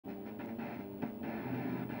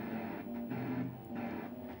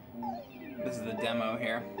This is the demo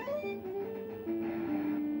here.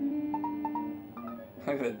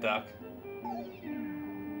 Look at the duck.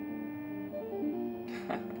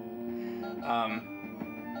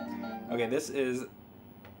 Okay, this is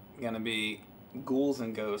gonna be Ghouls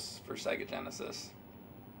and Ghosts for Sega Genesis.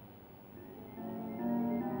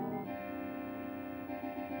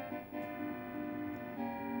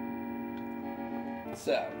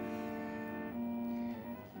 So,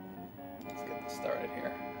 let's get this started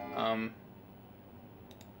here.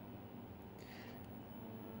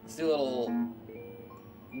 Let's do a little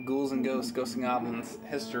Ghouls and Ghosts, Ghosts and Goblins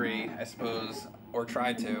history, I suppose, or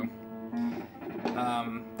try to.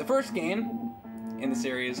 The first game in the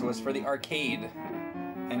series was for the arcade,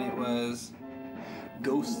 and it was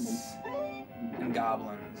Ghosts and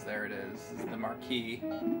Goblins. There it is. This is the marquee,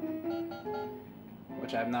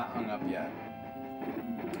 which I have not hung up yet.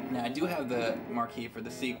 Now, I do have the marquee for the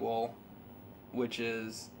sequel, which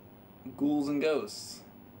is Ghouls and Ghosts.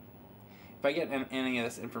 If I get any of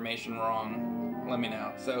this information wrong, let me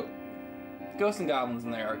know. So, Ghosts and Goblins in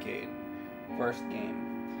the arcade, first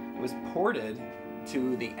game. It was ported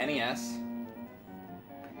to the NES.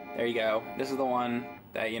 There you go. This is the one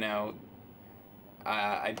that, you know,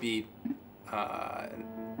 I beat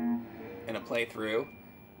in a playthrough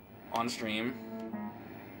on stream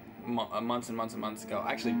months and months and months ago.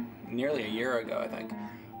 Actually, nearly a year ago, I think.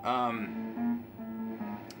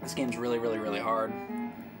 This game's really, really, really hard.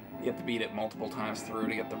 You have to beat it multiple times through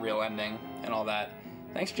to get the real ending and all that.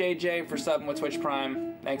 Thanks, JJ, for subbing with Twitch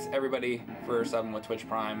Prime. Thanks, everybody, for subbing with Twitch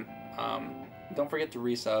Prime. Don't forget to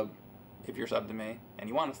resub if you're subbed to me and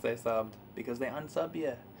you want to stay subbed, because they unsub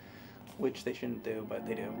you, which they shouldn't do, but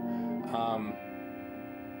they do.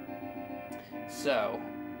 So,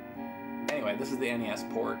 anyway, this is the NES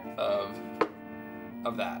port of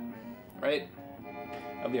that, right?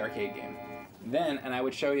 Of the arcade game. Then, and I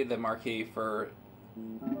would show you the marquee for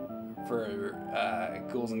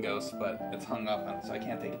Ghouls and Ghosts, but it's hung up, so I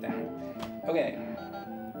can't take it down. Okay,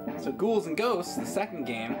 so Ghouls and Ghosts, the second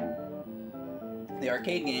game, the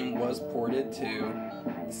arcade game, was ported to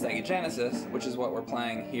the Sega Genesis, which is what we're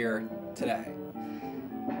playing here today.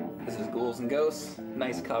 This is Ghouls and Ghosts,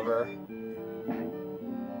 nice cover,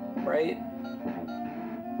 right?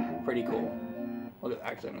 Pretty cool. Look at,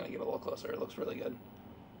 actually, I'm gonna get a little closer. It looks really good.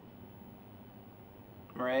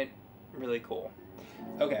 Right? Really cool.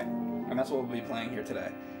 Okay, and that's what we'll be playing here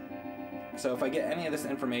today. So if I get any of this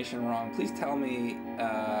information wrong, please tell me,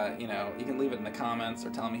 you know, you can leave it in the comments or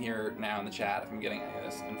tell me here now in the chat if I'm getting any of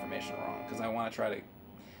this information wrong, because I want to try to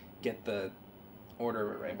get the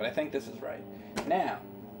order of it right, but I think this is right. Now,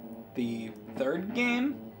 the third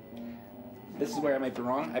game, this is where I might be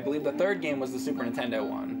wrong. I believe the third game was the Super Nintendo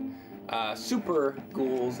one. Super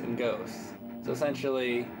Ghouls and Ghosts. So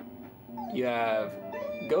essentially, you have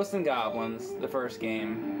Ghosts and Goblins, the first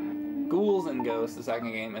game, Ghouls and Ghosts, the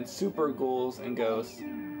second game, and Super Ghouls and Ghosts,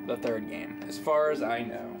 the third game, as far as I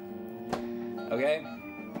know. Okay?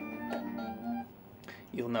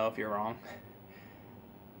 You'll know if you're wrong.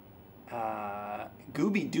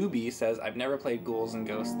 Gooby Dooby says, I've never played Ghouls and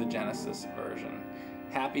Ghosts, the Genesis version.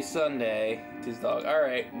 Happy Sunday, Tiz Dog.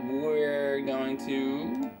 Alright, we're going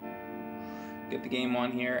to get the game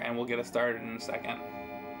on here, and we'll get it started in a second.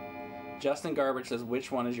 Justin Garbage says,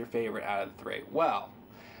 which one is your favorite out of the three? Well,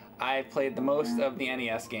 I played the most of the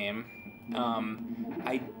NES game.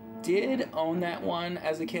 I did own that one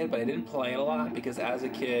as a kid, but I didn't play it a lot because as a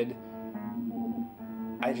kid,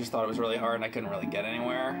 I just thought it was really hard and I couldn't really get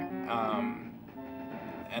anywhere.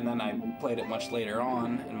 And then I played it much later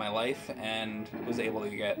on in my life and was able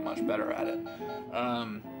to get much better at it.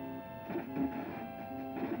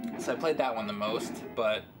 So I played that one the most,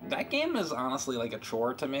 but that game is honestly like a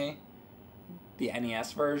chore to me. The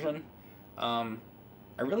NES version.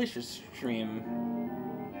 I really should stream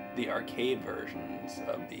the arcade versions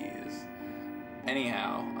of these.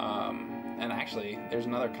 Anyhow, and actually, there's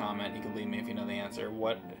another comment you could leave me if you know the answer.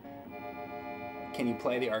 What can you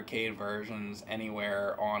play the arcade versions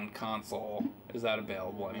anywhere on console? Is that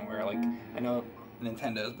available anywhere? Like, I know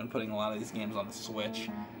Nintendo's been putting a lot of these games on the Switch.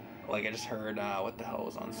 Like, I just heard, what the hell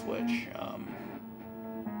was on Switch?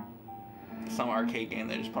 Some arcade game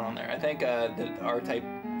they just put on there. I think the R-Type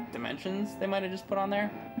Dimensions they might have just put on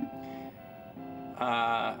there.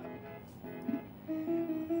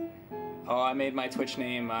 Oh, I made my Twitch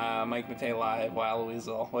name Mike Matei Live, Wild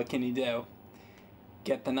Weasel. What can you do?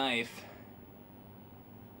 Get the knife.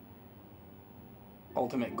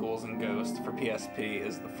 Ultimate Ghouls and Ghosts for PSP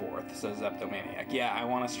is the fourth, says Zeptomaniac. Yeah, I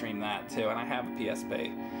want to stream that too, and I have a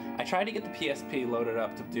PSP. I tried to get the PSP loaded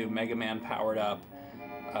up to do Mega Man Powered Up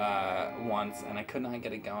once, and I could not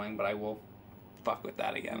get it going, but I will fuck with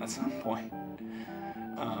that again at some point.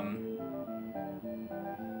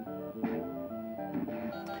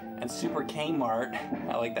 And Super Kmart,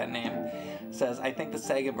 I like that name, says, I think the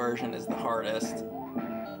Sega version is the hardest.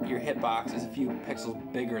 Your hitbox is a few pixels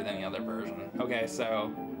bigger than the other version. Okay,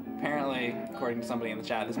 so apparently, according to somebody in the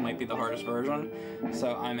chat, this might be the hardest version.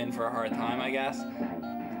 So I'm in for a hard time, I guess.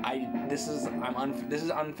 This is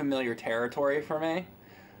unfamiliar territory for me.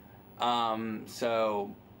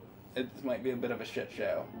 So it might be a bit of a shit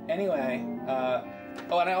show. Anyway,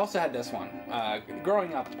 oh, and I also had this one.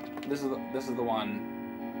 Growing up, this is the one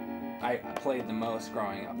I played the most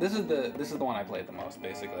growing up. This is the one I played the most,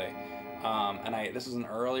 basically. And this is an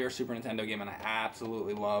earlier Super Nintendo game, and I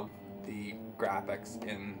absolutely love the graphics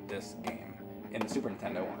in this game, in the Super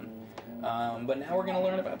Nintendo one. But now we're gonna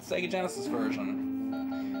learn about the Sega Genesis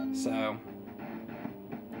version. So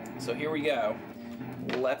here we go.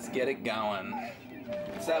 Let's get it going.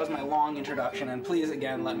 So that was my long introduction, and please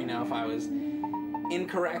again let me know if I was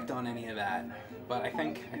incorrect on any of that. But I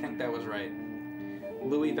think that was right.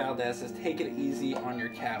 Louis Valdez says, take it easy on your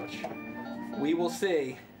couch. We will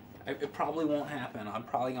see. It probably won't happen. I'm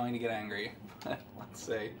probably going to get angry. Let's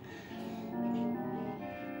see.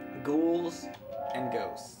 Ghouls and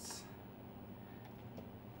Ghosts.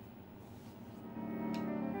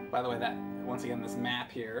 By the way, that once again, this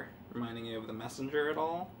map here, reminding you of The Messenger at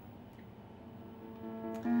all?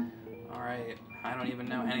 Alright, I don't even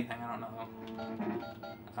know anything, I don't know.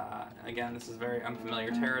 Again, this is very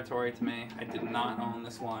unfamiliar territory to me. I did not own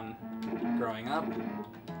this one growing up.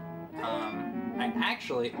 I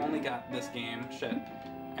actually only got this game,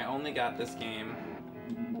 I only got this game,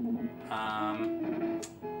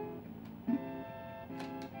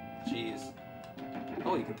 jeez.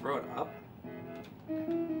 Oh, you can throw it up?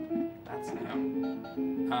 That's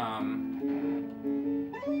new.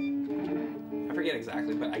 I forget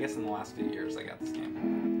exactly, but I guess in the last few years I got this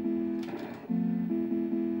game.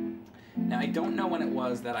 Now, I don't know when it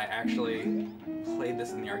was that I actually played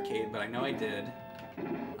this in the arcade, but I know I did.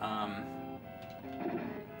 I'm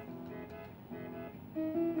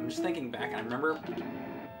just thinking back, and I remember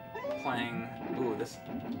playing... Ooh, this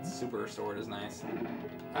super sword is nice.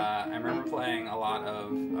 I remember playing a lot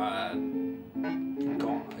of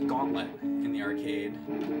Gauntlet in the arcade.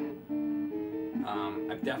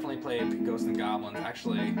 I've definitely played Ghosts and Goblins,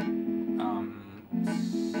 actually,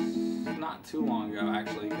 not too long ago,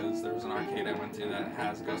 actually, because there was an arcade I went to that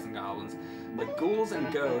has Ghosts and Goblins. But Ghouls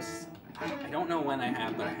and Ghosts, I don't know when I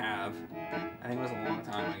have, but I have. I think it was a long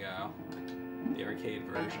time ago, the arcade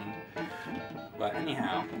version. But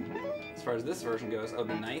anyhow, as far as this version goes, oh,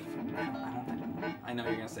 the knife? I know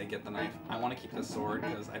you're going to say get the knife. I want to keep the sword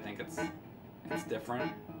because I think it's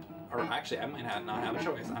different. Or actually, I might not have a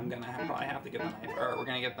choice. I'm going to probably have to get the knife. Alright, we're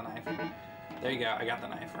going to get the knife. There you go, I got the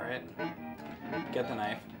knife, alright? Get the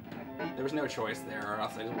knife. There was no choice there, or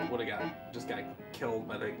else I would have just got killed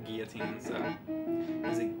by the guillotine, so...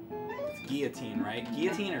 It's guillotine, right?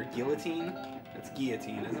 Guillotine or guillotine? It's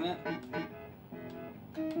guillotine, isn't it?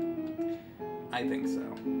 I think so.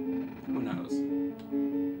 Who knows?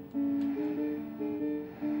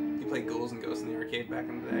 You played Ghouls and Ghosts in the arcade back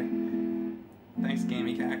in the day. Thanks,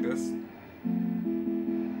 Gamey Cactus.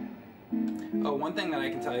 Oh, one thing that I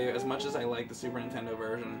can tell you, as much as I like the Super Nintendo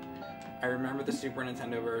version, I remember the Super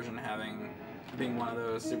Nintendo version being one of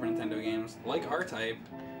those Super Nintendo games, like R-Type,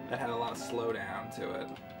 that had a lot of slowdown to it.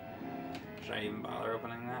 Should I even bother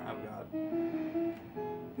opening that? Oh god.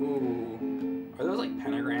 Ooh. Are those like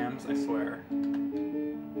pentagrams? I swear.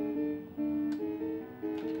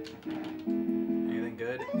 Anything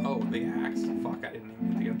good? Oh, the axe. Fuck, I didn't even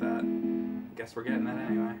mean to get that. Guess we're getting that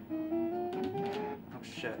anyway. Oh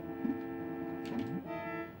shit.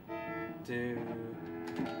 Do.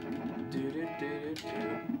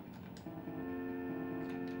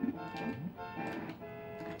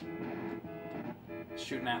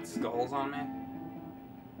 Shooting at skulls on me?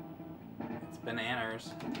 It's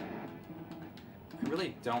bananas. I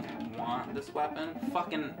really don't want this weapon.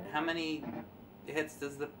 Fucking, how many hits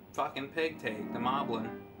does the fucking pig take? The moblin.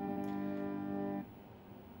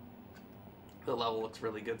 The level looks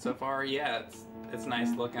really good so far. Yeah, it's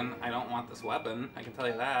nice looking. I don't want this weapon, I can tell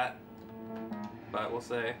you that. But we'll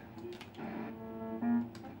see.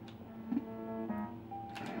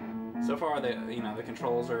 So far, the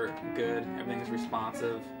controls are good. Everything's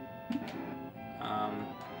responsive. I'm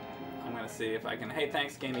gonna see if I can. Hey,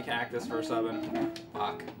 thanks, Gamey Cactus, for subbing.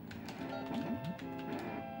 Fuck.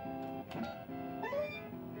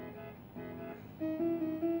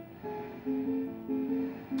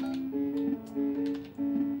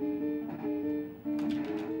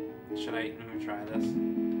 Should I? Let me try this.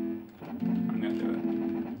 I'm gonna do it.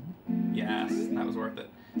 Yes. was worth it.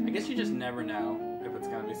 I guess you just never know if it's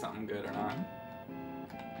gonna be something good or not.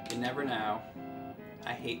 You never know.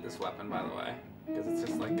 I hate this weapon, by the way, because it's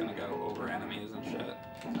just like gonna go over enemies and shit.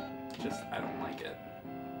 Just, I don't like it.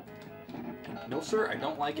 No sir, I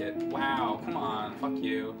don't like it. Wow, come on, fuck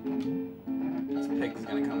you. This pig's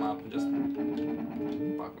gonna come up and just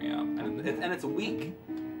fuck me up. And it's weak.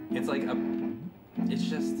 It's like a, it's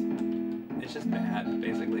just bad,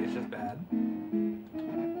 basically. It's just bad.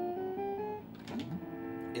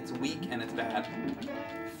 It's weak and it's bad.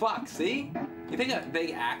 Fuck, see? You think a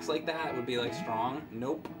big axe like that would be like strong?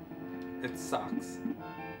 Nope. It sucks.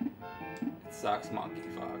 It sucks, monkey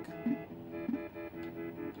fuck.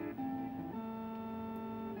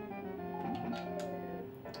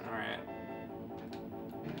 Alright.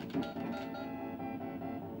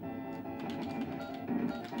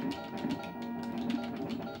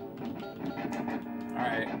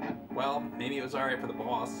 Alright. Well, maybe it was alright for the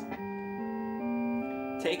boss.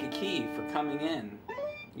 Take a key for coming in.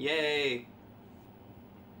 Yay!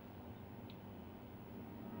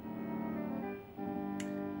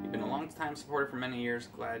 You've been a long-time supporter for many years.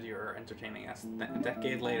 Glad you are entertaining us a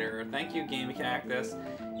decade later. Thank you, Game Cactus.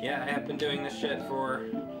 Yeah, I have been doing this shit for...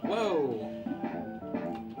 Whoa!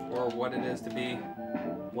 Or what it is to be.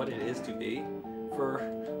 What it is to be. For...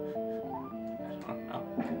 I don't know.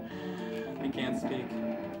 I can't speak.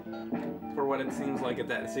 For what it seems like at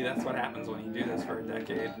that. See, that's what happens when you do this for a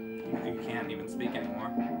decade. You can't even speak anymore.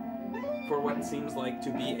 For what seems like to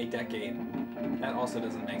be a decade. That also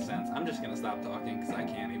doesn't make sense. I'm just gonna stop talking because I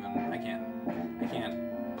can't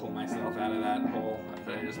pull myself out of that hole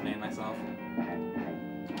that I just made myself.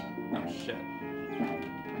 Oh shit.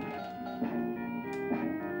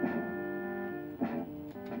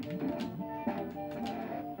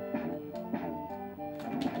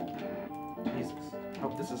 Jesus.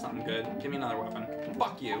 Hope this is something good. Give me another weapon.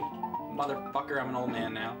 Fuck you. Motherfucker, I'm an old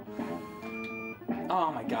man now.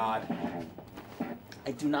 Oh my god.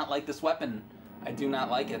 I do not like this weapon. I do not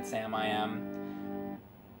like it, Sam.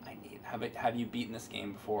 Have you beaten this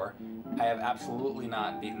game before? I have absolutely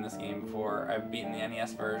not beaten this game before. I've beaten the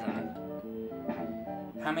NES version.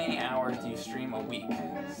 How many hours do you stream a week?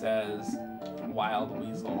 Says Wild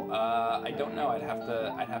Weasel. I don't know. I'd have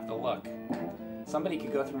to look. Somebody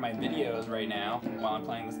could go through my videos right now while I'm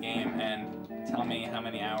playing this game and tell me how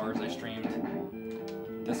many hours I streamed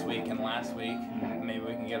this week and last week. And maybe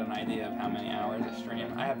we can get an idea of how many hours I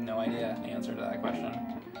stream. I have no idea the answer to that question.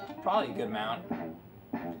 Probably a good amount.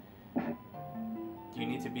 Do you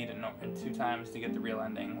need to beat it 2 times to get the real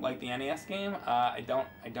ending? Like the NES game? I don't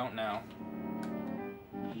know.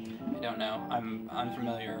 I don't know. I'm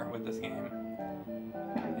unfamiliar with this game.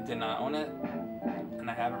 I did not own it, and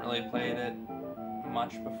I haven't really played it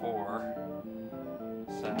much before.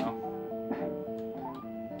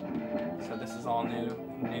 So this is all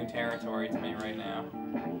new territory to me right now.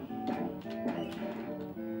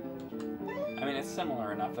 I mean, it's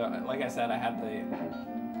similar enough though. Like I said, I had the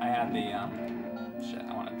shit,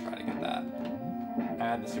 I want to try to get that. I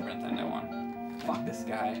had the Super Nintendo one. Fuck this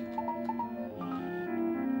guy.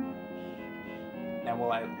 Now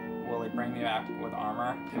will it bring me back with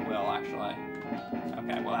armor? It will, actually.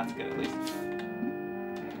 Okay, well that's good at least.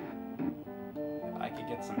 If I could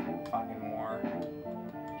get some fucking more.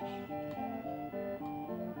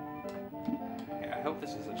 Okay, I hope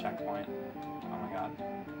this is a checkpoint. Oh my god.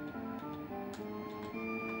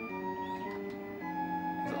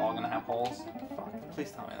 Is it all gonna have holes? Fuck.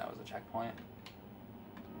 Please tell me that was a checkpoint.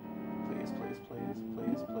 Please, please, please,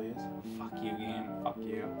 please, please. Fuck you, game. Fuck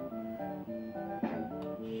you.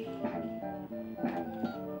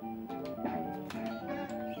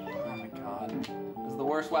 Oh my god. This is the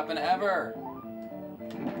worst weapon ever!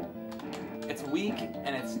 It's weak,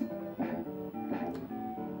 and it's...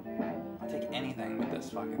 I'll take anything with this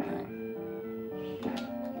fucking thing.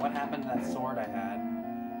 What happened to that sword I had?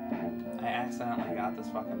 I accidentally got this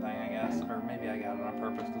fucking thing, I guess. Or maybe I got it on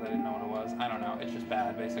purpose because I didn't know what it was. I don't know. It's just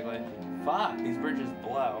bad, basically. Fuck! These bridges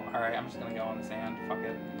blow. Alright, I'm just gonna go on the sand. Fuck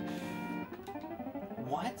it.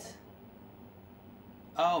 What?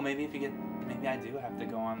 Oh, maybe if you get... Maybe I do have to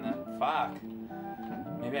go on the... Fuck!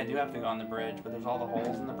 Maybe I do have to go on the bridge, but there's all the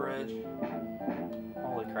holes in the bridge.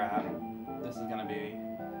 Holy crap. This is gonna be...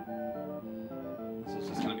 This is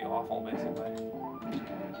just gonna be awful, basically.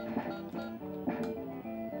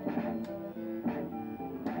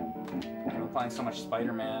 I've been playing so much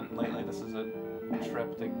Spider-Man lately, this is a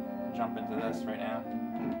trip to jump into this right now.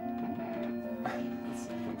 It's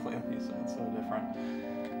completely so different.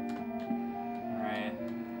 Alright.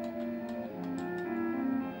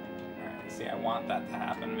 Alright, see, I want that to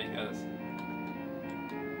happen because...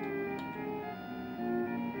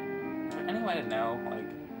 Is there any way to know, like,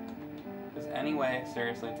 there's any way,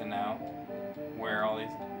 seriously, to know where all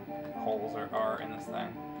these holes are in this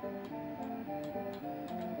thing?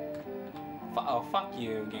 Oh, fuck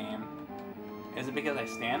you, game. Is it because I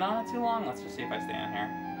stand on it too long? Let's just see if I stand here.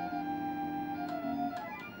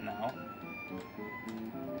 No.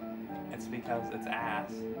 It's because it's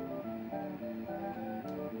ass.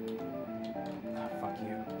 Oh, fuck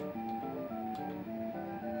you.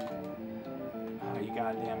 Oh, you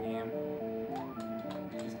goddamn game.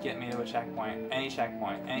 Just get me to a checkpoint. Any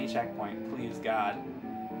checkpoint, please, God.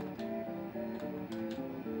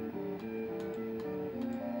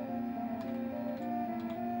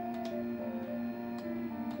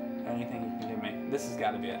 Anything you can give me. This has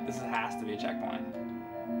got to be it. This has to be a checkpoint.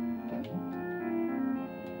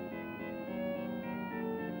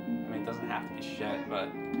 I mean, it doesn't have to be shit, but...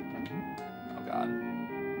 Oh, God.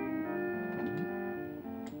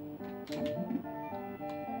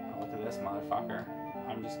 Oh, look at this motherfucker.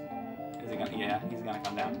 I'm just... Is he gonna... Yeah, he's gonna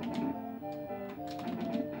come down.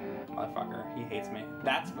 Motherfucker. He hates me.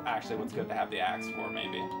 That's actually what's good to have the axe for,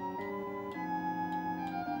 maybe.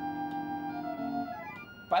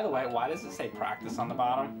 By the way, why does it say practice on the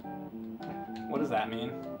bottom? What does that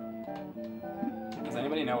mean? Does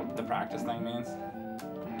anybody know what the practice thing means?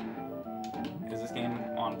 Is this game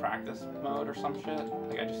on practice mode or some shit?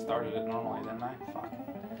 Like, I just started it normally, didn't I? Fuck.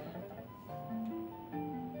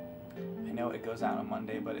 I know it goes out on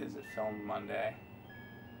Monday, but is it filmed Monday?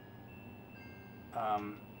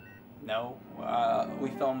 No.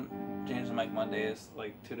 We film James and Mike Mondays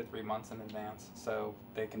like 2 to 3 months in advance, so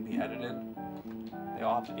they can be edited. They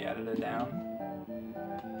all have to be edited down.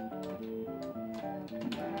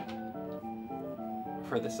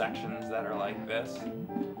 For the sections that are like this.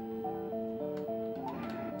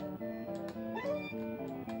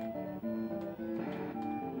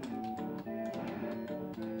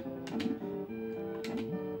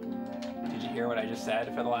 Did you hear what I just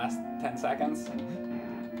said for the last 10 seconds?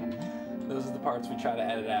 Those are the parts we try to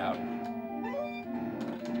edit out.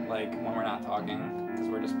 Like, when we're not talking, because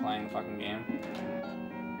we're just playing the fucking game.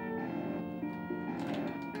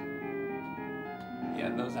 Yeah,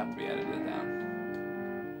 those have to be edited down.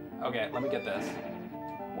 Okay, let me get this.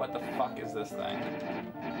 What the fuck is this thing?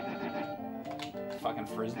 Fucking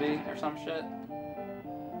frisbee or some shit?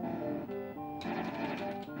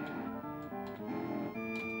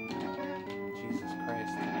 Jesus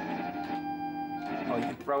Christ. Oh, you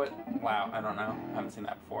can throw it? Wow, I don't know. I haven't seen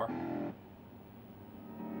that before.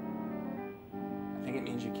 I think it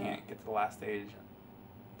means you can't get to the last stage.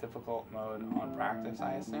 Difficult mode on practice,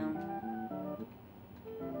 I assume.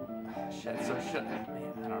 Shit, so shit.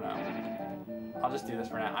 Man, I don't know. I'll just do this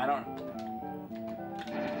for now.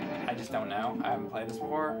 I just don't know. I haven't played this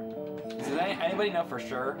before. Does anybody know for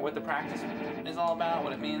sure what the practice is all about?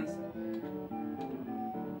 What it means?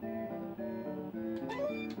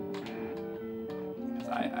 Because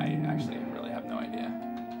I actually really have no idea.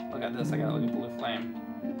 Look at this. I got a little blue flame.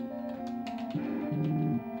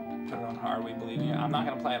 Put it on hard. We believe in you. I'm not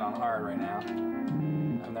gonna play it on hard right now.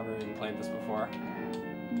 I've never even played this before.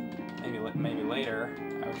 Maybe later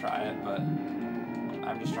I would try it, but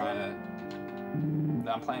I'm just trying to...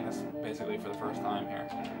 I'm playing this basically for the first time here.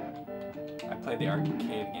 I played the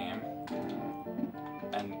arcade game,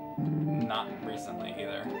 and not recently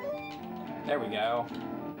either. There we go.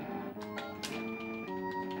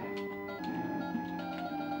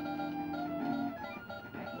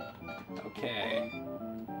 Okay.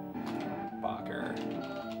 Bacher.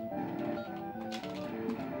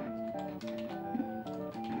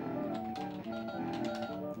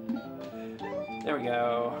 There we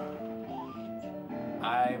go.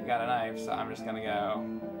 I've got a knife, so I'm just gonna go.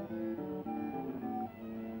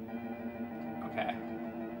 Okay.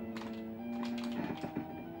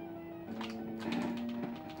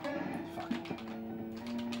 Fuck.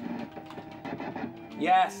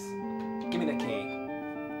 Yes! Give me the key.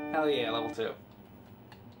 Hell yeah, level 2.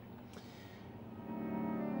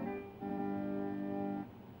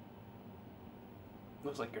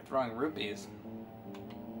 Looks like you're throwing rupees.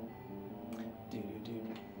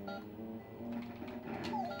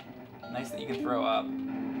 Nice that you can throw up.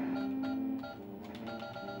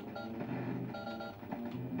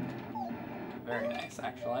 Very nice,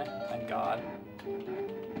 actually. Thank God.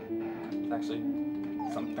 It's actually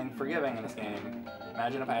something forgiving in this game.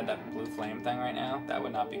 Imagine if I had that blue flame thing right now. That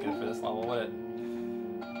would not be good for this level, would it?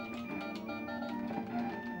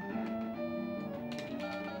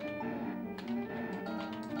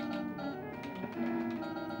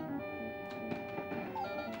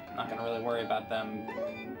 Not gonna really worry about them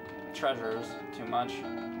treasures too much.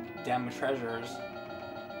 Damn treasures.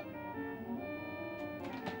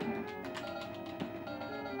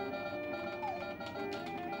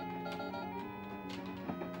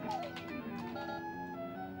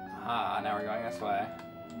 Aha, now we're going this way.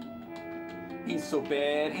 He's so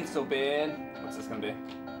bad, he's so bad. What's this gonna be?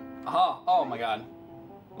 Aha! Oh my god.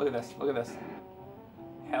 Look at this, look at this.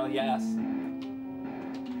 Hell yes.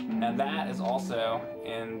 Now that is also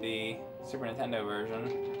in the Super Nintendo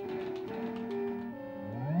version.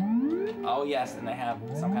 Oh yes, and they have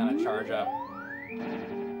some kind of charge up.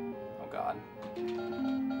 Oh god.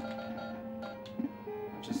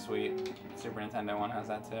 Which is sweet. Super Nintendo one has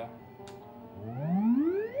that too.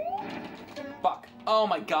 Fuck. Oh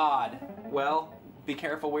my god. Well, be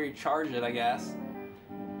careful where you charge it, I guess.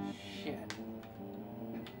 Shit.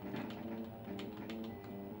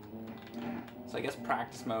 So I guess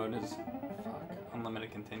practice mode is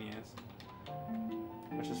unlimited continues.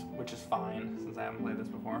 Which is fine since I haven't played this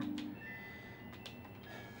before.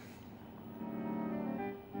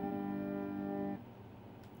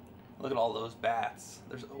 Look at all those bats.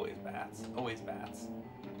 There's always bats. Always bats.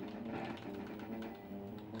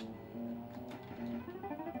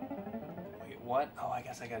 Wait, what? Oh, I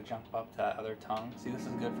guess I gotta jump up to that other tongue. See, this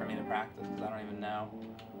is good for me to practice because I don't even know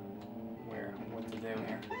what to do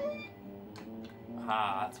here.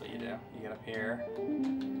 Ah, that's what you do. You get up here,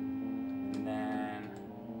 and then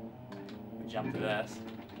we jump to this,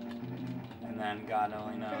 and then God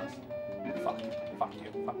only knows. Fuck you,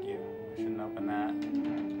 fuck you. I shouldn't open that.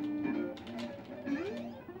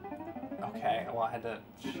 Okay, well I had to,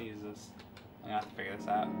 Jesus. I'm gonna have to figure this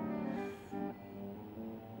out.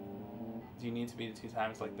 Do you need to beat it 2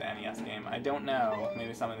 times like the NES game? I don't know.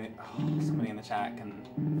 Maybe somebody in the chat can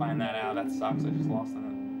find that out. That sucks, I just lost the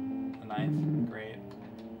knife. Great.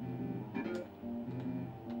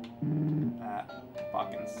 That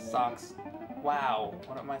fucking sucks. Wow,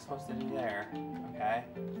 what am I supposed to do there? Okay.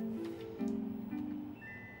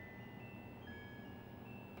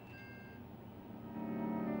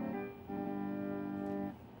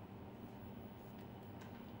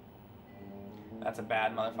 That's a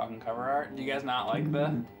bad motherfucking cover art. Do you guys not like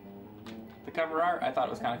the cover art? I thought it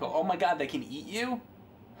was kind of cool. Oh my god, they can eat you?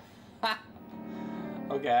 Ha!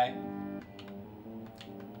 Okay.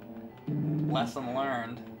 Lesson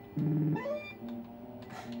learned.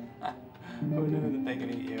 Who knew that they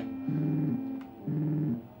could eat you?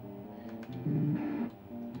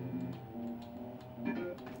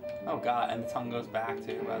 Oh god, and the tongue goes back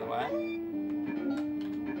too, by the way.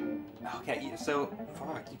 Okay, so,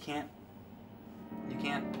 fuck, you can't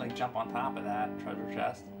like jump on top of that treasure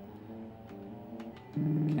chest.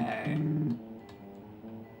 Okay.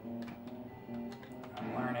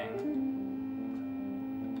 I'm learning.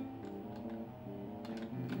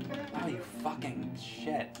 Oh, you fucking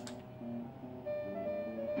shit.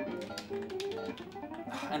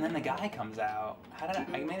 And then the guy comes out. How did I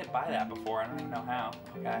made it by that before? I don't even know how.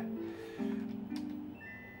 Okay.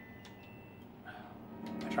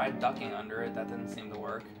 I tried ducking under it. That didn't seem to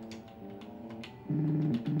work.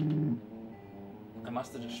 I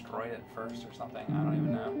must have destroyed it first or something. I don't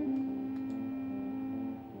even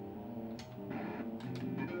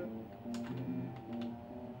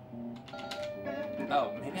know.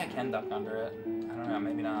 Oh, maybe I can duck under it. I don't know.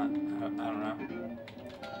 Maybe not. I don't know.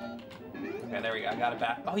 Okay, there we go. I got it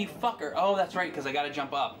back. Oh, you fucker. Oh, that's right, because I got to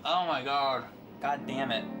jump up. Oh, my God. God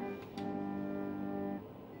damn it.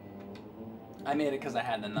 I made it because I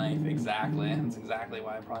had the knife. Exactly. That's exactly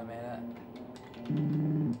why I probably made it.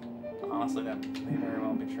 Honestly, that may very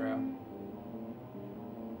well be true.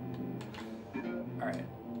 Alright.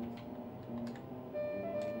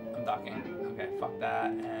 I'm ducking. Okay, fuck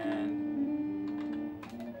that, and...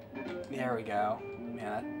 there we go.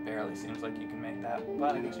 Man, that barely seems like you can make that,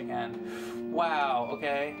 but I guess you can. Wow,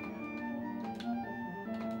 okay.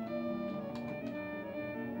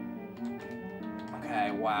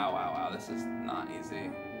 Okay, wow, this is not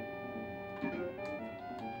easy.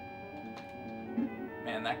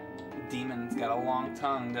 Man, that demon's got a long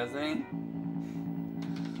tongue, doesn't he?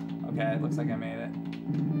 Okay, it looks like I made it.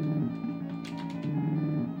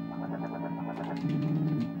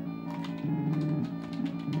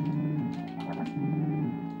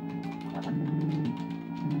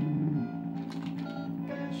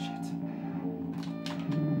 Shit.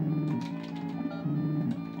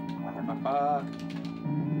 Fuck.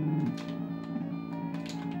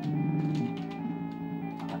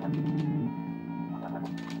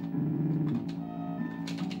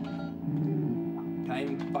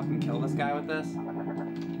 Fucking kill this guy with this? This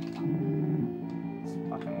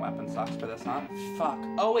fucking weapon sucks for this, huh? Fuck.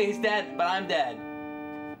 Oh wait, he's dead, but I'm dead.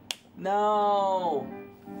 No!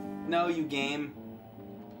 No, you game.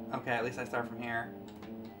 Okay, at least I start from here.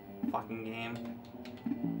 Fucking game.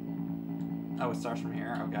 Oh, it starts from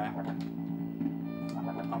here? Okay.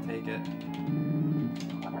 I'll take it.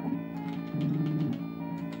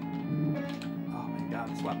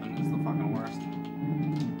 this weapon is the fucking worst.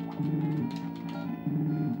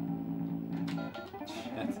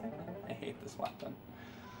 Shit. I hate this weapon.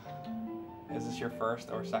 Is this your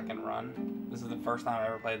first or second run? This is the first time I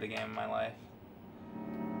ever played the game in my life.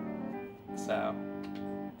 So,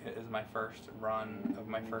 it is my first run of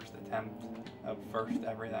my first attempt of first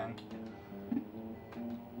everything.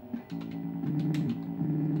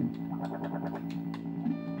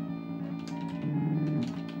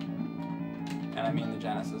 And I mean the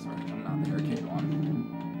Genesis version, not the arcade one.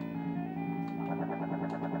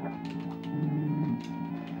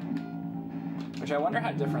 Which I wonder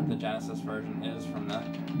how different the Genesis version is from the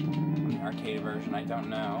arcade version. I don't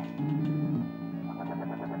know.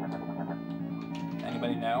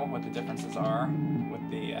 Anybody know what the differences are with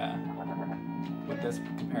the with this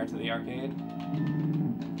compared to the arcade?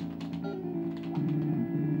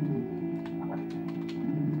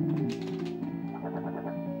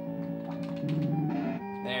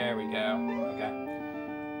 There we go. Okay.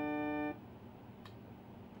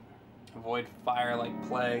 Avoid fire like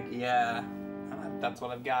plague. Yeah, that's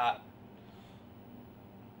what I've got.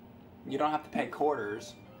 You don't have to pay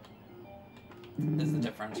quarters. Is the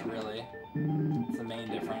difference really? It's the main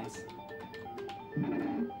difference.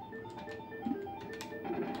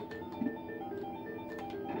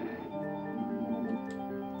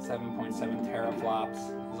 7.7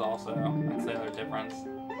 teraflops is also, that's the other difference.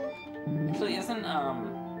 Actually, isn't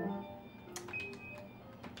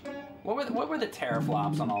what were the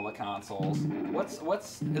teraflops on all the consoles?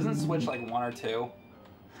 Isn't Switch like 1 or 2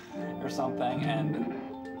 or something,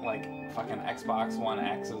 and like fucking Xbox One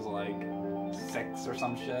X is like 6 or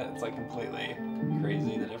some shit? It's like completely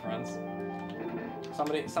crazy, the difference.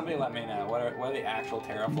 Somebody let me know what are the actual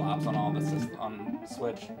teraflops on all the on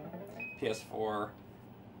Switch, PS4,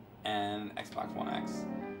 and Xbox One X.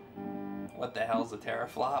 What the hell's a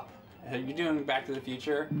teraflop? Are you doing Back to the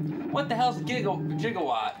Future? What the hell's a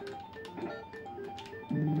gigawatt?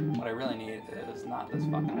 What I really need is not this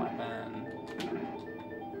fucking weapon.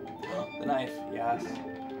 The knife, yes.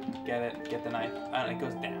 Get it, get the knife. And it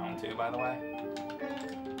goes down too, by the way.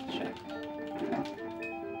 Shit.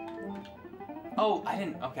 Oh, I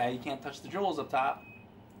didn't, okay, you can't touch the jewels up top.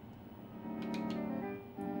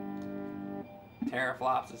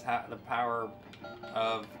 Teraflops is the power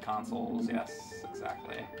of consoles, yes,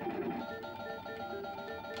 exactly.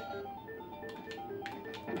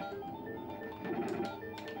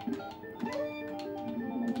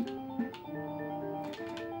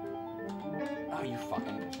 Oh, you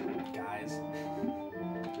fucking guys.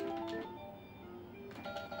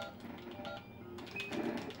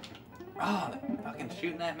 Oh, they're fucking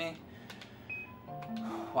shooting at me.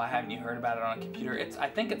 Why haven't you heard about it on a computer? I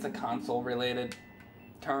think it's a console-related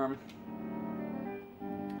term.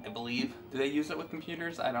 I believe. Do they use it with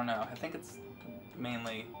computers? I don't know. I think it's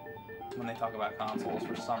mainly when they talk about consoles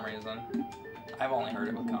for some reason. I've only heard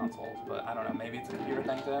it with consoles, but I don't know. Maybe it's a computer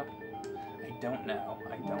thing too? I don't know.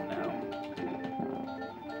 I don't know.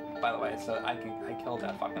 By the way, so I killed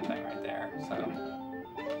that fucking thing right there, so...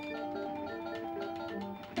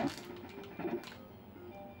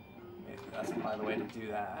 That's probably the way to do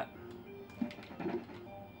that.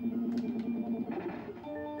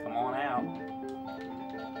 Come on out.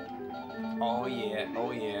 Oh yeah,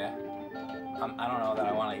 oh yeah. I don't know that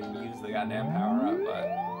I want to even use the goddamn power up, but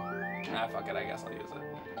nah, fuck it, I guess I'll use it.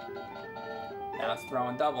 Now it's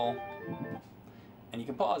throwing double, and you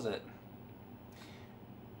can pause it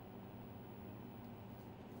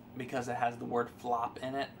because it has the word flop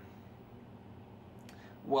in it.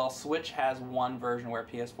 Well, Switch has one version where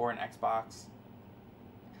PS4 and Xbox...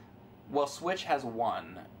 Well, Switch has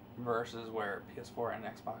one versus where PS4 and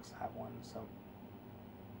Xbox have one, so...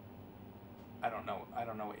 I don't know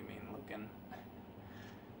what you mean, Lucan.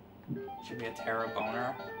 Should be a Terra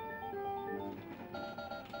Boner.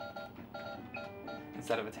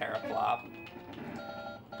 Instead of a teraflop.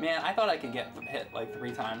 Man, I thought I could get hit like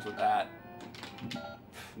 3 times with that.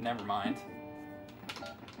 Never mind.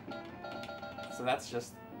 So that's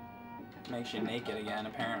just makes you naked again,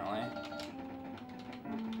 apparently.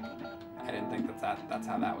 I didn't think that's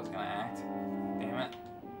how that was gonna act. Damn it.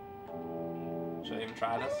 Should I even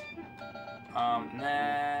try this?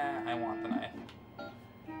 Nah, I want the knife.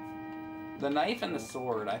 The knife and the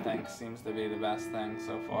sword, I think, seems to be the best thing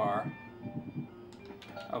so far.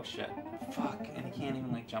 Oh shit. Fuck, and he can't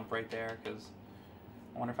even like jump right there, because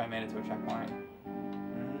I wonder if I made it to a checkpoint.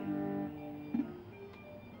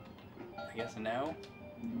 I guess no.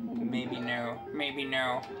 Maybe no. Maybe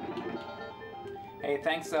no. Hey,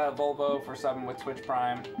 thanks Volvo for subbing with Twitch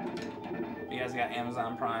Prime. If you guys got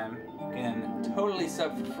Amazon Prime, you can totally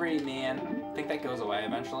sub for free, man. I think that goes away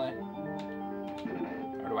eventually.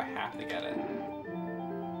 do I have to get it?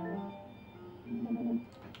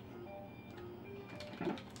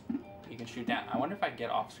 You can shoot down. I wonder if I get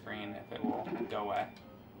off screen if it will go away.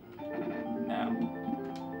 No.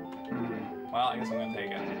 Well, I guess I'm gonna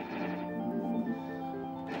take it.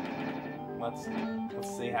 Let's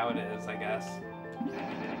see how it is, I guess.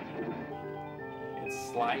 It's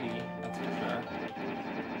slidey, that's for sure.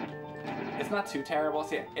 It's not too terrible.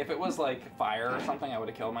 See, if it was like fire or something, I would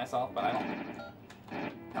have killed myself, but I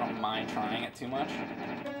don't mind trying it too much.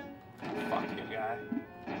 Fuck you, guy.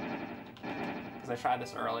 Because I tried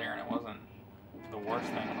this earlier and it wasn't the worst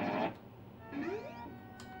thing in the world.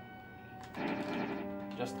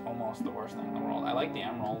 Just almost the worst thing in the world. I like the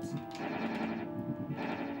emeralds.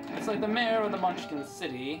 It's like the mayor of the Munchkin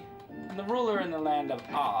City and the ruler in the land of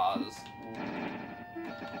Oz.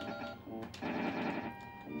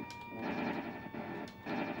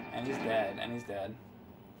 And he's dead, and he's dead.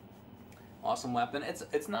 Awesome weapon.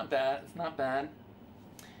 It's not bad. It's not bad.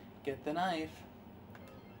 Get the knife.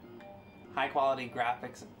 High quality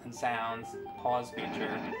graphics and sounds. Pause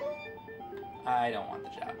feature. I don't want the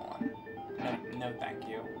javelin. No thank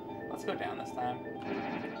you. Let's go down this time.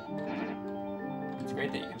 It's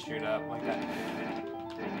great that you can shoot up like that.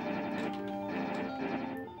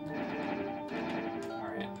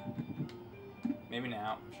 Alright. Maybe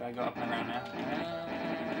now. Should I go up and around now?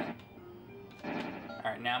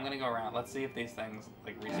 Alright, now I'm gonna go around. Let's see if these things,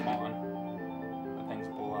 like, respawn. The things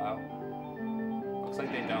below. Looks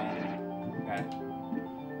like they don't. Okay.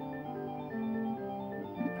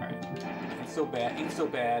 Alright. Ain't so bad. Ain't so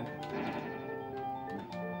bad.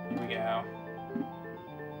 Here we go.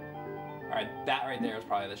 Alright, that right there is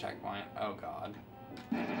probably the checkpoint. Oh god.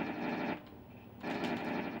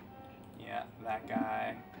 Yeah, that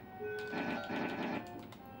guy.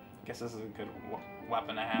 Guess this is a good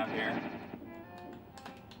weapon to have here.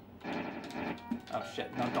 Oh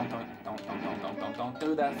shit, no, don't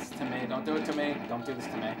do this to me. Don't do it to me. Don't do this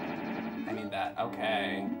to me. I need that.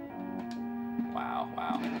 Okay. Wow.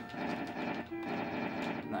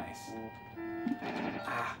 Nice.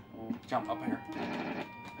 Ah, jump up here.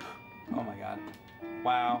 Oh my god.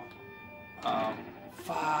 Wow.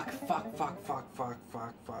 Fuck.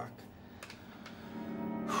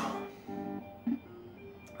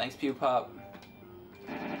 Thanks, Pew Pup.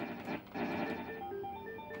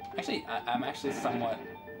 Actually, I'm actually somewhat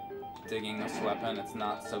digging this weapon. It's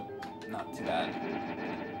not too bad.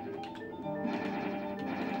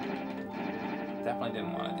 Definitely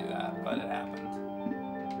didn't want to do that, but it happened.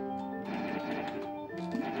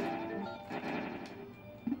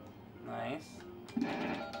 Nice.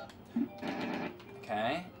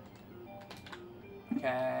 Okay.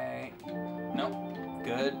 Nope.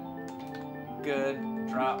 Good.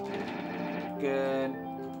 Drop. Good.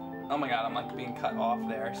 Oh my god, I'm like being cut off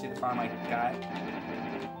there. See the front of my guy?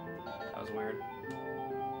 That was weird.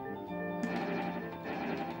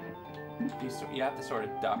 You have to sort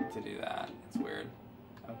of duck to do that. It's weird.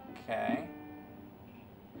 Okay.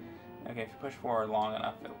 Okay, if you push forward long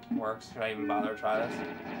enough, it works. Should I even bother to try this?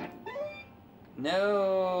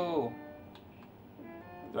 No!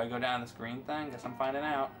 Do I go down this green thing? Guess I'm finding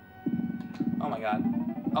out. Oh my god.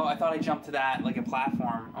 Oh, I thought I jumped to that, like a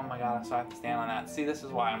platform. Oh my god, so I have to stand on that. See, this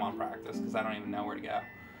is why I'm on practice, because I don't even know where to go.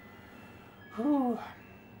 Whew.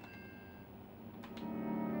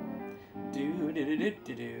 Do.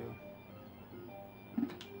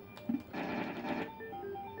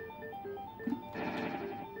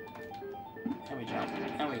 And we jump.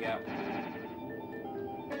 And we go.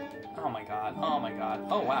 Oh my god.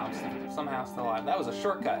 Oh wow, I'm somehow still alive. That was a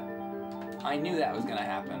shortcut. I knew that was gonna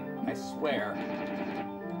happen. I swear.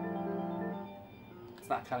 It's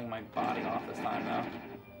not cutting my body off this time, though.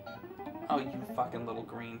 Oh, you fucking little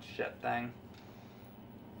green shit thing.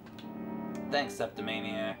 Thanks,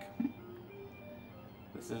 Septimaniac.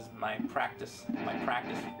 This is my practice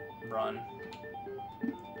run.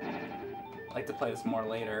 I'd like to play this more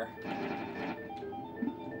later.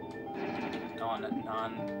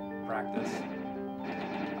 Non-practice.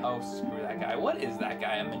 Oh, screw that guy. What is that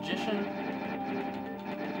guy? A magician?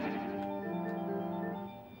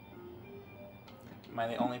 Am I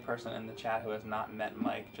the only person in the chat who has not met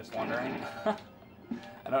Mike? Just wondering.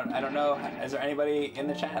 I don't know. Is there anybody in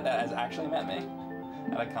the chat that has actually met me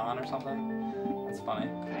at a con or something? That's funny.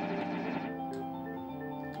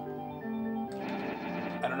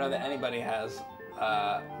 I don't know that anybody has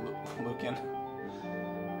Lucan.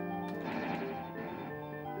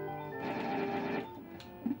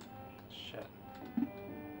 Shit.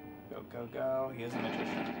 Go. He is a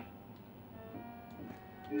magician.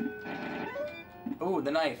 Ooh,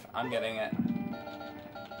 the knife. I'm getting it.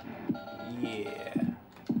 Yeah.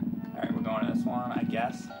 Alright, we're going to this one, I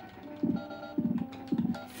guess.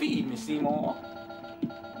 Feed me, Seymour.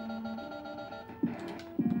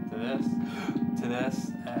 To this, to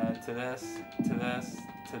this, to this, to this,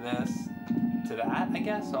 to this, to that, I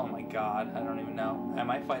guess? Oh my god, I don't even know. Am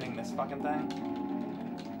I fighting this fucking thing?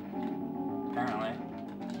 Apparently.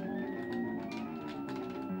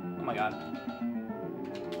 Oh my god.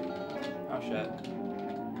 Oh shit.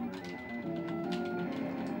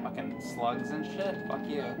 Fucking slugs and shit? Fuck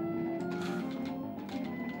you.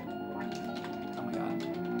 Oh my god.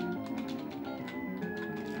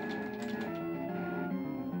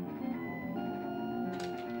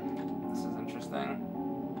 This is interesting.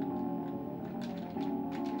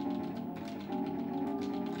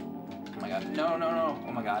 Oh my god. No, no, no.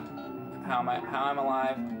 Oh my god. How I'm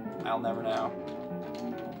alive? I'll never know.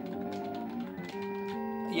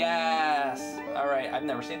 Yes! Alright, I've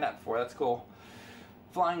never seen that before. That's cool.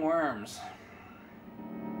 Flying worms.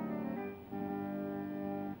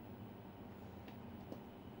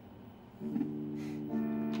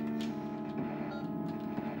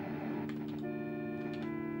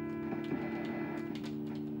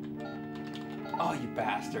 Oh, you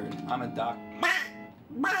bastard. I'm a duck.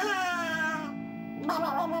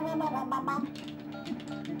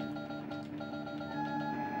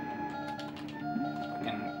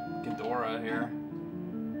 Fucking Ghidorah here.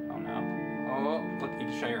 Oh no. Oh, look, you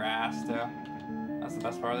can show your ass too. That's the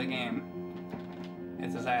best part of the game.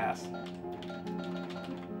 It's his ass.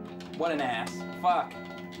 What an ass. Fuck.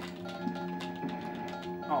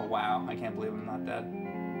 Oh wow, I can't believe I'm not dead.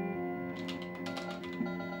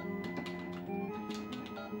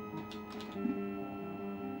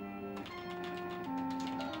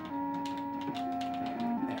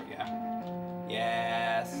 There we go.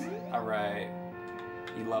 Yes. Alright.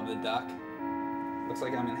 You love the duck? Looks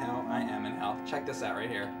like I'm in hell. I am in hell. Check this out right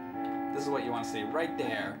here. This is what you want to see right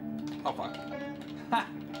there. Oh fuck. Ha!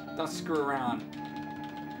 Don't screw around.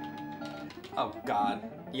 Oh god.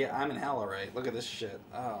 Yeah, I'm in hell alright. Look at this shit.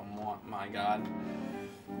 Oh my god.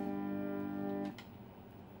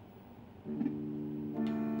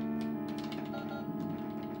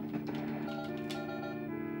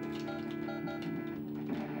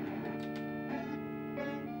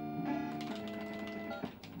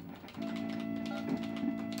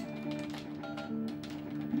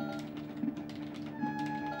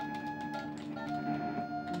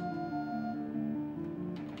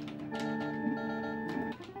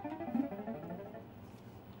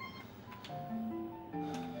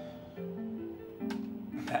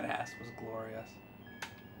 That ass was glorious.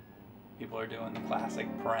 People are doing the classic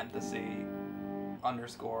parenthesis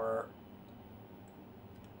underscore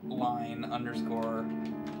line underscore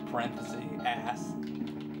parenthesis ass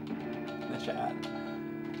in the chat.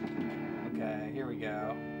 Okay, here we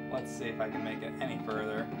go. Let's see if I can make it any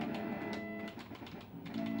further.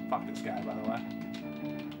 Fuck this guy, by the way.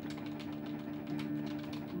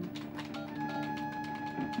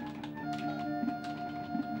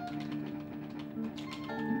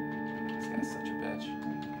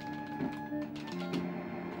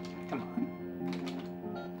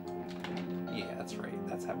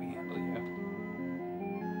 That's how we handle you.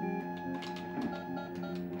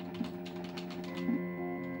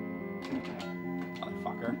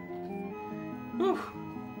 Motherfucker. Whew.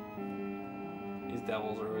 These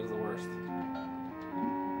devils are always the worst.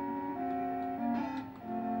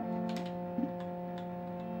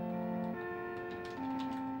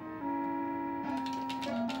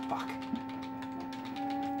 Fuck.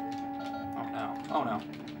 Oh no. Oh no.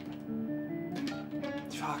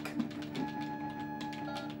 Fuck.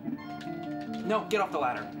 No, get off the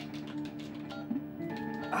ladder.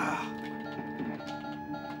 Ah.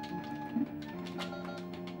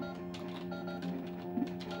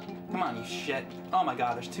 Come on, you shit. Oh my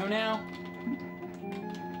god, there's two now?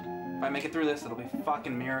 If I make it through this, it'll be a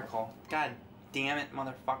fucking miracle. God damn it,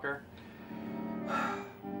 motherfucker.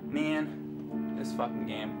 Man, this fucking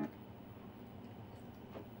game.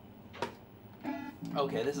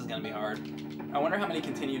 Okay, this is gonna be hard. I wonder how many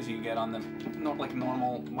continues you get on the like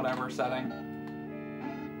normal whatever setting.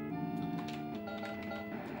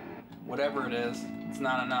 Whatever it is, it's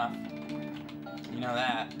not enough. You know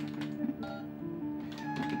that.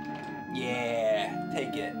 Yeah,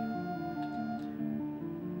 take it.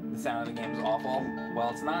 The sound of the game is awful. Well,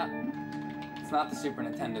 it's not. It's not the Super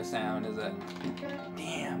Nintendo sound, is it?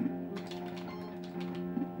 Damn.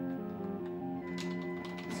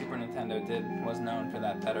 Super Nintendo was known for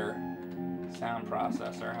that better sound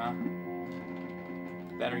processor, huh?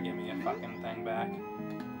 Better give me a fucking thing back.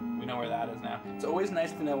 We know where that is now. It's always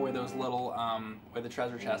nice to know where those little, where the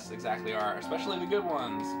treasure chests exactly are, especially the good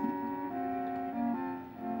ones.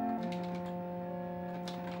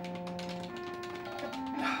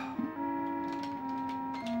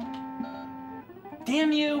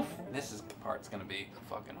 Damn you! This part's gonna be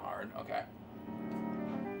fucking hard. Okay.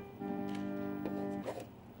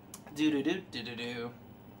 Do.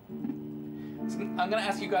 I'm gonna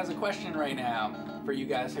ask you guys a question right now for you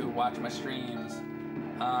guys who watch my streams.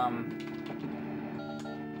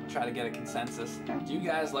 Try to get a consensus. Do you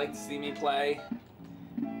guys like to see me play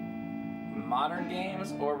modern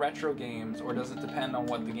games or retro games, or does it depend on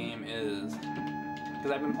what the game is?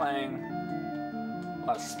 Because I've been playing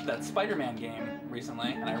that Spider-Man game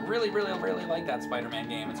recently, and I really like that Spider-Man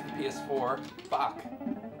game. It's for PS4. Fuck.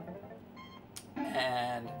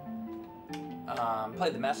 And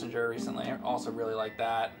played The Messenger recently. I also really like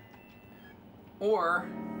that. Or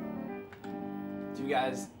do you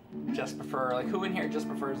guys just prefer, like, who in here just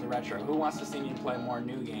prefers the retro? Who wants to see me play more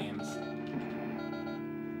new games?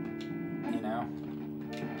 You know?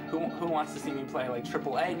 Who wants to see me play, like,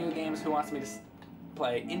 AAA new games? Who wants me to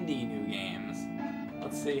play indie new games?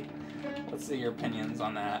 Let's see your opinions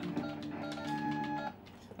on that.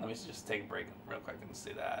 Let me just take a break real quick and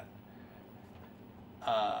see that.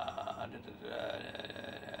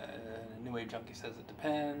 New Wave Junkie says it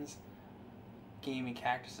depends. Gaming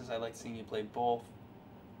Cactuses, I like seeing you play both.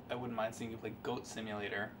 I wouldn't mind seeing you play Goat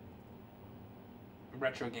Simulator.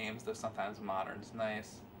 Retro games, though sometimes modern's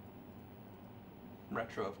nice.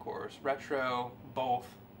 Retro, of course. Retro,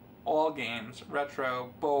 both. All games.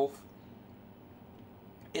 Retro, both.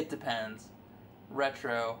 It depends.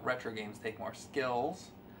 Retro games take more skills.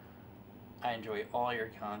 I enjoy all your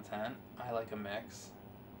content. I like a mix.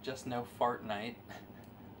 Just no fart night.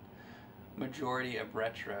 Majority of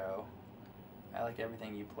retro. I like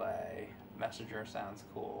everything you play. Messenger sounds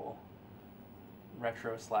cool.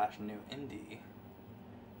 Retro/new indie.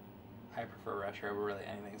 I prefer retro, but really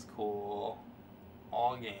anything's cool.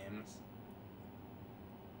 All games.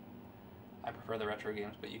 I prefer the retro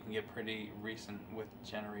games, but you can get pretty recent with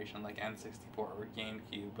generation like N64 or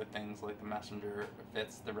GameCube, but things like the Messenger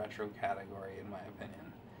fits the retro category in my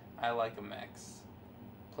opinion. I like a mix.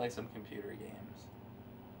 Play some computer games.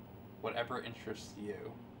 Whatever interests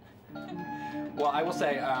you. Well, I will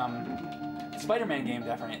say, the Spider-Man game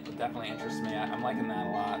definitely interests me. I'm liking that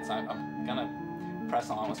a lot, so I'm gonna press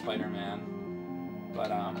on with Spider-Man. But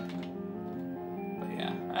yeah,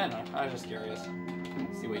 I don't know. I was just curious.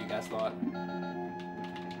 See what you guys thought.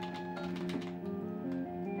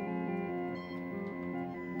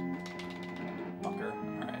 Fucker.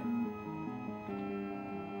 Alright.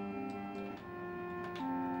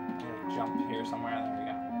 Jump here somewhere. There we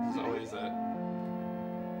go. This is always a thing.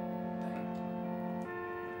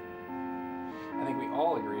 I think we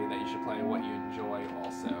all agree that you should play what you enjoy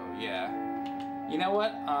also. Yeah. You know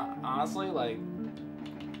what? Honestly, like,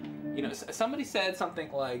 you know, somebody said something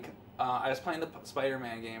like, I was playing the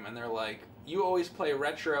Spider-Man game, and they're like, you always play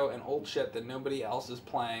retro and old shit that nobody else is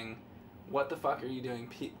playing. What the fuck are you doing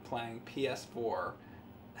playing PS4?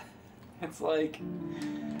 It's like,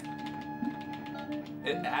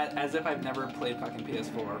 as if I've never played fucking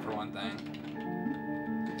PS4, for one thing.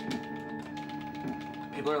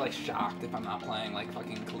 People are like shocked if I'm not playing like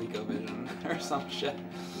fucking ColecoVision or some shit.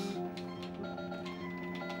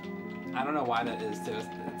 I don't know why that is too.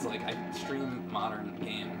 It's like I stream modern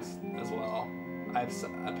games as well.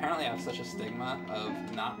 Apparently I have such a stigma of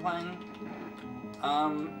not playing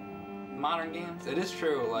modern games. It is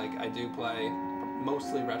true, like I do play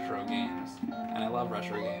mostly retro games, and I love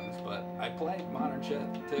retro games, but I play modern shit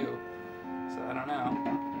too. So I don't know.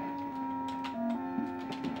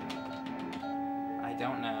 I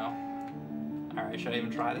don't know. Alright, should I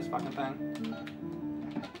even try this fucking thing?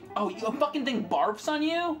 Oh, a fucking thing barfs on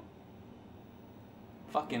you?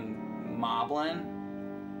 Fucking moblin.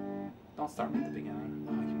 Don't start me at the beginning.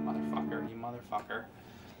 Oh, you motherfucker, you motherfucker.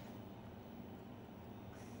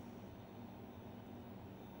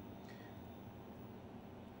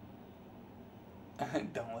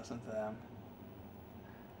 Don't listen to them.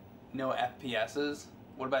 No FPSs?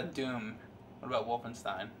 What about Doom? What about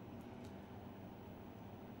Wolfenstein?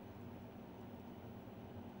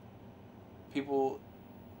 People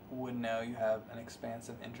would know you have an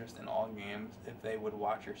expansive interest in all games if they would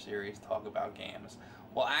watch your series talk about games.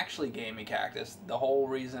 Well, actually, Gaming Cactus, the whole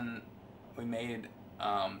reason we made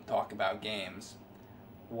Talk About Games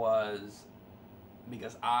was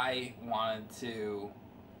because I wanted to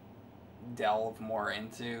delve more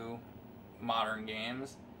into modern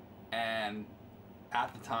games, and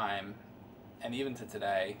at the time, and even to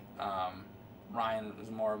today, Ryan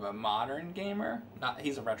was more of a modern gamer.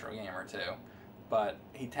 He's a retro gamer too, but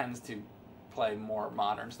he tends to play more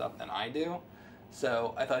modern stuff than I do.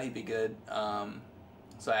 So I thought he'd be good.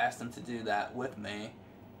 So I asked him to do that with me,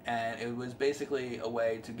 and it was basically a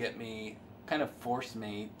way to get me, kind of force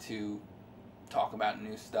me to talk about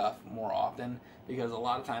new stuff more often, because a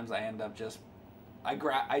lot of times I end up just I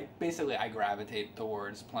gravitate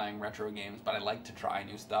towards playing retro games, but I like to try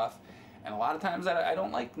new stuff, and a lot of times I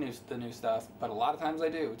don't like the new stuff, but a lot of times I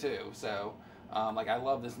do too. So like I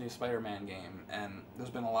love this new Spider-Man game, and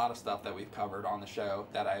there's been a lot of stuff that we've covered on the show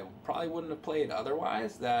that I probably wouldn't have played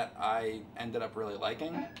otherwise that I ended up really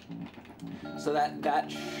liking. So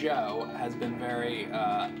that show has been very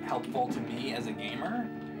helpful to me as a gamer,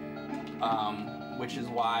 which is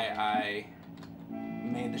why I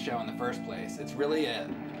made the show in the first place. It's really a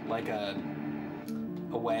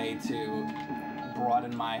way to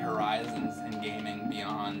broaden my horizons in gaming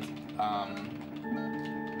beyond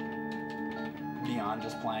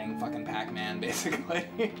just playing fucking Pac-Man, basically.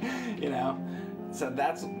 You know, so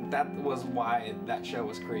that was why that show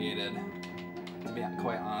was created, to be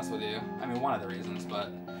quite honest with you. I mean, one of the reasons,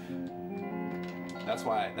 but that's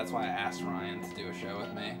why I asked Ryan to do a show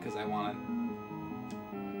with me, because I wanted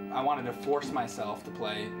to force myself to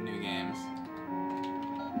play new games,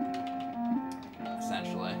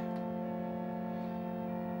 essentially.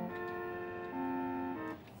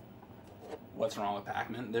 What's wrong with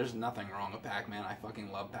Pac-Man? There's nothing wrong with Pac-Man. I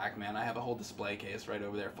fucking love Pac-Man. I have a whole display case right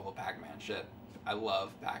over there full of Pac-Man shit. I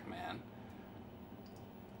love Pac-Man.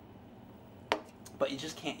 But you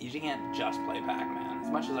can't just play Pac-Man.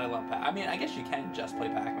 As much as I love I mean, I guess you can just play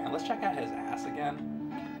Pac-Man. Let's check out his ass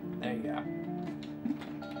again. There you go.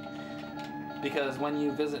 Because when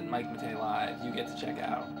you visit Mike Matei Live, you get to check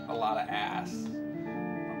out a lot of ass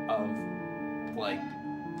of, like,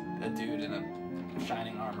 a dude in a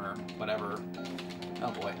shining armor, whatever.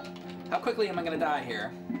 Oh boy. How quickly am I gonna die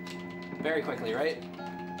here? Very quickly, right?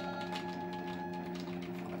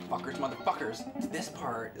 Motherfuckers. This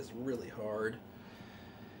part is really hard.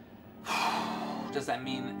 Does that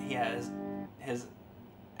mean he has his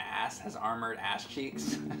ass has armored ass cheeks?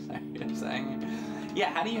 Is that what you're saying?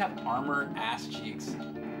 Yeah, how do you have armored ass cheeks?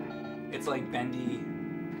 It's like bendy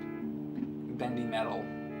metal.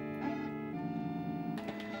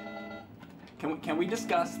 Can we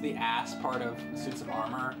discuss the ass part of Suits of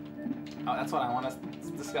Armor? Oh, that's what I want to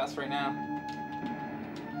discuss right now.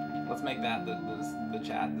 Let's make that the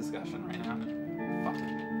chat discussion right now. Fuck.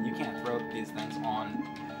 You can't throw these things on.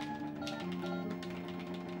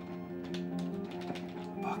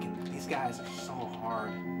 Fucking, these guys are so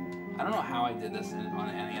hard. I don't know how I did this on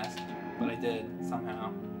an NES, but I did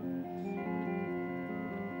somehow.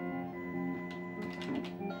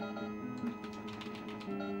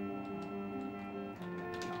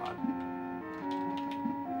 God.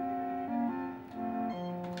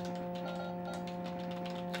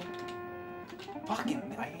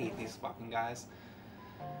 Fucking, I hate these fucking guys.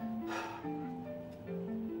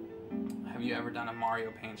 Have you ever done a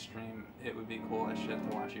Mario Paint stream? It would be cool as shit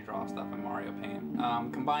to watch you draw stuff in Mario Paint.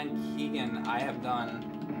 Combined Keegan, I have done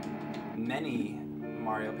many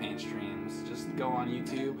Mario Paint streams. Just go on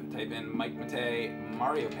YouTube, type in Mike Matei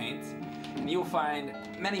Mario Paint, and you'll find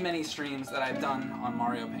many streams that I've done on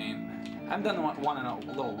Mario Paint. I haven't done one in a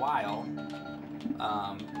little while,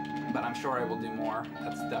 but I'm sure I will do more.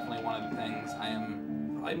 That's definitely one of the things I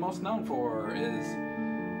am probably most known for, is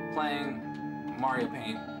playing Mario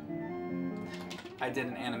Paint. I did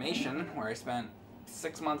an animation where I spent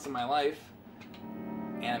 6 months of my life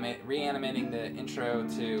reanimating the intro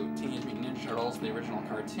to Teenage Mutant Ninja Turtles, the original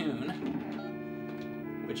cartoon,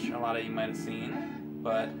 which a lot of you might have seen,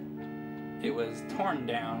 but it was torn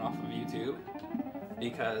down off of YouTube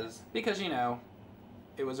because you know,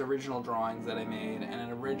 it was original drawings that I made and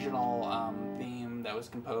an original theme that was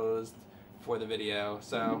composed for the video.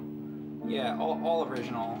 So yeah, all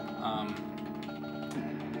original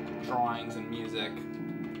drawings and music,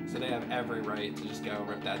 so they have every right to just go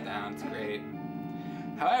rip that down. It's great.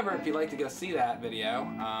 However, if you'd like to go see that video,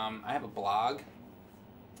 I have a blog,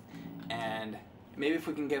 and maybe if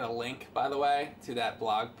we can get a link, by the way, to that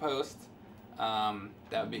blog post,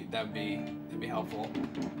 that'd be helpful.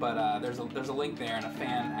 But there's a link there, and a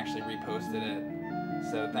fan actually reposted it.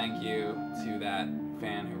 So thank you to that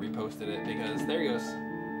fan who reposted it, because there goes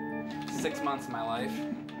 6 months of my life,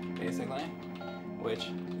 basically.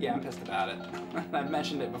 Which, yeah, I'm pissed about it. I've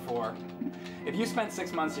mentioned it before. If you spent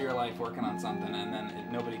 6 months of your life working on something and then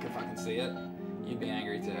nobody could fucking see it, you'd be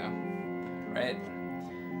angry too, right?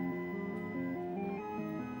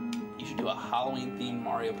 You should do a Halloween-themed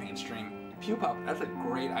Mario Paint stream. Pupup, that's a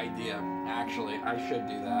great idea, actually. I should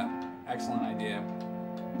do that. Excellent idea.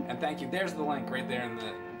 And thank you. There's the link right there in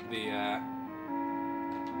the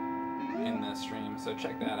stream, so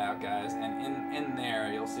check that out, guys. And in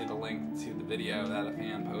there you'll see the link to the video that a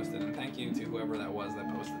fan posted, and thank you to whoever that was that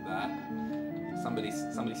posted that. Somebody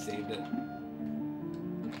saved it.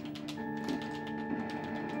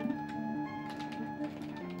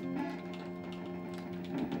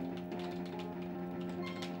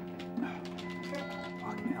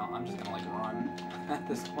 I'm just gonna like run at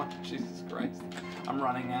this point. Jesus Christ. I'm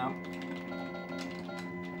running now.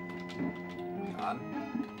 Oh God.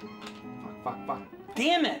 Fuck.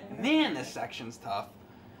 Damn it! Man, this section's tough.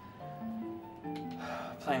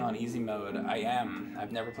 Playing on easy mode. I am.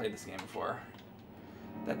 I've never played this game before.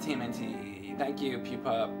 That TMNT. Thank you,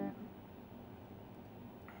 Pewpup.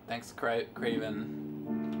 Thanks, Craven.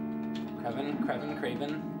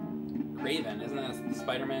 Craven, isn't that the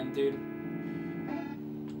Spider-Man dude?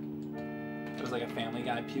 It was like a Family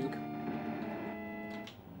Guy puke.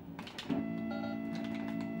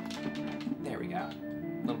 There we go. A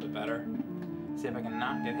little bit better. See if I can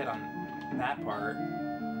not get hit on that part.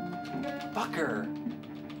 Fucker!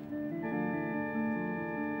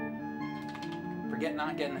 Forget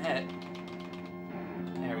not getting hit.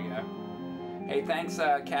 There we go. Hey, thanks,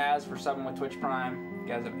 Kaz, for subbing with Twitch Prime. You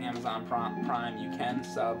guys have Amazon Prime. You can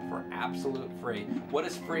sub for absolute free. What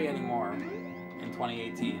is free anymore in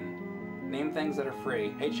 2018? Name things that are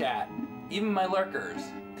free. Hey, chat. Even my lurkers,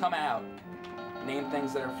 come out. Name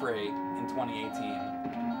things that are free in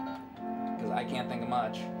 2018. Because I can't think of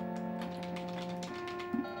much.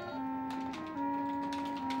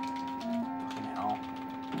 Fucking hell.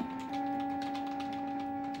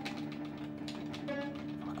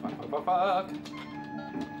 Fuck.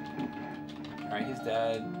 Alright, he's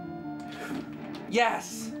dead.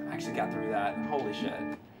 Yes! I actually got through that. Holy shit.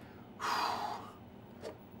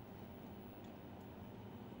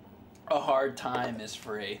 A hard time is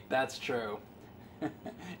free. That's true.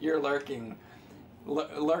 You're lurking.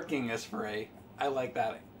 Lurking is free. I like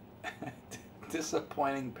that.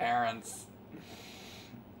 Disappointing parents.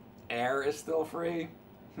 Air is still free?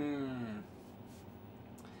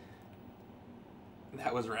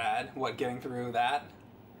 That was rad. What, getting through that?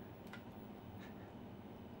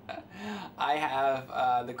 I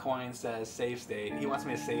have the coin says save state. He wants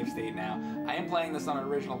me to save state now. I am playing this on an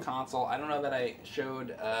original console. I don't know that I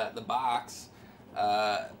showed the box.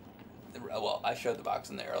 Well, I showed the box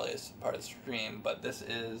in the earliest part of the stream, but this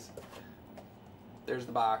is... There's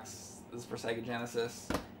the box. This is for Sega Genesis.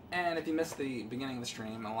 And if you missed the beginning of the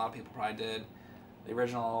stream, and a lot of people probably did, the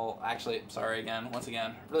original... Actually, sorry once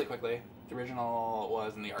again, really quickly. The original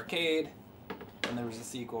was in the arcade, and there was a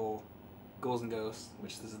sequel, Ghouls and Ghosts,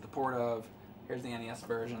 which this is the port of. Here's the NES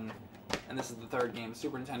version, and this is the third game,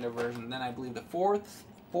 Super Nintendo version. Then I believe the fourth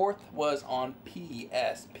was on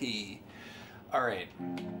PSP. All right.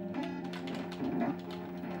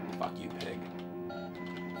 Fuck you, pig.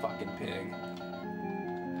 Fucking pig.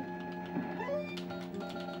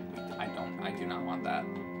 I do not want that.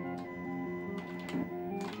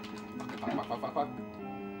 Fuck.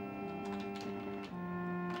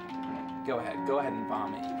 Go ahead and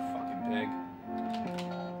bomb it, you fucking pig. Oh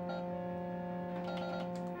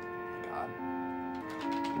my God.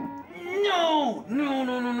 No!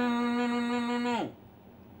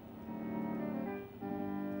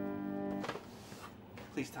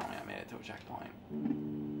 Please tell me I made it to a checkpoint.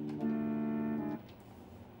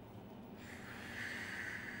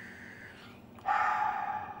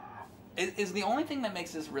 Is the only thing that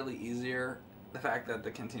makes this really easier the fact that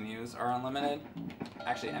the continues are unlimited?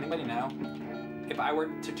 Actually, anybody know? If I were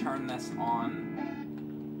to turn this on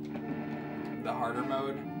the harder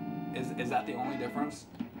mode, is that the only difference?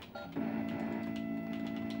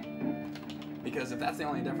 Because if that's the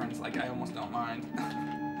only difference, like, I almost don't mind.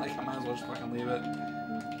 Like, I might as well just fucking leave it.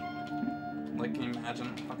 Like, can you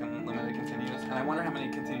imagine fucking limited continues? And I wonder how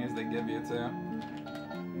many continues they give you, too.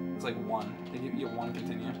 It's like one. They give you one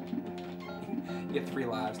continue. You get 3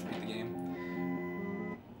 lives to beat the game.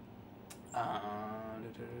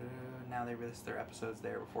 Now they release their episodes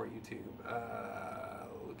there before YouTube.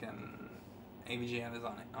 AVGN is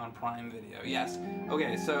on Prime Video. Yes.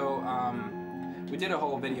 Okay, so we did a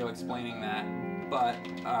whole video explaining that, but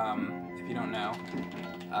if you don't know,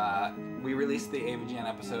 we released the AVGN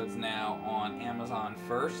episodes now on Amazon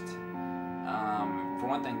first. For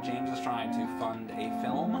one thing, James is trying to fund a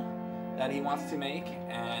film that he wants to make,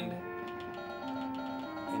 and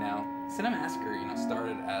Cinemassacre,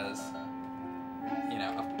 started as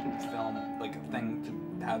a film, like a thing to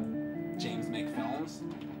have James make films,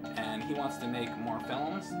 and he wants to make more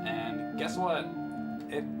films, and guess what?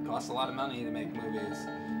 It costs a lot of money to make movies.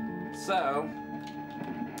 So,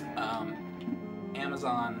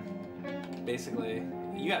 Amazon, basically,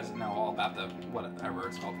 you guys know all about the, whatever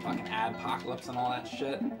it's called, fucking adpocalypse and all that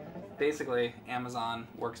shit. Basically, Amazon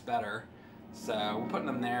works better, so we're putting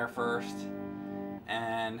them there first,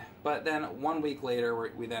 but then 1 week later,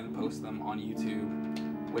 we then post them on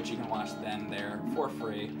YouTube, which you can watch then there for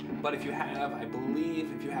free. But if you have,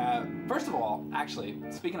 first of all, actually,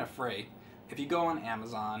 speaking of free, if you go on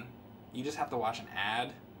Amazon, you just have to watch an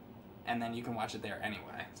ad, and then you can watch it there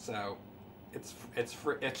anyway. So it's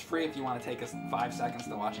free if you want to take us 5 seconds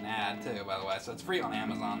to watch an ad too, by the way. So it's free on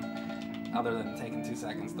Amazon, other than taking 2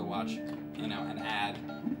 seconds to watch, you know, an ad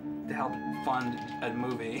to help fund a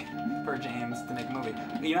movie for James to make a movie.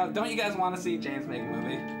 You know, don't you guys want to see James make a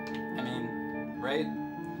movie? I mean, right?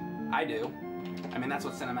 I do. I mean, that's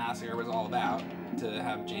what Cinemassacre was all about, to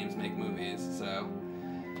have James make movies. So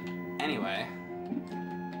anyway,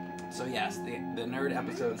 so yes, the nerd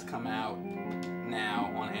episodes come out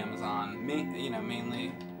now on Amazon. You know,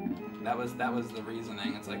 mainly that was the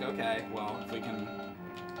reasoning. It's like, okay, well, if we can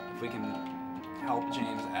help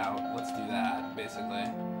James out, let's do that, basically.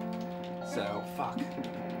 So fuck.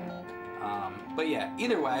 But yeah,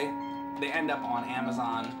 either way, they end up on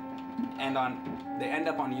Amazon and they end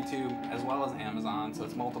up on YouTube as well as Amazon. So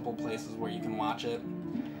it's multiple places where you can watch it,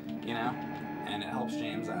 you know, and it helps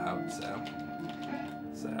James out. So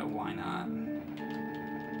why not?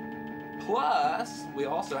 Plus, we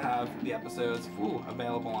also have the episodes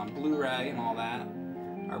available on Blu-ray and all that.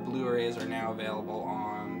 Our Blu-rays are now available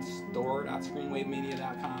on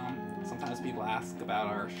store.screenwavemedia.com. Sometimes people ask about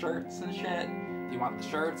our shirts and shit. Do you want the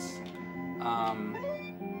shirts?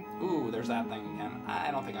 Ooh, there's that thing again.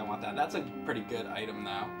 I don't think I want that. That's a pretty good item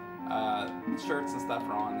though. Shirts and stuff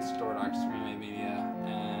are on store.screenwavemedia.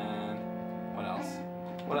 And what else?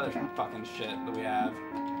 What other fucking shit do we have?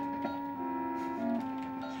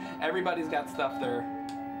 Everybody's got stuff they're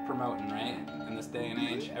promoting, right? In this day and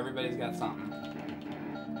age, everybody's got something.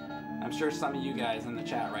 I'm sure some of you guys in the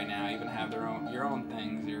chat right now even have your own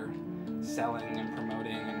things you're selling and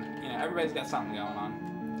promoting, and you know, everybody's got something going on.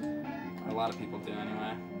 Or a lot of people do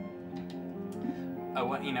anyway.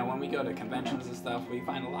 You know, when we go to conventions and stuff, we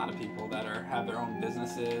find a lot of people that have their own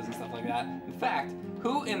businesses and stuff like that. In fact,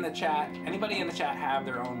 who in the chat, anybody in the chat have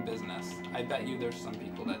their own business? I bet you there's some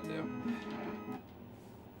people that do.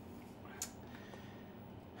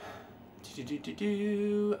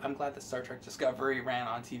 I'm glad that Star Trek Discovery ran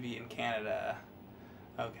on TV in Canada.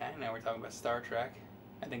 Okay, now we're talking about Star Trek.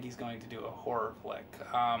 I think he's going to do a horror flick.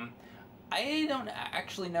 I don't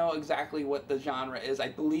actually know exactly what the genre is. I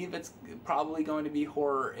believe it's probably going to be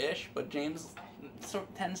horror-ish, but James sort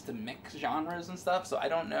of tends to mix genres and stuff, so I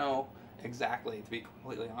don't know exactly, to be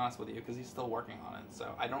completely honest with you, because he's still working on it,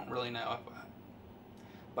 so I don't really know,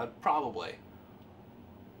 but probably.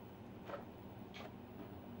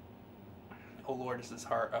 Oh lord, is this a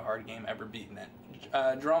hard game, ever beaten it.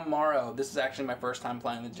 Drum Morrow, this is actually my first time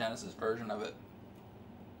playing the Genesis version of it.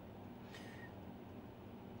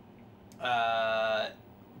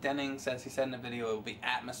 Denning says, he said in the video, it will be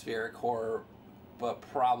atmospheric horror, but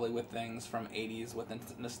probably with things from 80s with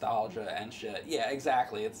nostalgia and shit. Yeah,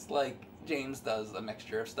 exactly. It's like James does a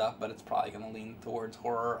mixture of stuff, but it's probably going to lean towards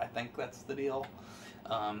horror. I think that's the deal.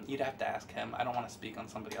 You'd have to ask him. I don't want to speak on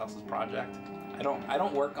somebody else's project. I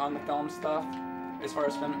don't work on the film stuff as far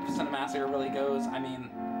as Cinemassacre really goes. I mean,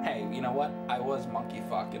 hey, you know what? I was monkey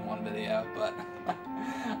fuck in one video, but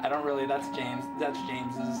I don't really. That's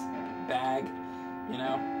James's bag. You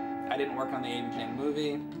know, I didn't work on the Amy Jane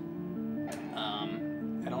movie.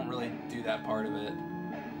 I don't really do that part of it.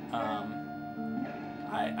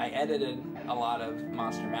 I edited a lot of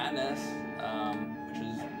Monster Madness, which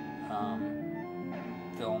is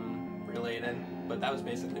film related, but that was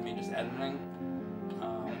basically me just editing.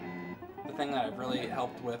 The thing that I've really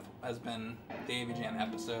helped with has been the AV Jam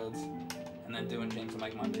episodes, and then doing James and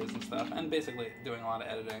Mike Mondays and stuff, and basically doing a lot of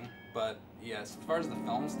editing. But yes, as far as the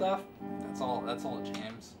film stuff, that's all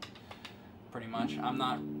James, pretty much. I'm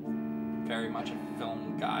not very much a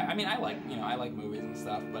film guy. I mean, I like movies and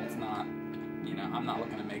stuff, but it's not, you know, I'm not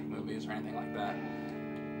looking to make movies or anything like that.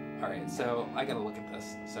 All right, so I gotta look at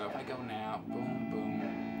this. So if I go now, boom, boom,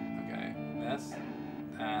 okay, this,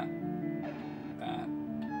 that.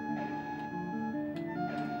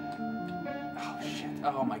 Oh shit!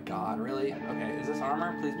 Oh my god, really? Okay, is this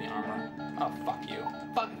armor? Please be armor. Oh fuck you,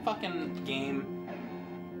 fucking game.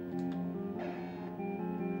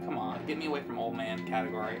 Come on, get me away from old man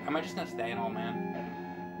category. Am I just gonna stay in old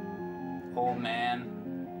man? Old man.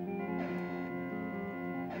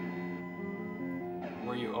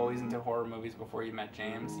 Were you always into horror movies before you met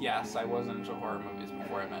James? Yes, I was into horror movies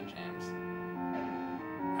before I met James.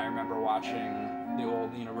 I remember watching the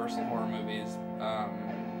old Universal horror movies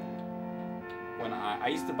when I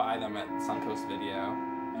used to buy them at Suncoast Video.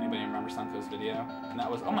 Anybody remember Suncoast Video? And that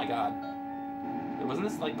was, oh my god. Wasn't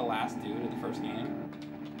this like the last dude of the first game?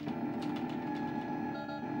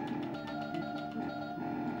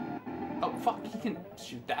 Oh fuck, he can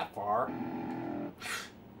shoot that far.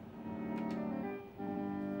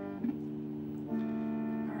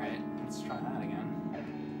 Alright, let's try that again.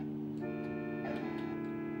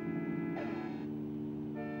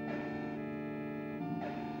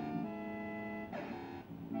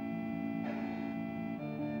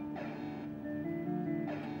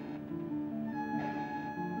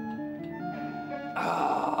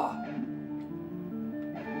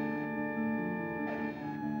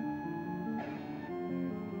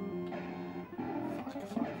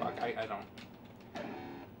 I don't.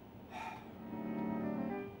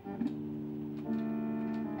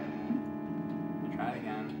 Try it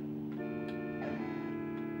again.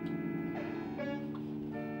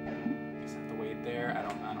 Just have to wait there. I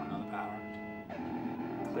don't know the power.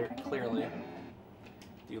 Clearly.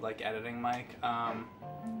 Do you like editing, Mike? I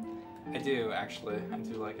do, actually. I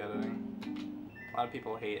do like editing. A lot of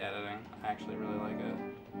people hate editing. I actually really like it.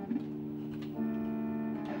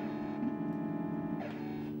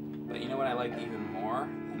 But you know what I like even more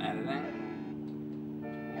than editing?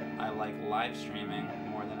 I like live streaming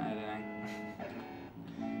more than editing.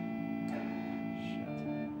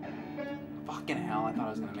 Shit. Fucking hell, I thought I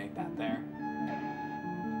was gonna make that there.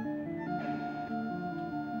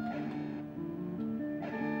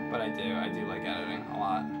 But I do like editing a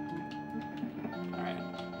lot. Alright.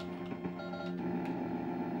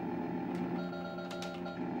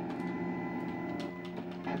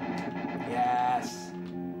 Yes!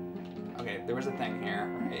 Okay, there was a thing here,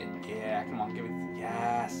 right? Yeah, come on, give it.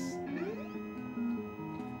 Yes!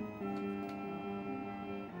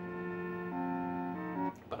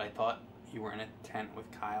 But I thought you were in a tent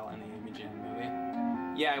with Kyle in the Amy Jam movie.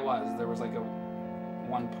 Yeah, I was. There was like a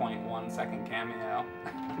 1.1 second cameo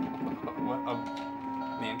of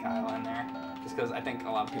me and Kyle in there. Just because I think a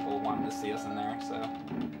lot of people wanted to see us in there, so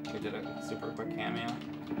we did a super quick cameo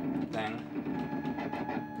thing.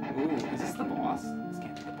 Ooh, is this the boss? This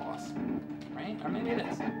can't be the boss. Right? Or maybe it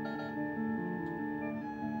is.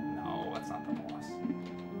 No, that's not the boss.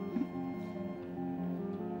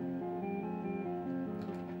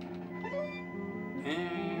 I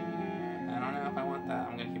don't know if I want that.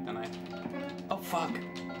 I'm gonna keep the knife. Oh, fuck! Okay,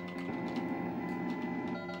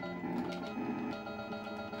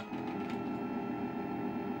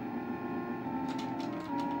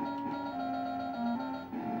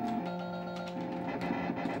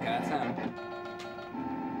 that's him.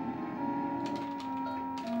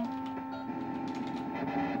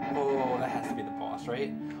 Oh, that has to be the boss,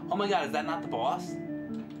 right? Oh my god, is that not the boss?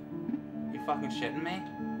 You fucking shitting me?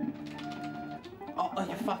 Oh,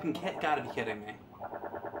 you fucking gotta be kidding me.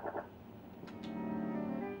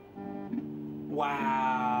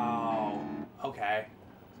 Wow. Okay.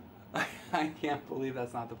 I can't believe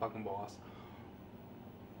that's not the fucking boss.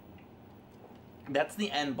 That's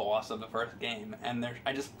the end boss of the first game, and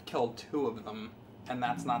I just killed 2 of them, and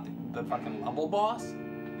that's not the fucking level boss?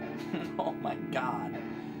 Oh my god.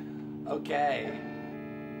 Okay.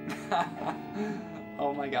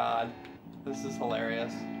 Oh my god. This is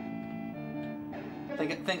hilarious.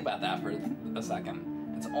 Think about that for a second.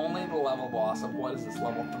 It's only the level boss of, what is this,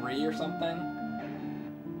 level 3 or something?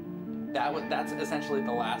 That's essentially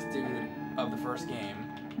the last dude of the first game.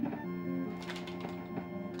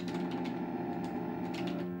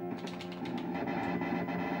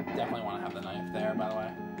 Definitely want to have the knife there, by the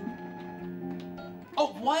way.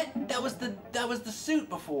 Oh, what? That was the suit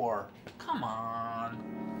before. Come on.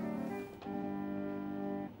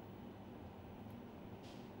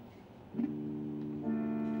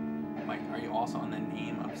 Mike, are you also on the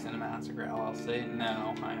name of Cinemassacre LLC?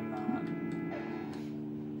 No, I am not.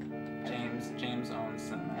 James owns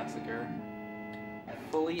Cinemassacre.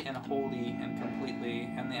 Fully and wholly and completely,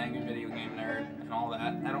 and the Angry Video Game Nerd and all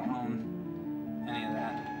that. I don't own any of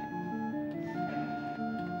that.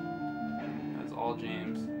 That's all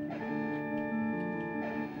James.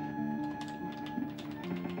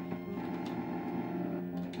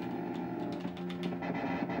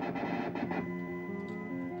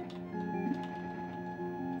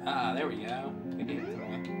 Ah, there we go. They gave it to me.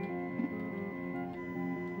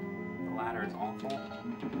 The ladder is awful.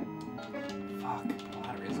 Fuck, the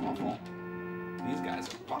ladder is awful. These guys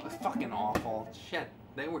are fucking awful. Shit,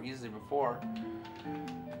 they were easy before.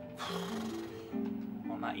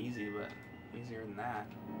 Well, not easy, but easier than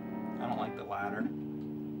that. I don't like the ladder.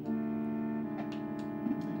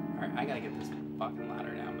 Alright, I gotta get this fucking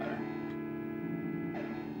ladder down better.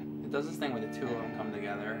 It does this thing where the 2 of them come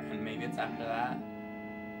together, and maybe it's after that.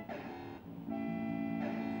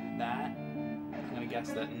 That? I'm gonna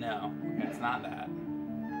guess that no. Okay, it's not that.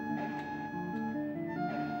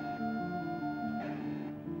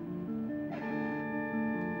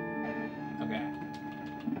 Okay.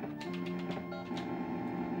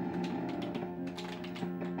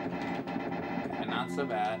 Okay, not so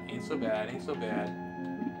bad. Ain't so bad. Ain't so bad.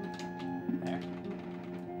 There.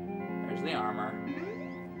 There's the armor.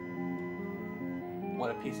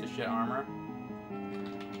 What a piece of shit armor.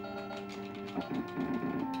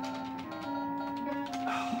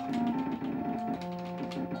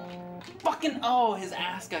 Fucking, oh, his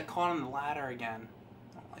ass got caught on the ladder again.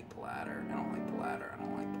 I don't like the ladder. I don't like the ladder. I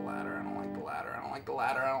don't like the ladder. I don't like the ladder. I don't like the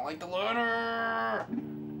ladder. I don't like the ladder.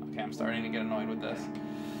 Okay, I'm starting to get annoyed with this.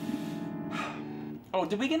 Oh,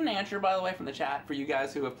 did we get an answer, by the way, from the chat for you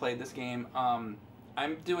guys who have played this game? I'm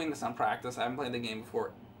doing this on practice. I haven't played the game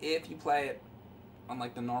before. If you play it on,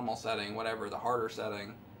 like, the normal setting, whatever, the harder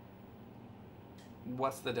setting,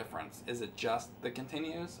 what's the difference? Is it just the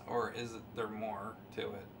continues, or is there more to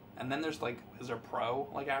it? And then there's, like, is there pro,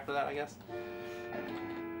 like, after that, I guess?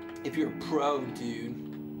 If you're a pro, dude.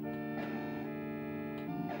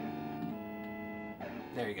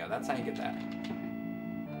 There you go. That's how you get that.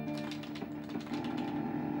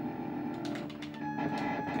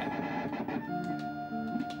 Okay.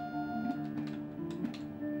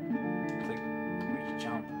 It's like, where'd you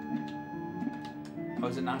jump? Oh,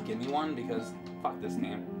 does it not give me one? Because fuck this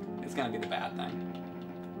game. It's gonna be the bad thing.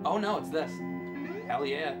 Oh no, it's this. Hell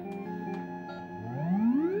yeah.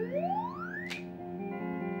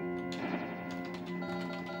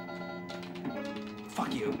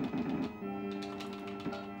 Fuck you.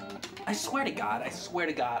 I swear to God, I swear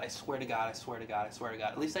to God, I swear to God, I swear to God, I swear to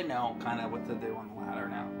God. At least I know kind of what to do on the ladder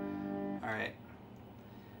now. Alright.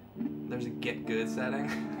 There's a get good setting.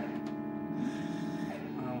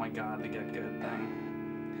 Oh my God, the get good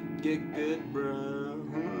thing. Get good, bro.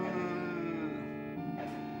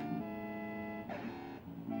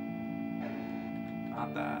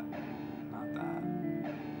 Not that. Not that.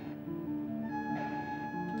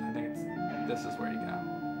 I think it's... This is where you go.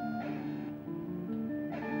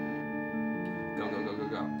 Go, go, go, go,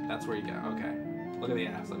 go. That's where you go. Okay. Look at the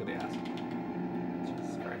ass. Look at the ass.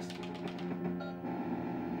 Jesus Christ.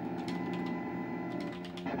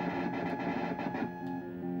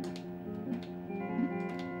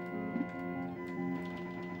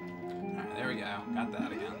 Alright, there we go. Got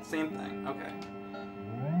that again. Same thing. Okay.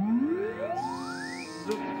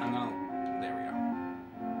 I'm gonna... There we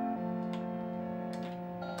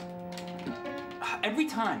go. Every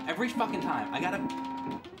time. Every fucking time. I gotta...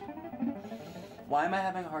 Why am I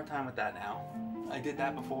having a hard time with that now? I did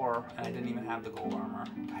that before, and I didn't even have the gold armor.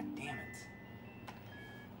 God damn it.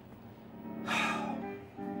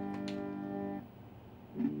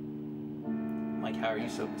 Mike, how are you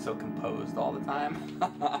so composed all the time?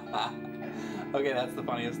 Okay, that's the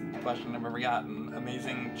funniest question I've ever gotten.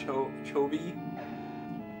 Amazing Chovy.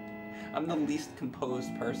 I'm the least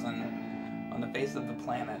composed person on the face of the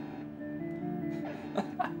planet.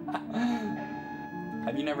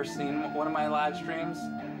 Have you never seen one of my live streams?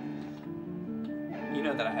 You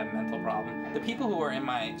know that I have mental problems. The people who are in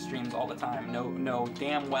my streams all the time know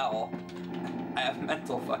damn well I have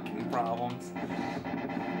mental fucking problems.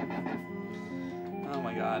 Oh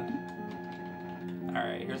my God.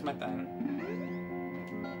 Alright, here's my thing.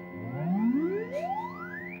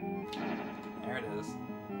 There it is.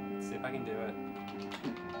 Let's see if I can do it.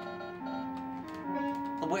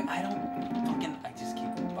 Oh, wait, I just keep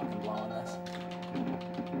fucking blowing this.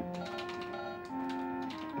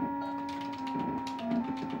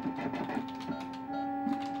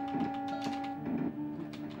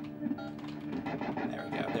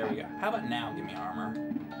 There we go. How about now give me armor?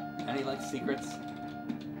 Any, like, secrets?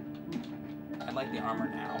 I'd like the armor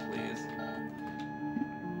now, please.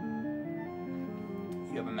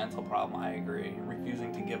 You have a mental problem, I agree.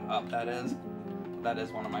 Refusing to give up, that is. That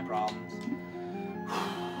is one of my problems.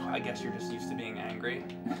 I guess you're just used to being angry.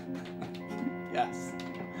 Yes.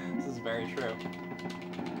 This is very true.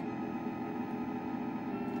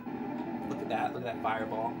 Look at that. Look at that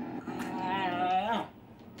fireball.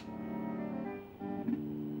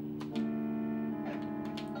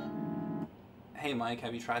 Hey Mike,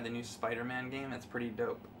 have you tried the new Spider-Man game? It's pretty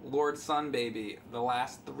dope. Lord Sunbaby, the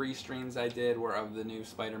last 3 streams I did were of the new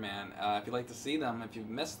Spider-Man. If you'd like to see them, if you've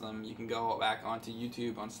missed them, you can go back onto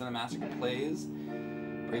YouTube on Cinemassacre Plays,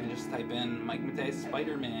 or you can just type in Mike Matei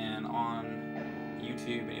Spider-Man on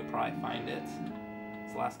YouTube and you'll probably find it.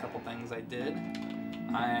 It's the last couple things I did.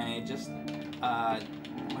 I just,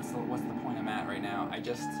 what's the point I'm at right now? I'm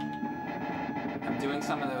doing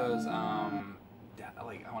some of those,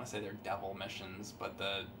 like, I want to say they're devil missions, but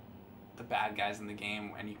the bad guys in the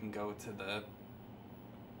game, and you can go to the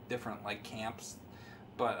different, like, camps.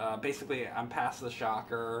 But basically, I'm past the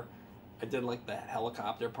shocker. I did, like, the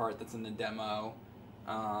helicopter part that's in the demo.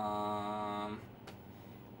 I'm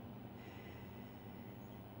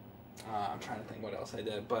trying to think what else I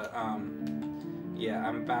did, but yeah,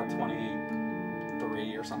 I'm about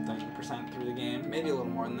 23 or something % through the game. Maybe a little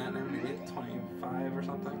more than that now, maybe 25 or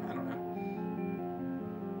something. I don't know.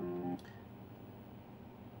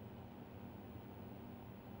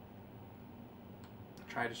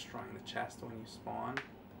 Try destroying the chest when you spawn. The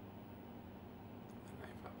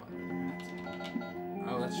knife up under their heads.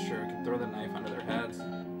 Oh, that's true. I can throw the knife under their heads.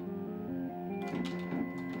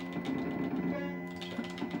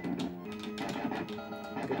 Shit.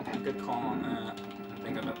 Good call on that. I didn't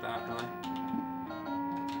think about that really.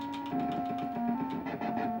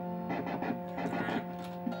 Alright.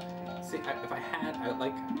 See, if I had, I would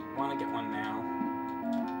want to get one now.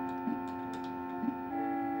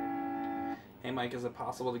 Hey Mike, is it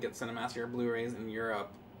possible to get Cinemassacre Blu-rays in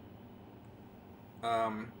Europe?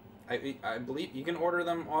 I believe you can order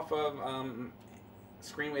them off of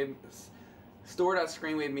Screenwave,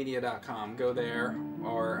 store.screenwavemedia.com. Go there,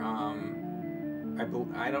 or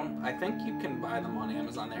I think you can buy them on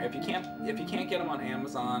Amazon there. If you can't get them on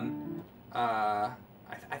Amazon, I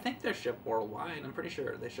think they're shipped worldwide. I'm pretty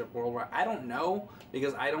sure they ship worldwide. I don't know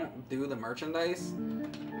because I don't do the merchandise.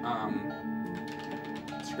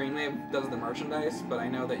 Screenwave does the merchandise, but I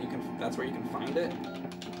know that that's where you can find it.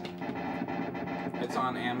 It's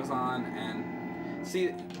on Amazon, and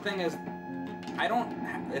see, the thing is,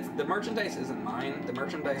 the merchandise isn't mine. The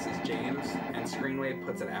merchandise is James, and Screenwave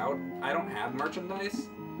puts it out. I don't have merchandise.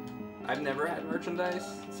 I've never had merchandise,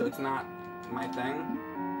 so it's not my thing.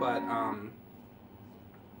 But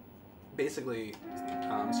basically,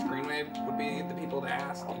 Screenwave would be the people to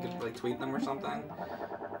ask. You could like tweet them or something.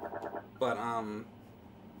 But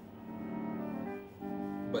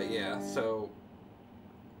yeah, so.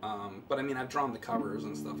 But I mean, I've drawn the covers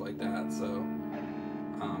and stuff like that, so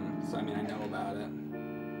I mean, I know about it.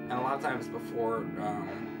 And a lot of times before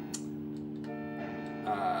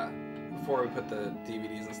we put the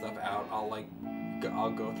DVDs and stuff out,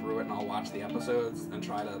 I'll go through it and I'll watch the episodes and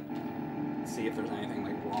try to see if there's anything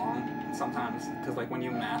like wrong. Sometimes, because like when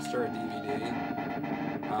you master a DVD,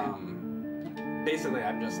 basically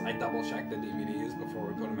I double check the DVDs before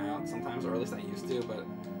we put them out. Sometimes, or at least I used to, but I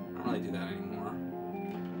don't really do that anymore.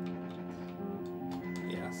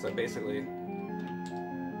 So basically,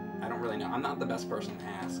 I don't really know. I'm not the best person to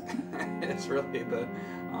ask. It's really the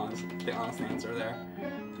honest answer there.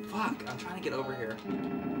 Fuck, I'm trying to get over here.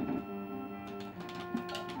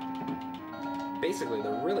 Basically,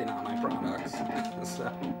 they're really not my products.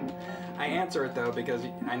 So I answer it though because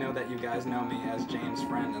I know that you guys know me as James'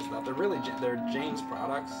 friend and stuff. They're James'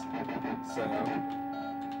 products. So,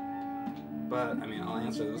 but I mean, I'll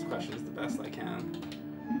answer those questions the best I can.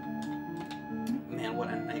 Man, what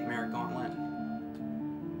a nightmare gauntlet.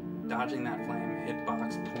 Dodging that flame,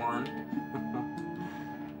 hitbox porn.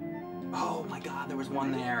 Oh my god, there was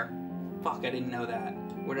one there. Fuck, I didn't know that.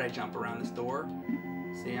 Where did I jump around this door?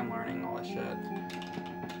 See, I'm learning all this shit.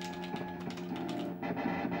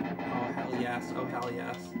 Oh, hell yes. Oh, hell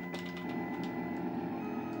yes.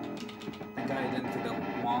 Thank God I didn't take the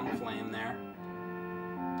long flame there.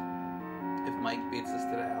 If Mike beats this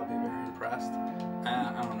today, I'll be very impressed.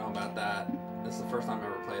 I don't know about that. This is the first time I've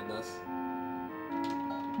ever played this.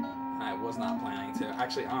 I was not planning to.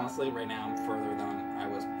 Actually, honestly, right now I'm further than I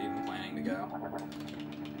was even planning to go.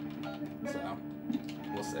 So,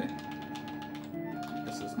 we'll see.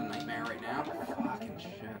 This is a nightmare right now. Fucking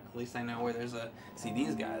shit. At least I know where there's a... See,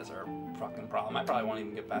 these guys are a fucking problem. I probably won't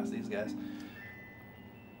even get past these guys.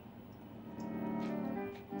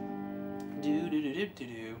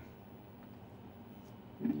 Do-do-do-do-do-do.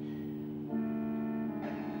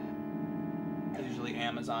 Usually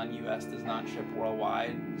Amazon US does not ship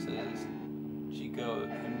worldwide, says Chico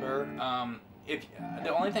Himber. If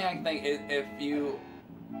the only thing I can think is if you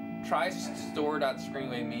try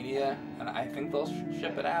store.screenwavemedia, and I think they'll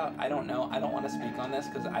ship it out. I don't know. I don't want to speak on this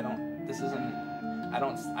because I don't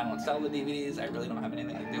sell the DVDs. I really don't have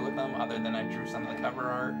anything to do with them other than I drew some of the cover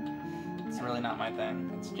art. It's really not my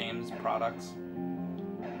thing. It's James' products.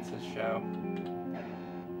 It's his show.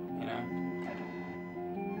 You know.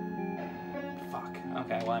 Fuck.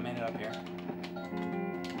 Okay, well I made it up here.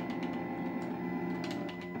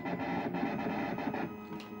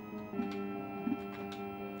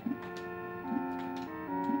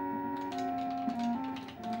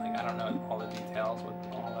 Like, I don't know all the details with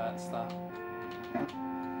all that stuff.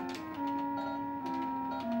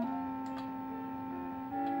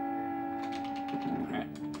 Alright.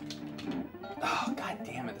 Oh, god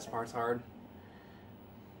damn it, this part's hard.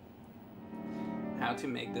 How to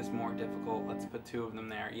make this more difficult. Let's put two of them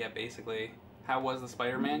there. Yeah, basically. How was the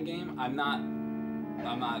Spider-Man game? I'm not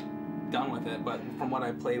done with it, but from what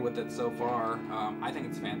I've played with it so far, I think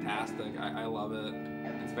it's fantastic. I love it.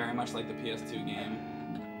 It's very much like the PS2 game,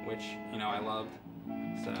 which, you know, I loved.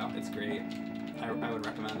 So, it's great. I would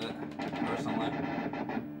recommend it, personally.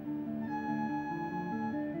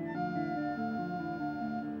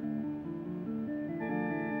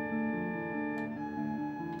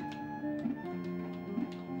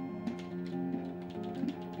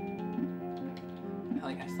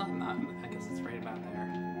 I still have not, I guess it's right about there.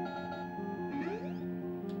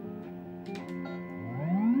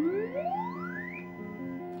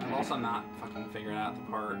 also not fucking figuring out the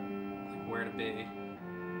part, like, where to be.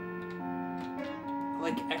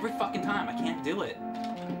 Like, every fucking time, I can't do it.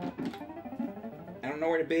 I don't know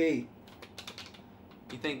where to be.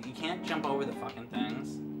 You think you can't jump over the fucking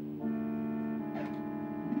things?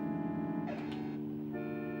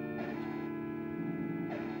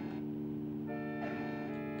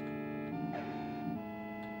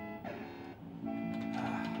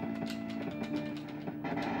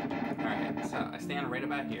 Alright, so I stand right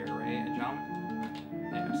about here, right? I jump.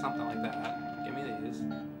 Yeah, something like that. Give me these.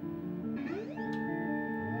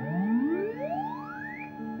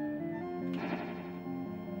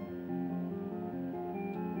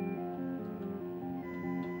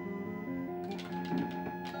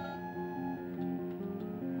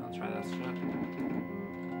 I'll try that shit.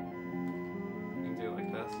 You can do it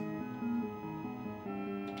like this.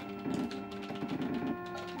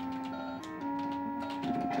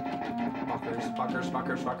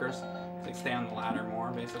 Fuckers. It's like stay on the ladder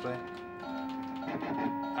more, basically.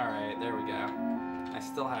 Alright, there we go. I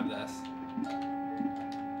still have this.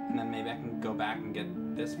 And then maybe I can go back and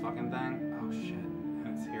get this fucking thing. Oh shit.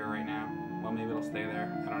 And it's here right now. Well, maybe it'll stay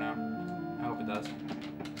there. I don't know. I hope it does.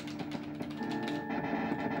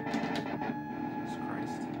 Jesus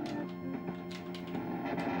Christ.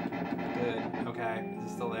 Good. Okay. Is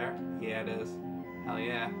it still there? Yeah, it is. Hell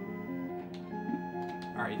yeah.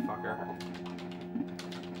 Alright, you fucker.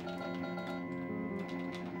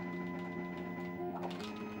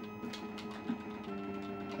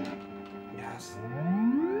 Yes.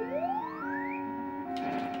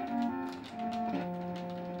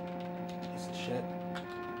 Piece of shit.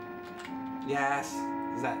 Yes.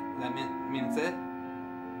 Does that mean it's it?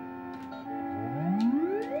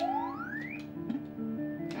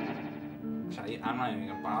 I'm not even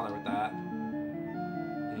gonna bother with that.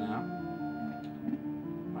 You know?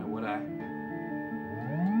 Why would I?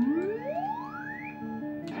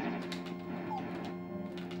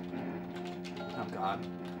 Oh God.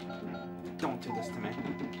 Don't do this to me.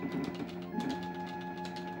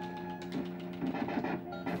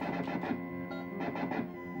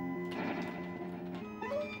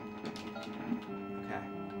 Okay.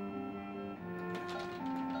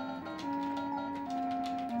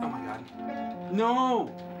 Oh my God. No!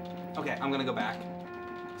 Okay, I'm gonna go back.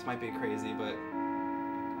 This might be crazy, but...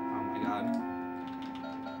 Oh my God.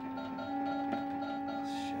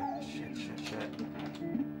 Shit.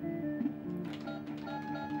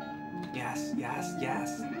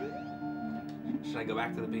 Yes. Should I go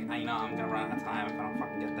back to the beginning? You know I'm gonna run out of time if I don't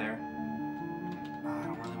fucking get there. I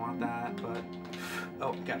don't really want that, but...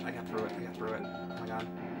 Oh, I got through it. Oh my God.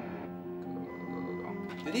 Go.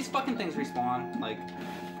 Did these fucking things respawn? Like...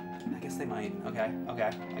 I guess they might. Okay. I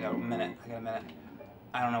got a minute.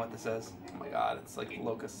 I don't know what this is. Oh my God, it's like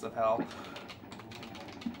locusts of hell.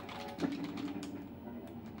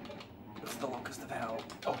 It's the locust of hell.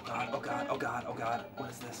 Oh God.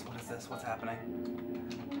 What is this? What's happening?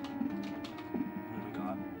 Oh my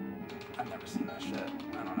God. I've never seen that shit.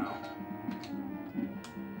 I don't know.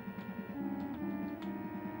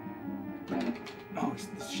 Oh, he's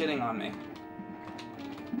shitting on me.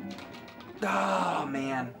 Oh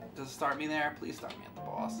man. Does it start me there? Please start me at the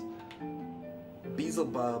boss.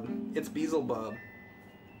 Beelzebub. It's Beelzebub.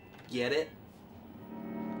 Get it?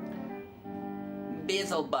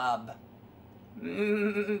 Beelzebub.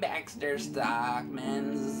 Baxter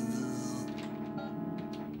Stockman's.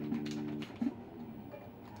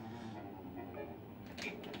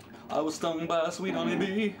 I was stung by a sweet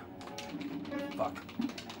honeybee. Fuck.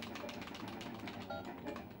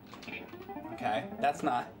 Okay, that's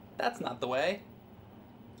not the way.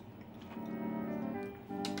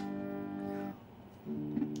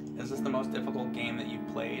 Is this the most difficult game that you've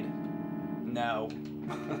played? No.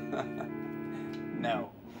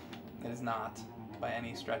 No. It is not, by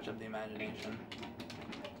any stretch of the imagination.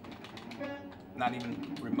 Not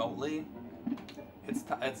even remotely. It's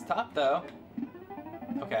tough though.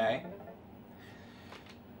 Okay.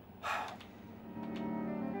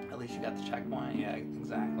 At least you got the checkpoint. Yeah,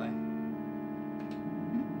 exactly.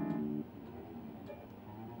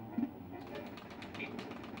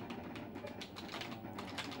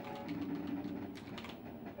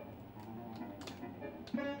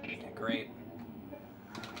 Great.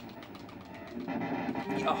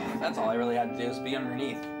 Oh, that's all I really had to do is be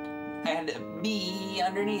underneath. I had to be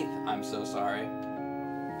underneath. I'm so sorry.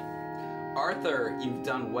 Arthur, you've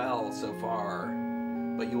done well so far,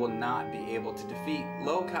 but you will not be able to defeat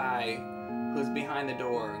Lokai, who's behind the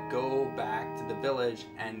door. Go back to the village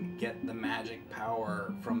and get the magic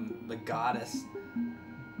power from the goddess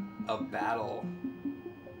of battle.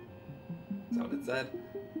 Is that what it said?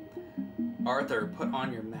 Arthur, put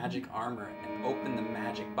on your magic armor and open the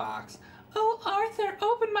magic box. Oh, Arthur,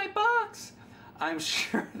 open my box! I'm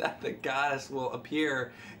sure that the goddess will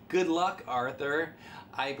appear. Good luck, Arthur.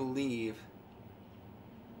 I believe.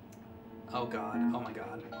 Oh god, oh my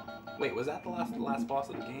god. Wait, was that the last boss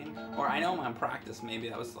of the game? Or I know I'm on practice, maybe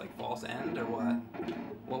that was like false end or what?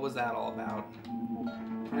 What was that all about?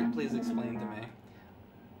 Please explain to me.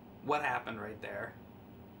 What happened right there?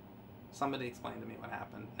 Somebody explain to me what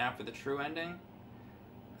happened. Now for the true ending?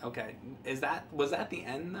 Okay, was that the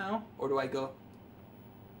end though? Or do I go,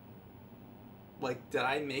 like, did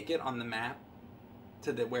I make it on the map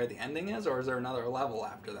to where the ending is, or is there another level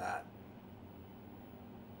after that?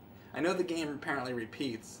 I know the game apparently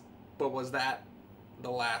repeats, but was that the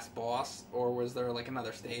last boss, or was there like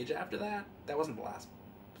another stage after that? That wasn't the last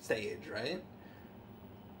stage, right?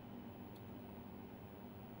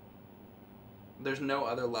 There's no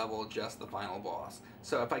other level, just the final boss.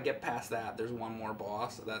 So if I get past that, there's one more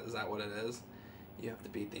boss. Is that what it is? You have to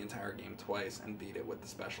beat the entire game twice and beat it with the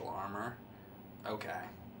special armor. Okay.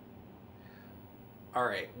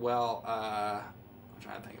 Alright, well, I'm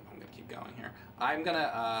trying to think if I'm going to keep going here.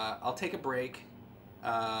 I'll take a break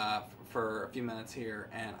for a few minutes here,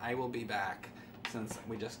 and I will be back since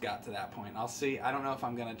we just got to that point. I'll see. I don't know if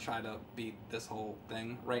I'm going to try to beat this whole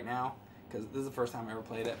thing right now, because this is the first time I ever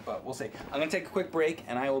played it, but we'll see. I'm going to take a quick break,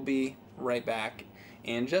 and I will be right back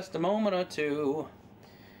in just a moment or two.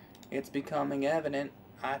 It's becoming evident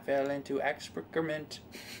I fell into excrement,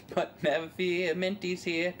 but never fear, Minty's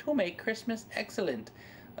here to make Christmas excellent.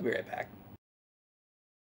 I'll be right back.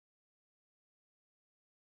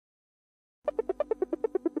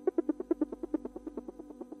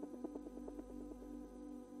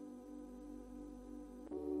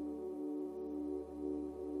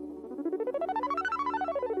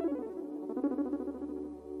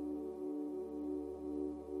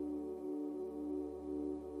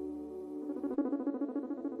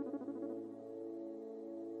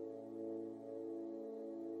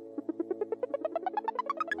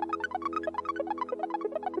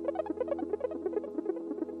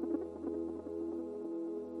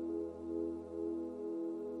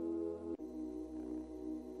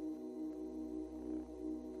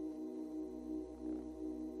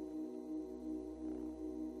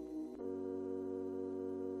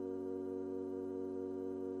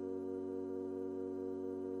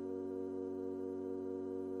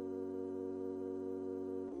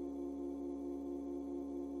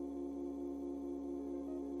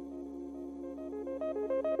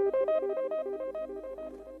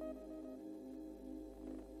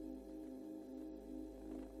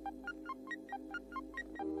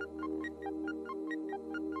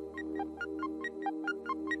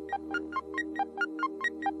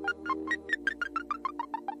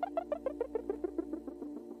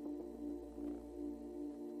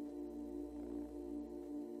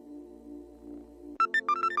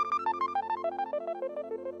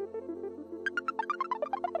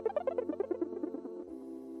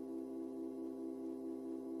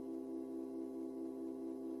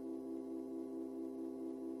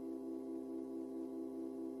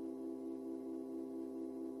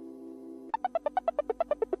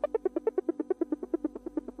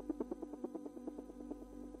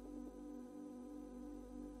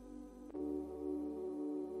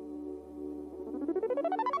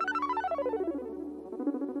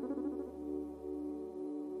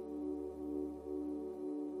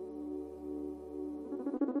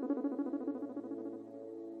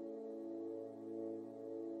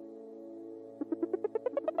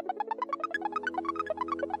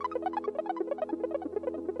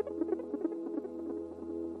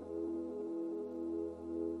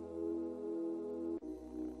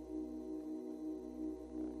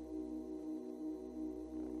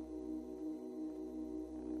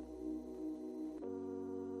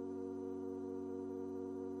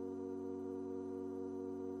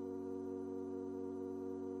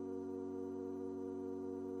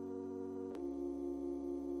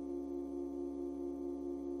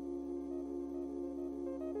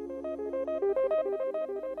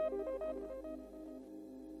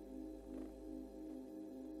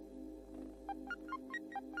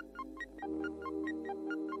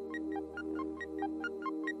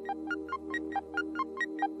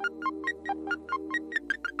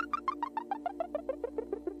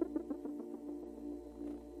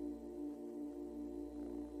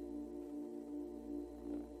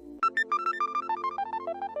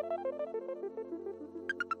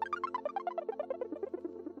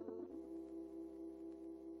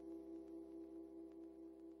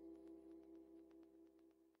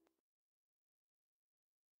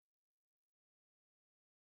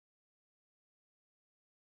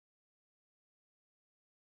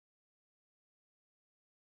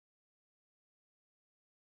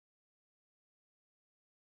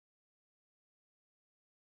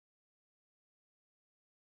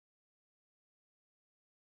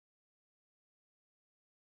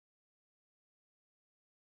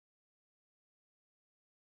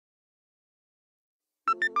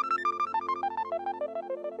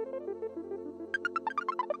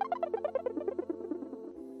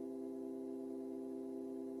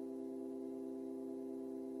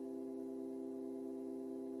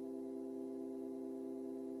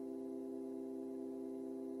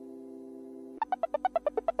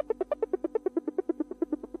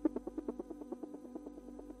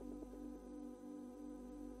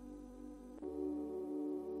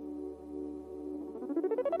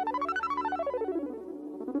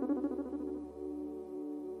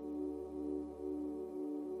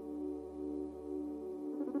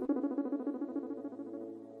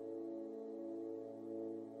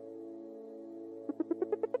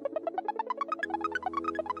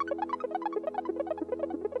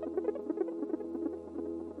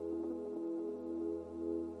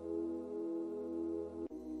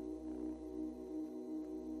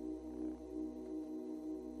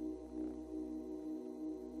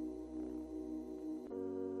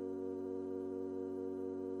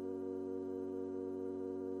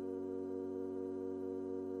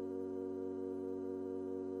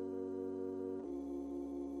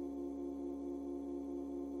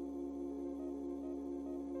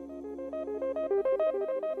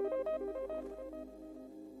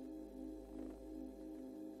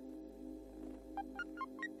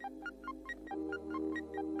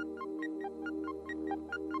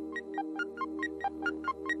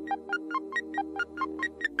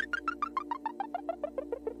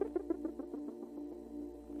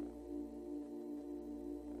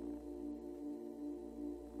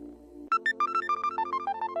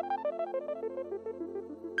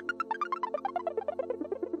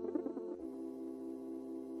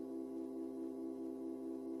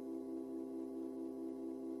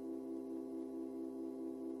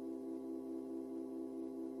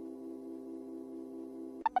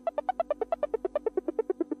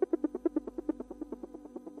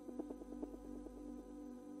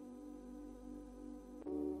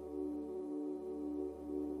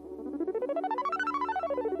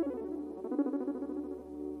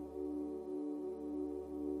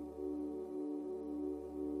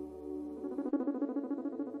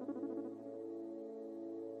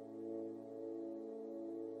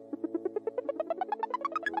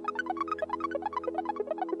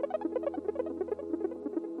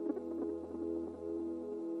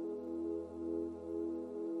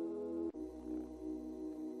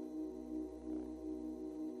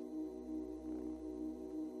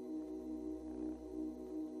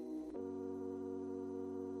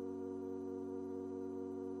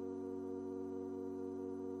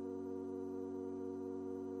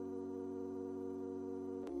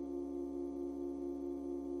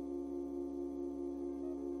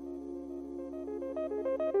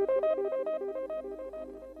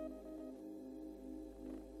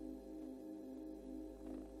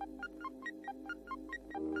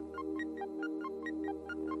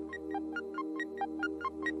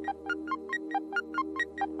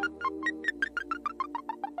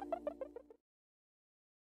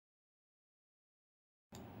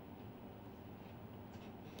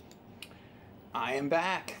 I am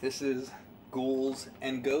back. This is Ghouls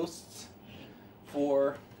and Ghosts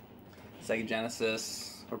for Sega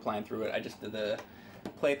Genesis. We're playing through it. I just did the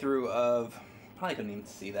playthrough of... Probably couldn't even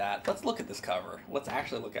see that. Let's look at this cover. Let's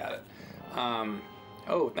actually look at it.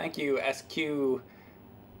 Oh, thank you, SQSQuetchi,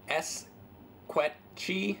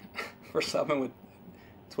 for subbing with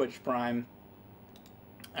Twitch Prime.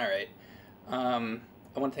 Alright. I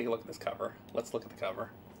want to take a look at this cover. Let's look at the cover.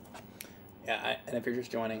 Yeah, and if you're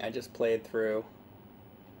just joining, I just played through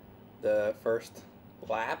the first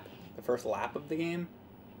lap of the game.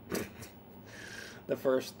 The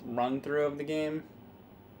first run through of the game.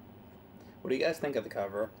 What do you guys think of the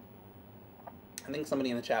cover? I think somebody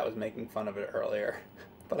in the chat was making fun of it earlier,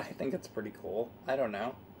 but I think it's pretty cool. I don't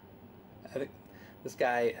know. I think this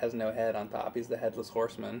guy has no head on top. He's the headless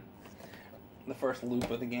horseman. The first loop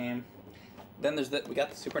of the game. Then there's we got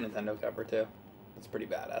the Super Nintendo cover too. It's pretty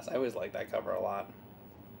badass. I always like that cover a lot.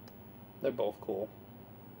 They're both cool.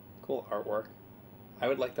 Cool artwork. I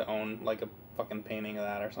would like to own like a fucking painting of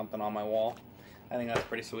that or something on my wall. I think that's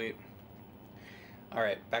pretty sweet.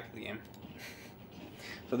 Alright, back to the game.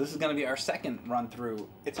 So this is going to be our second run through.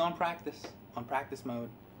 It's on practice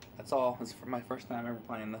mode. That's all. This is for my first time ever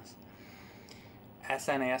playing this.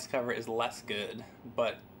 SNES cover is less good,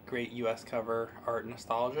 but great US cover art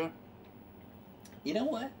nostalgia. You know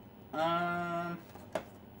what?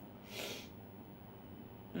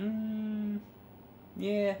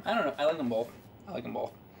 Yeah, I don't know. I like them both.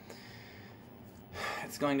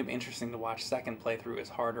 It's going to be interesting to watch. Second playthrough is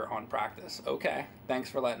harder on practice. Okay, thanks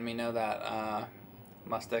for letting me know that,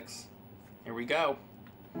 Mustix. Here we go.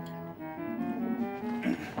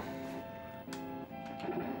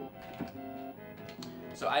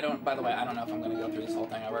 So by the way, I don't know if I'm going to go through this whole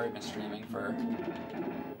thing. I've already been streaming for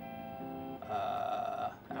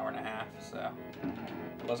an hour and a half, so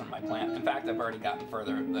it wasn't my plan. In fact, I've already gotten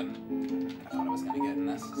further than I thought I was going to get in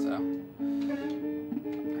this, so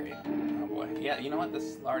great. Oh boy. Yeah, you know what?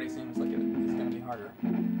 This already seems like it's going to be harder.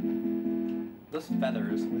 Those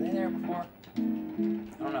feathers, were they there before? I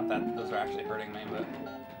don't know if those are actually hurting me, but...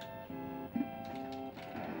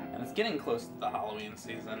 And it's getting close to the Halloween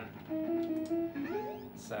season.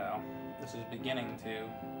 So, this is beginning to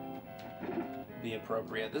be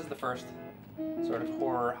appropriate. This is the first sort of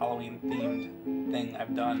horror Halloween-themed thing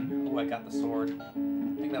I've done. Oh, I got the sword. I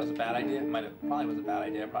think that was a bad idea. Probably was a bad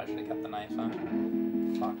idea. I probably should have kept the knife, huh?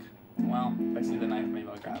 Fuck. Well, if I see the knife, maybe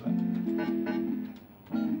I'll grab it.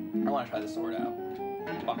 I want to try the sword out.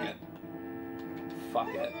 Fuck it.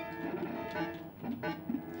 Fuck it.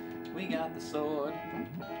 We got the sword.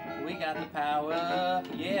 We got the power.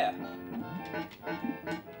 Yeah.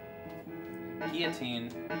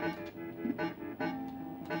 Guillotine.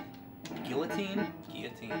 Guillotine?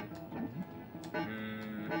 Guillotine.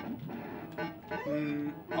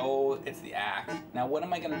 Oh, it's the axe. Now, what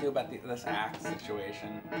am I going to do about this axe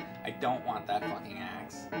situation? I don't want that fucking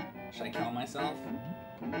axe. Should I kill myself?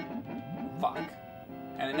 Fuck.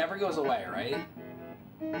 And it never goes away, right?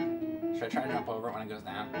 Should I try to jump over it when it goes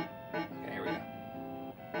down? Okay, here we go.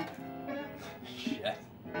 Shit.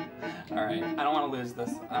 Alright, I don't want to lose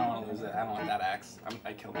this. I don't want to lose it. I don't want that axe.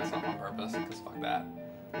 I killed myself on purpose, because fuck that.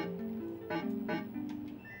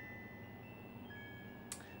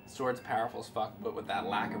 Sword's powerful as fuck, but with that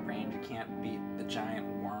lack of range, you can't beat the giant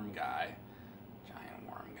worm guy.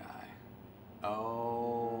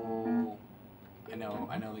 Oh...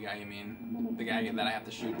 I know the guy you mean. The guy that I have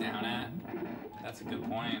to shoot down at. That's a good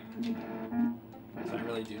point. So I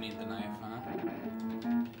really do need the knife, huh?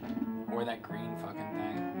 Or that green fucking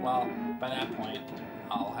thing. Well, by that point,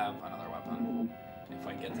 I'll have another weapon. If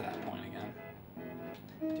I get to that point again.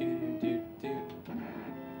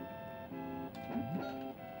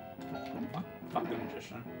 Fuck the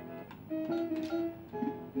magician.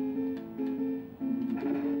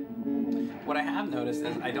 What I have noticed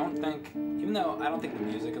is I don't think, even though I don't think the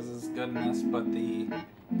music is as good in this, but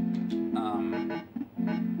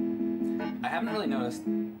I haven't really noticed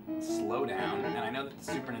slowdown, and I know that the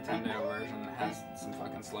Super Nintendo version has some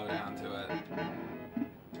fucking slowdown to it.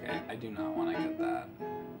 Okay, I do not want to get that.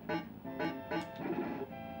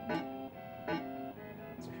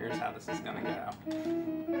 So here's how this is gonna go.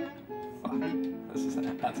 Fuck.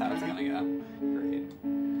 That's how it's gonna go.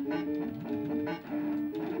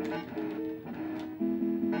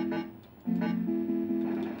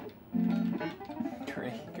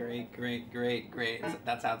 Great. Great.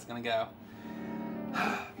 That's how it's gonna go.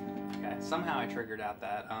 Okay, somehow I triggered out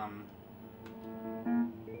that,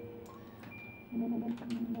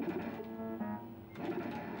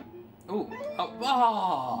 Ooh! Oh!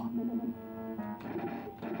 Oh!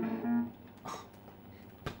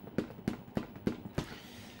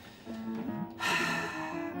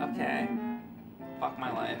 Okay. Fuck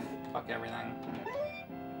my life. Fuck everything.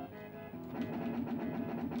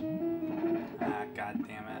 Ah, god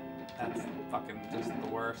damn it. That's fucking just the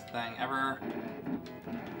worst thing ever.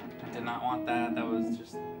 I did not want that. That was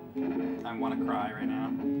just... I want to cry right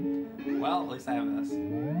now. Well, at least I have this.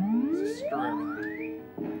 So screw everything.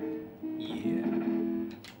 Yeah.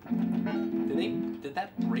 Did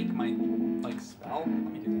that break my, like, spell? Let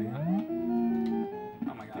me do that again.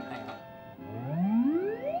 Oh my god, hang on.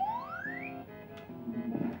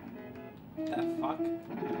 That fuck?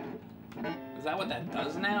 Is that what that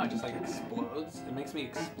does now? It just, like, explodes? It makes me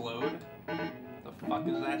explode? The fuck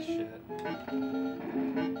is that shit? I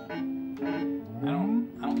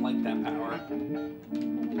don't like that power.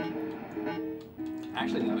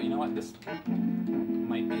 Actually, though, you know what? This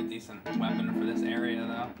might be a decent weapon for this area,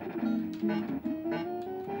 though.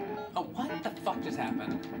 Oh, what the fuck just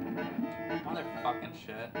happened? Motherfucking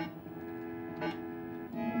shit.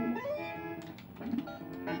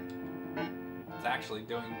 It's actually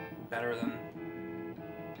doing better than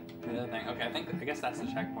the other thing. Okay, I guess that's the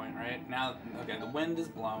checkpoint, right? Now, okay, the wind is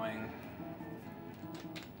blowing.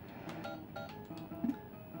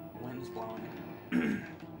 Wind's blowing.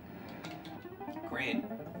 Great.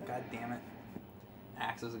 God damn it.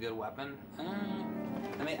 Axe is a good weapon. I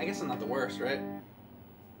mean, I guess it's not the worst, right?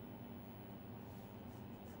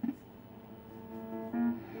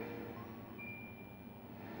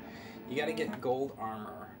 You gotta get gold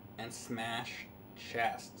armor and smash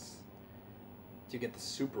chests to get the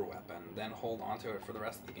super weapon, then hold onto it for the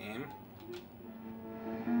rest of the game.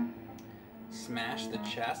 Smash the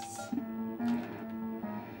chests.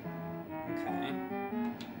 Okay.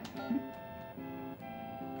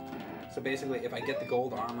 So basically, if I get the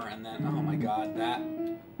gold armor and then, oh my god, that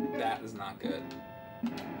is not good.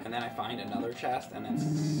 And then I find another chest and then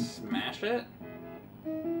smash it?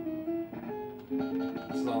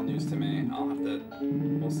 This is all news to me. I'll have to,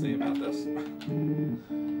 we'll see about this.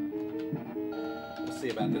 We'll see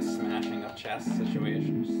about this smashing of chests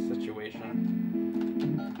situation.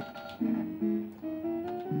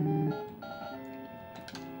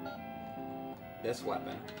 This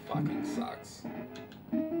weapon fucking sucks.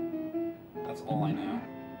 That's all I know.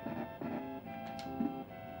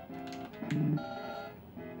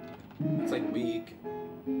 It's like weak.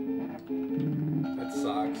 It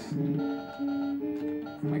sucks.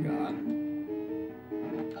 Oh my god.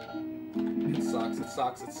 It sucks, it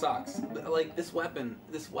sucks, it sucks. Like, this weapon,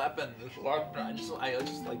 I just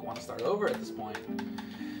like want to start over at this point.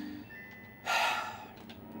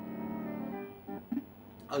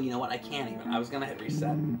 Oh, you know what? I can't even. I was gonna hit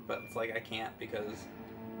reset, but it's like I can't because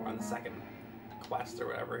we're on the second quest or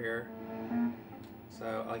whatever here.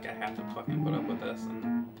 So, like, I have to fucking put up with this,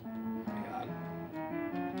 and oh my god.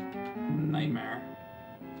 Nightmare.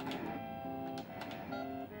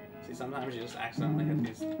 See, sometimes you just accidentally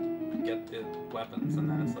get the weapons, and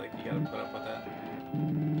then it's like, you gotta put up with it.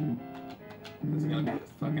 It's gonna be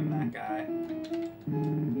this fucking that guy.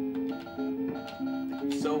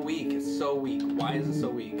 So weak, it's so weak. Why is it so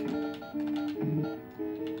weak?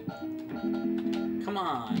 Come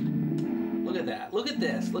on. Look at that. Look at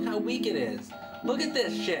this. Look how weak it is. Look at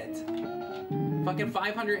this shit. Fucking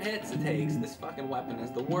 500 hits it takes. This fucking weapon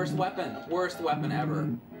is the worst weapon. Worst weapon ever.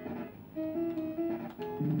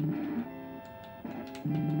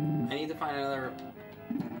 I need to find another...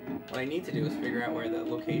 What I need to do is figure out where the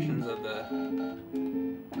locations of the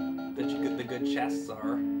good chests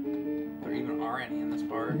are. If there even are any in this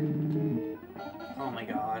part. Oh my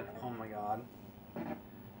god. Oh my god.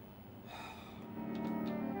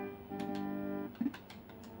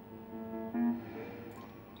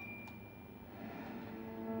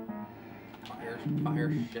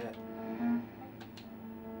 Fire shit.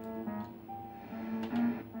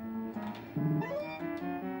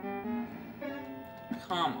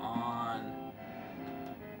 Come on.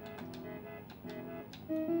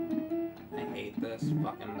 I hate this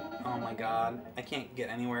fucking... Oh my god. I can't get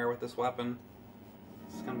anywhere with this weapon.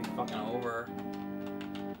 It's gonna be fucking over.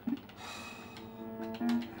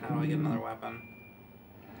 How do I get another weapon?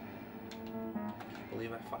 I can't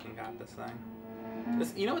believe I fucking got this thing.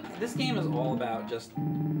 This, you know what? This game is all about just...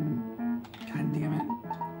 God damn it.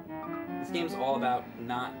 This game's all about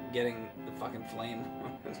not getting the fucking flame.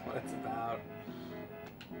 That's what it's about.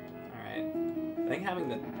 Alright. I think having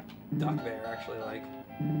the duck there actually, like...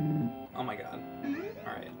 Oh my god.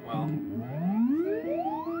 Alright, well...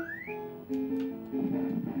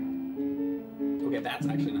 Okay, that's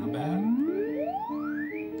actually not bad.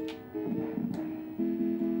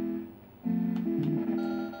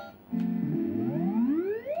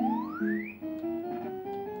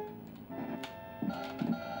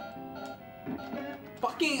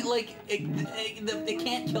 fucking, like, it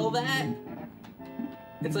can't kill that?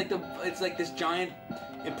 It's like this giant,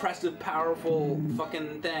 impressive, powerful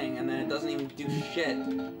fucking thing, and then it doesn't even do shit.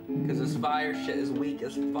 Because this fire shit is weak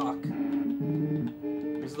as fuck.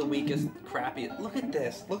 This is the weakest, crappiest. Look at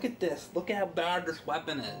this. Look at this. Look at how bad this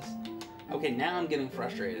weapon is. Okay, now I'm getting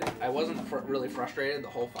frustrated. I wasn't really frustrated the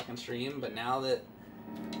whole fucking stream, but now that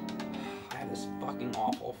I have this fucking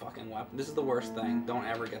awful fucking weapon. This is the worst thing. Don't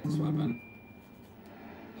ever get this weapon.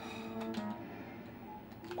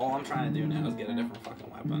 All I'm trying to do now is get a different fucking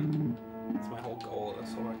weapon. That's my whole goal of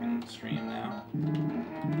this fucking stream now.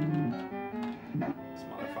 This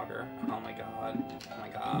motherfucker. Oh my god. Oh my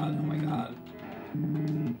god. Oh my god.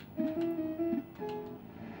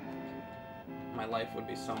 My life would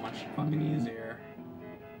be so much fucking easier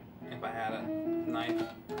if I had a knife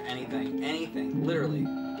or anything. Anything. Literally.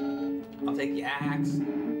 I'll take the axe.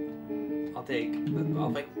 I'll take the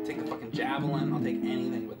fucking javelin. I'll take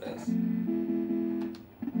anything with this.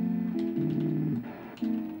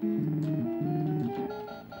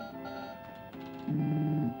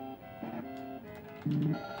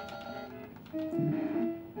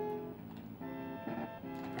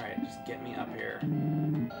 Alright, just get me up here.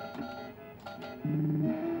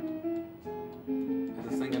 Is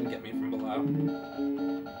this thing gonna get me from below?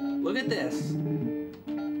 Look at this!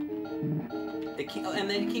 And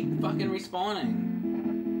they keep fucking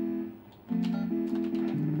respawning.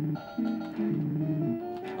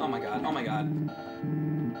 Oh my god, oh my god.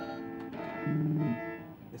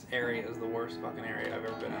 This area is the worst fucking area I've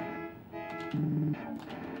ever been in.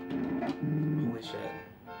 Holy shit.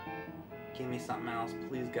 Give me something else,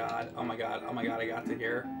 please God. Oh my god, I got to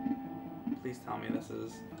here. Please tell me this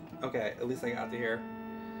is... Okay, at least I got to here.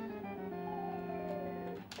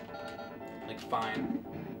 Like, fine.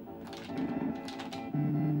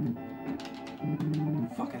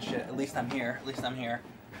 Fucking shit, at least I'm here. At least I'm here.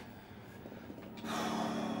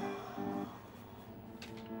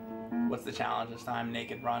 What's the challenge this time?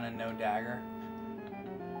 Naked run and no dagger.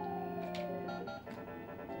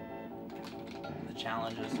 The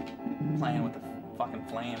challenge is playing with the fucking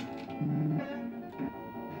flame.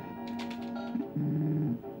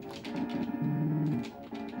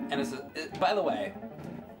 And by the way,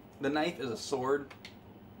 the knife is a sword.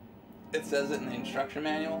 It says it in the instruction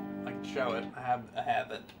manual. I can show it. I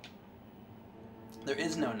have it. There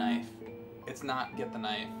is no knife. It's not get the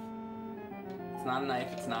knife. It's not a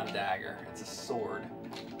knife, it's not a dagger. It's a sword.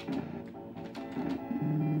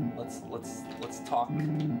 Let's talk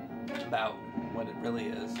about what it really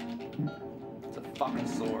is. It's a fucking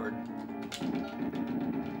sword.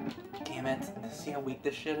 Damn it. See how weak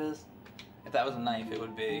this shit is? If that was a knife, it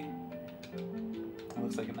would be... It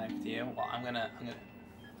looks like a knife to you. Well, I'm gonna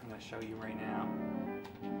show you right now.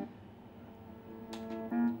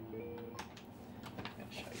 I'm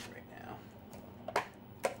gonna show you right now.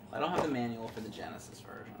 I don't have the manual for the Genesis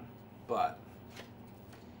version, but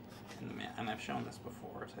and I've shown this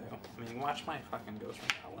before too. I mean, watch my fucking Ghost from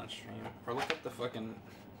Goblins stream, or look up the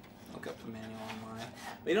manual online.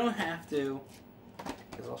 But you don't have to,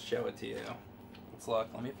 because I'll show it to you. Let's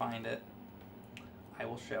look. Let me find it. I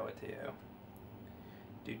will show it to you.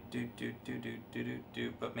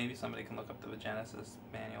 But maybe somebody can look up the Genesis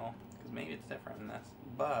manual, because maybe it's different in this.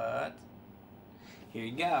 But here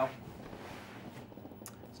you go.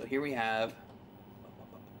 So here we have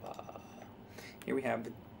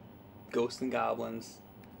the Ghosts and Goblins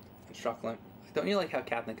instruction. Don't you like how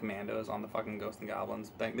Captain Commando is on the fucking Ghosts and Goblins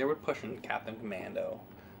thing? They were pushing Captain Commando.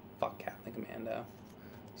 Fuck Captain Commando.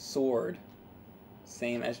 Sword,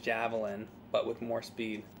 same as javelin, but with more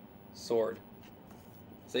speed. Sword.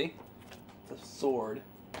 See? It's a sword,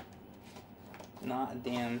 not a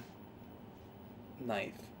damn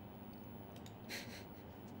knife.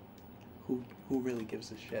 Who really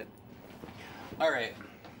gives a shit? Alright.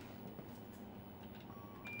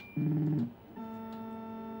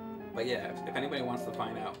 But yeah, if anybody wants to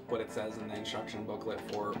find out what it says in the instruction booklet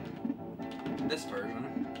for this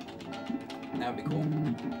version, that would be cool.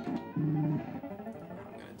 I'm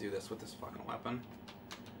gonna do this with this fucking weapon.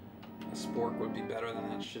 A spork would be better than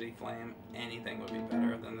that shitty flame. Anything would be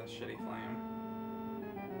better than this shitty flame.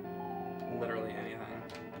 Literally anything.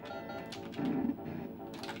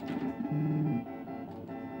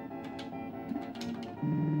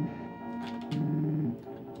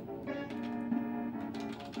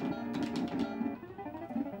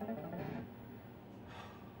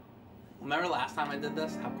 Remember last time I did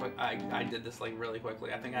this? How quick I did this like really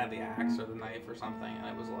quickly. I think I had the axe or the knife or something, and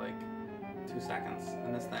it was like 2 seconds.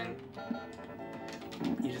 And this thing,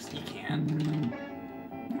 you can't.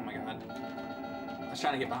 Oh my god. I was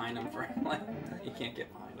trying to get behind him for like, you can't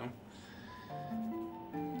get behind him.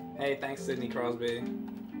 Hey, thanks, Sidney Crosby.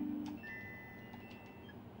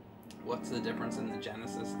 What's the difference in the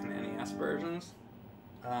Genesis and NES versions?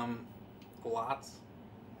 Lots.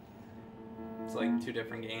 It's like 2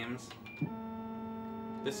 different games.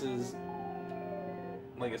 This is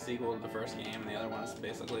like a sequel to the first game, and the other one's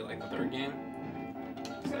basically like the 3rd game.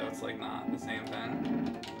 So it's like not the same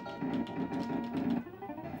thing.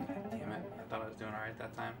 Damn it, I thought I was doing alright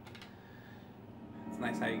that time. It's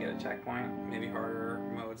nice how you get a checkpoint. Maybe harder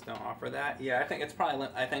modes don't offer that. Yeah, I think it's probably,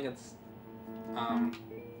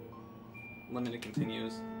 limited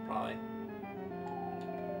continues, probably.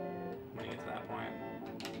 When you get to that point.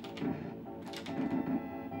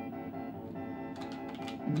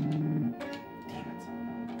 Damn it.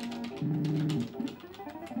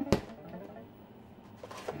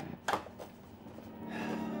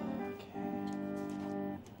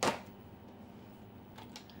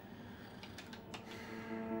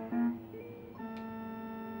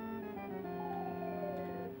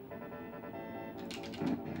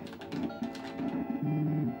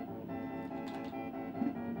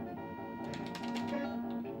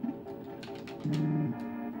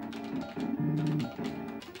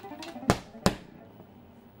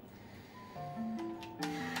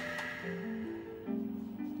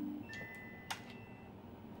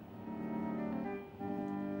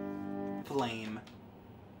 Flame.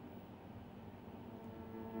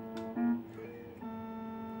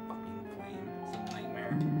 Fucking Flame. It's a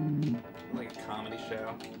nightmare. Like a comedy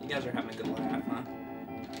show. You guys are having a good laugh, huh?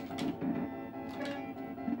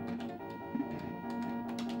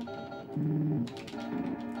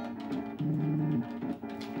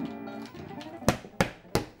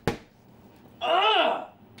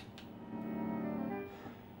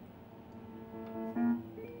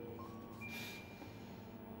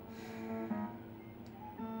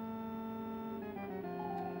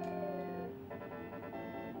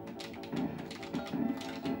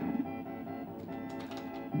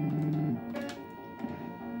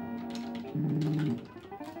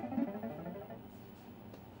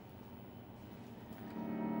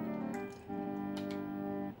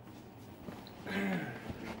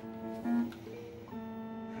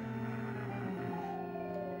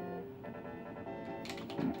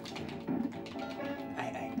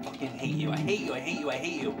 I hate you, I hate you, I hate you, I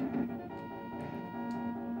hate you.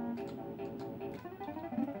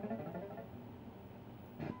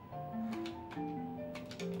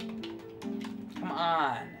 Come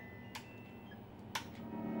on.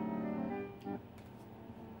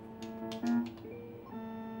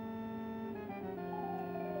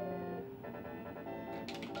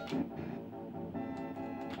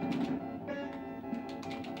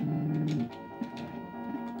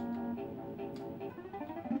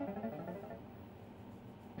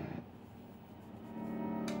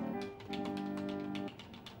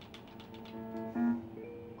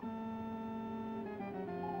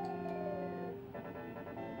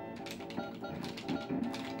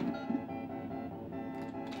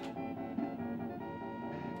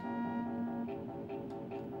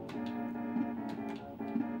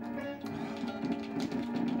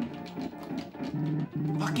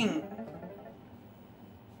 Fucking...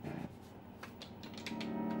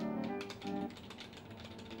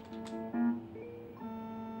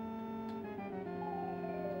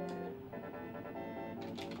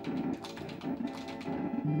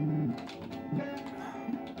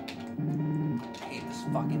 I hate this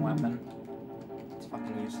fucking weapon. It's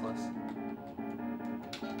fucking useless.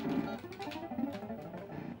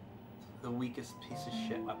 The weakest piece of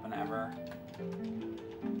shit weapon ever.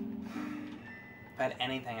 If I had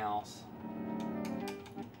anything else,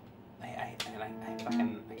 I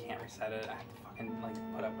can't reset it. I have to fucking like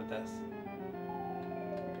put up with this.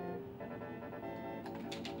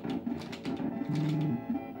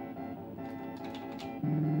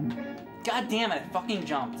 God damn it! I fucking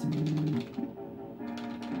jumped.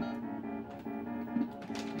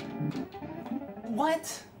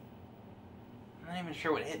 What? I'm not even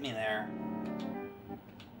sure what hit me there.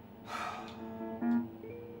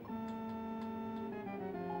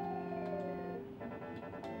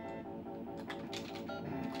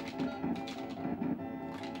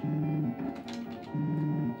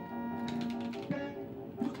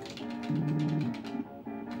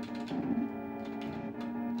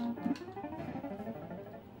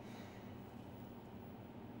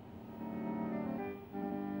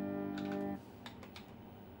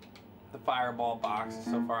 Fireball box is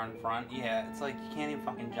so far in front. Yeah, it's like you can't even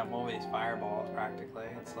fucking jump over these fireballs practically.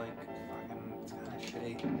 It's like fucking, it's kind of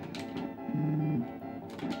shitty.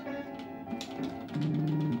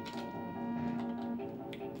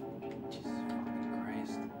 Jesus fucking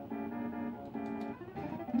Christ.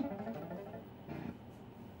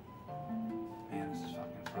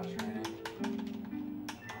 frustrating.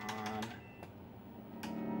 Come on.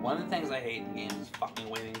 One of the things I hate in games is fucking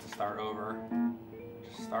waiting to start over.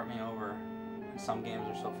 Just start me over. And some games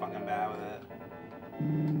are so fucking bad with it.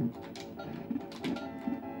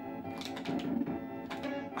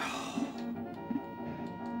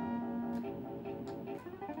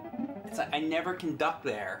 It's like I never can duck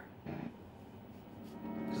there.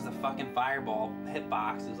 Because the fucking fireball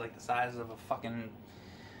hitbox is like the size of a fucking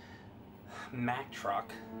Mack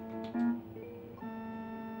truck.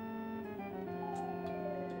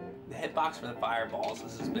 The hitbox for the fireballs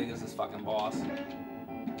is as big as this fucking boss.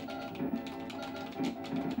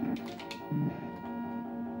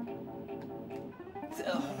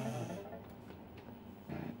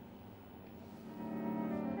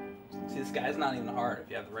 See, this guy's not even hard if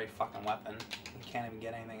you have the right fucking weapon. You can't even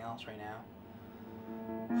get anything else right now.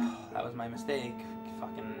 That was my mistake.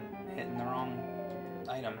 Fucking hitting the wrong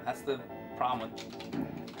item. That's the problem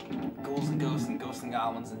with Ghouls and Ghosts and Ghosts and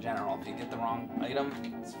Goblins in general. If you get the wrong item,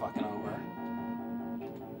 it's fucking over.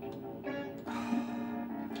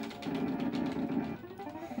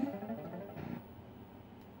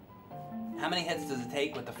 How many hits does it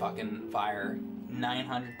take with the fucking fire?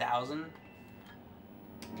 900,000?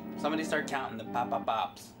 Somebody start counting the pop pop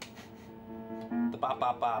pops. The pop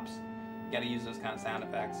pop pops. You gotta use those kind of sound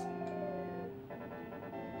effects.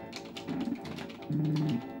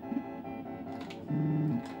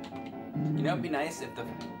 You know, it'd be nice if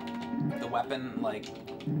the weapon, like,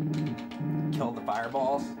 killed the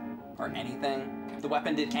fireballs or anything. If the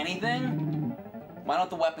weapon did anything, why don't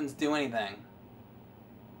the weapons do anything?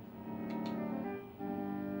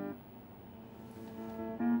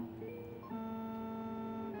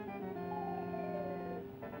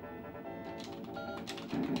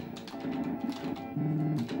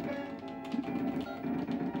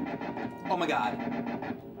 Oh my god.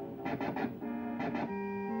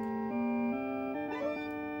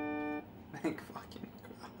 Thank fucking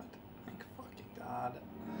God. Thank fucking God.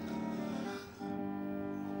 Oh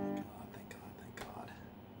my god, thank God, thank God.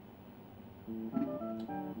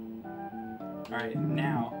 Alright,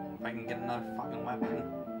 now, if I can get another fucking weapon.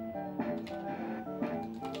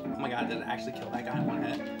 Oh my god, did it actually kill that guy in one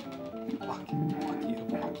hit? Fuck you, fuck you,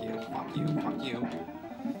 fuck you, fuck you, fuck you.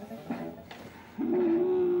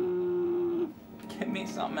 Give me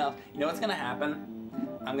something else. You know what's gonna happen?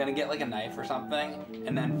 I'm gonna get like a knife or something,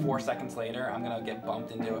 and then 4 seconds later, I'm gonna get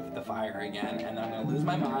bumped into the fire again, and then I'm gonna lose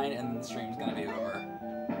my mind, and then the stream's gonna be over.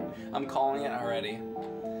 I'm calling it already.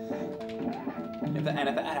 If that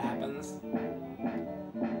happens,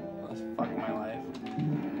 let's fuck my life.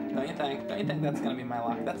 Don't you think? Don't you think that's gonna be my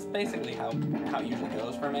luck? That's basically how it usually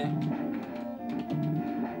goes for me.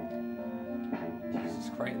 Jesus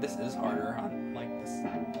Christ, this is harder on like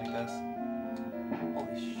this.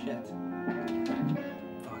 Holy shit.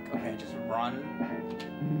 Fuck, okay, just run.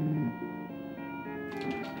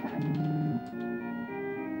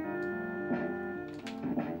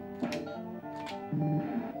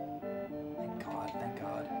 Thank God, thank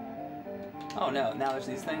God. Oh no, now there's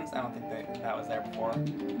these things? I don't think that was there before.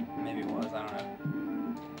 Maybe it was, I don't know.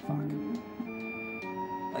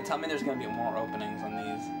 Fuck. Like, tell me there's gonna be more openings on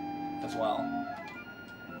these as well.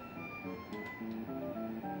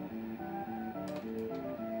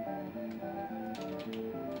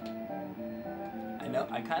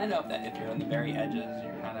 I kind of know that if you're on the very edges,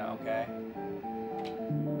 you're kind of okay.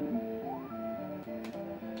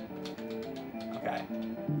 Okay.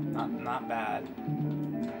 Not bad.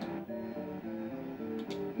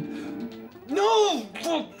 No!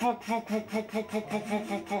 Fuck.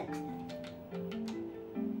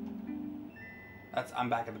 I'm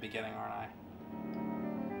back at the beginning, aren't I?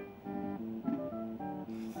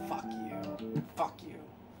 Fuck you. Fuck you.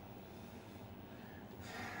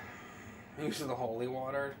 Use of the holy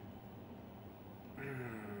water.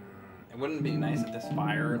 It wouldn't be nice if this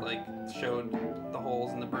fire like showed the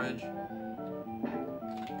holes in the bridge.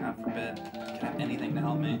 God forbid. Could have anything to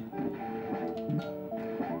help me.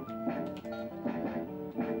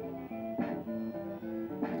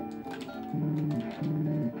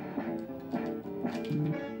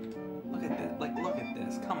 Look at this. Like, look at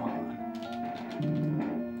this. Come on.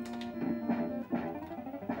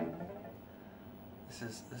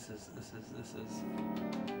 This is.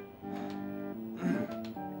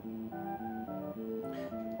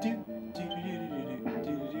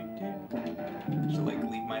 Should like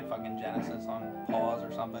leave my fucking Genesis on pause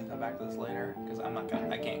or something, come back to this later, because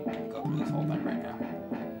I can't go through this whole thing right now.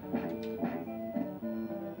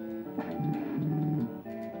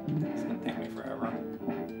 It's gonna take me forever.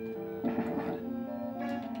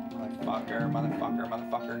 God.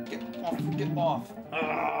 Motherfucker, get off.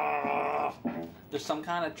 Ugh. There's some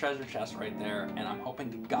kind of treasure chest right there, and I'm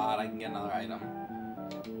hoping to God I can get another item.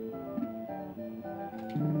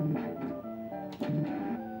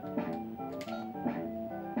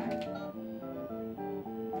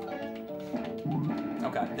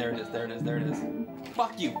 Okay, there it is, there it is, there it is.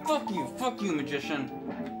 Fuck you, magician.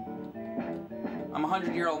 I'm a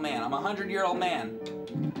 100-year-old man, I'm a 100-year-old man.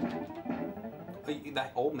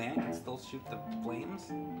 That old man can still shoot the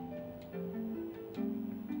flames?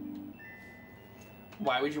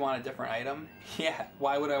 Why would you want a different item? Yeah,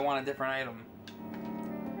 why would I want a different item?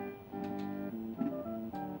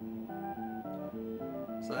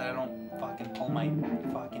 So that I don't fucking pull my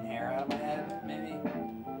fucking hair out of my head, maybe?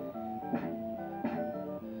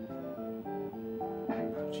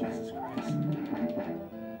 Oh, Jesus Christ.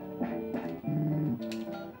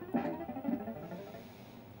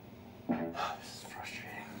 Oh, this is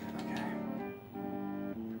frustrating. Okay.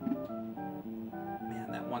 Man,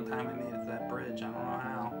 that one time I made it to that bridge, I don't know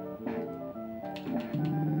how.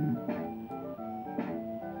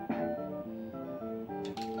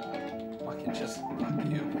 Fucking just, fuck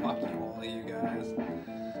you, all of you guys.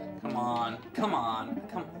 Come on,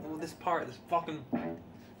 oh, this part, this fucking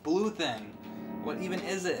blue thing. What even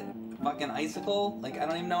is it? Fucking icicle? Like, I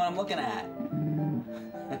don't even know what I'm looking at.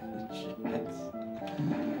 Shit.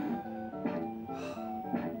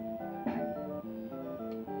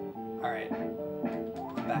 Alright.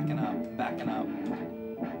 I'm backing up.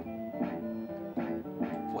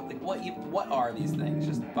 What are these things?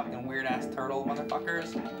 Just fucking weird ass turtle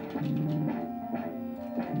motherfuckers?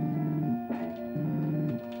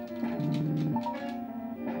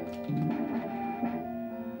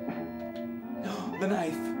 The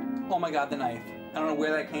knife! Oh my god, the knife. I don't know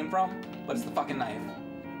where that came from, but it's the fucking knife.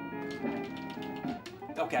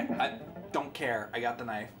 Okay, I don't care. I got the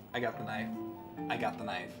knife. I got the knife.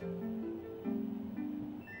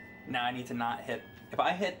 Now I need to not hit. If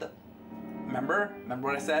I hit the... Remember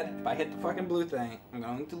what I said? If I hit the fucking blue thing, I'm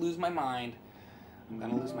going to lose my mind.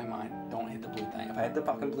 Don't hit the blue thing. If I hit the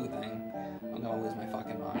fucking blue thing, I'm gonna lose my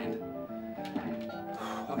fucking mind.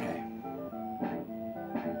 Okay.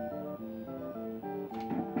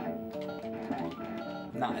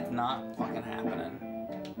 It's not fucking happening.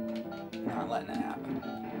 Not letting it happen.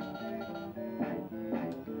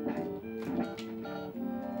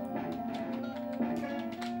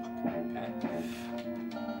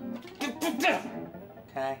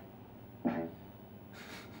 Okay.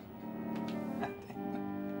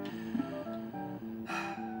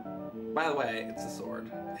 By the way, it's the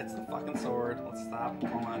sword. It's the fucking sword. Let's stop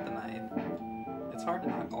calling out the knife. It's hard to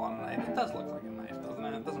not call out a knife. It does look like a knife, doesn't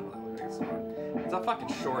it? It doesn't really look like a sword. It's a fucking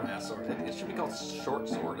short-ass sword. It should be called short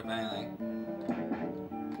sword, if anything.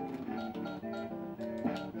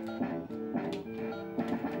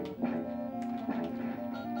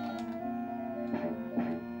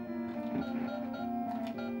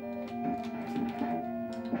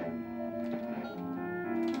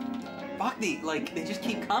 Fuck, they just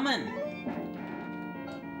keep coming.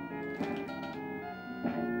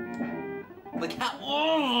 Like, how?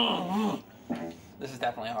 Oh! This is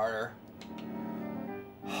definitely harder.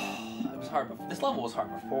 It was hard before. This level was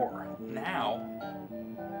hard before. Now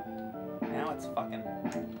it's fucking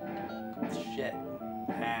shit.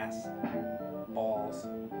 Ass. Balls.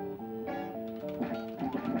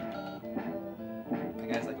 That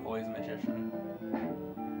guy's like always a magician.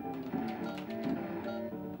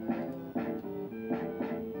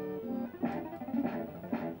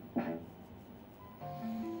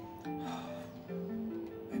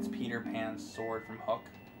 It's Peter Pan's sword from Hook.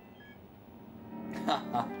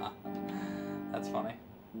 That's funny.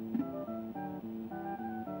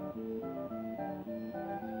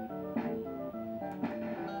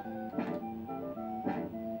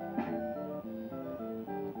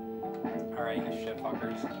 Alright, you shit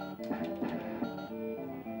fuckers.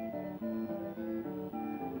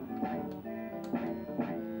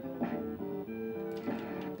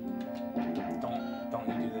 Don't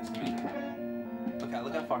you do this to me.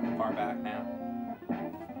 Look how fucking far back now.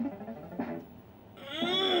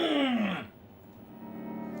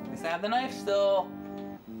 At least I have the knife still.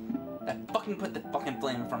 Fucking put the fucking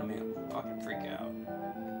flame in front of me. I'll fucking freak out.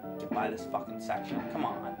 Get by this fucking section. Come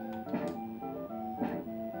on.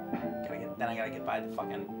 Then I gotta get by the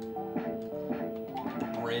fucking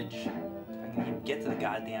bridge. If I can even get to the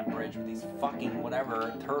goddamn bridge with these fucking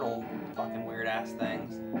whatever turtle fucking weird ass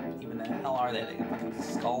things. Even the hell are they? They fucking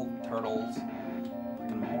skull turtles.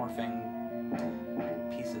 Fucking morphing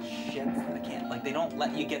piece of shit. I can't, like, they don't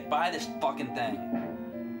let you get by this fucking thing.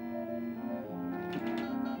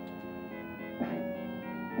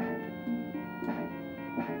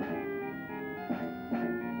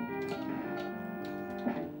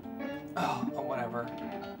 whatever.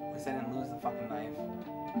 At least I didn't lose the fucking knife.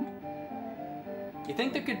 You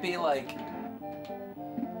think there could be, like,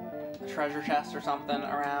 a treasure chest or something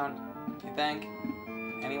around? You think?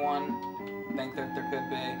 Anyone think that there could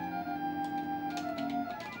be?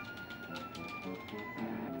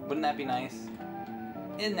 Wouldn't that be nice?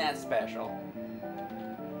 Isn't that special?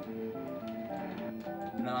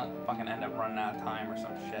 And then I'll fucking end up running out of time or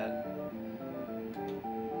some shit.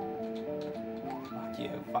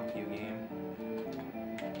 Fuck you, game.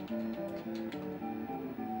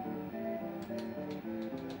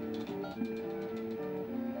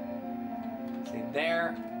 See,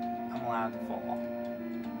 there, I'm allowed to fall.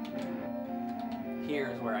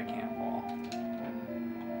 Here's where I can't fall.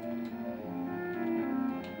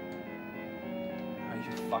 Oh,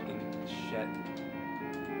 you fucking shit.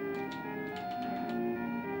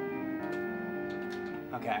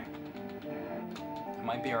 Okay. I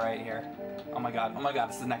might be alright here. Oh my god,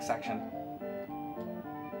 this is the next section.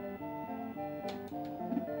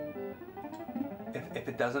 If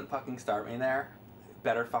it doesn't fucking start me there, it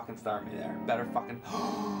better fucking start me there. Better fucking...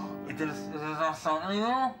 It does not start me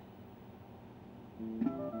there?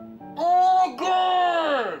 Oh my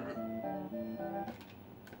god!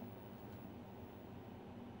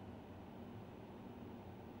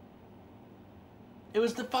 It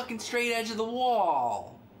was the fucking straight edge of the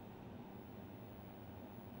wall.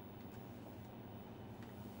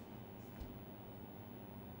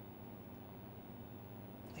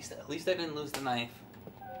 At least I didn't lose the knife.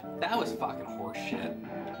 That was fucking horse shit.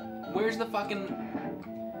 Where's the fucking...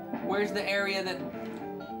 Where's the area that...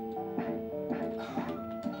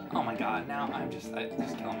 Oh my god, now I'm just...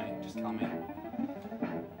 just kill me. Just kill me.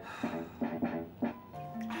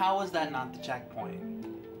 How was that not the checkpoint?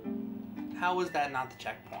 How was that not the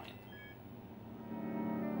checkpoint?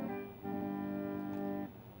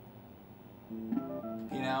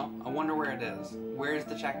 You know? I wonder where it is. Where's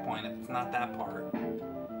the checkpoint if it's not that part?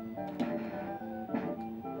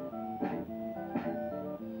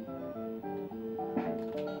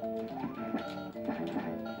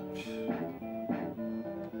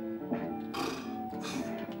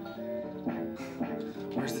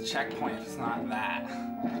 Where's the checkpoint if it's not that?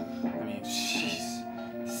 I mean, jeez.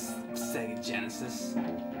 Sega Genesis.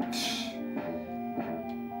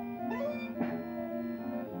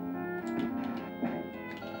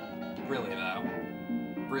 Really, though?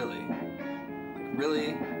 Really? Like,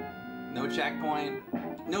 really? No checkpoint?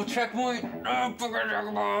 No checkpoint? Oh, fucking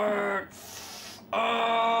checkpoint!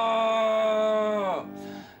 Oh!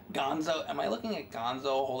 Gonzo. Am I looking at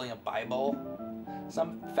Gonzo holding a Bible?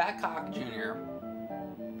 Some Fat Cock Jr.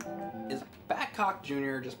 Is Fat Cock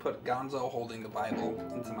Jr. just put Gonzo holding the Bible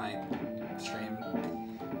into my stream?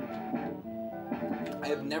 I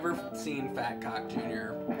have never seen Fat Cock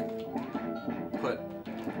Jr. put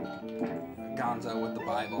Gonzo with the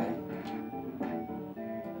Bible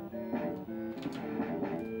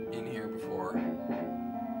in here before.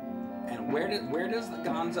 And where does the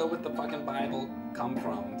Gonzo with the fucking Bible come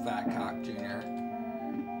from, Fat Cock Jr.?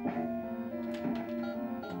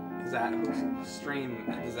 Is that whose stream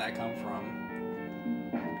does that come from?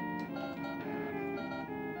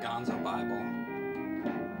 Gonzo Bible.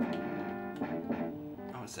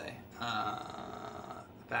 I would say.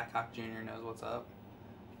 Fat Cock Jr. knows what's up.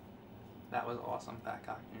 That was awesome, Fat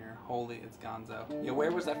Cock Jr. Holy, it's Gonzo. Yeah,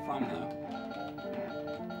 where was that from though?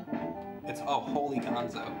 It's Holy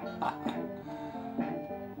Gonzo.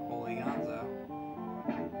 Holy Gonzo.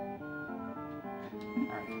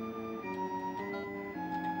 Alright.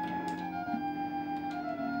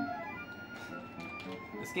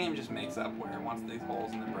 This game just makes up where it wants these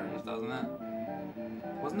holes in the bridges, doesn't it?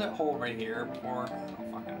 Wasn't that hole right here before? I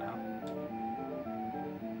don't fucking know.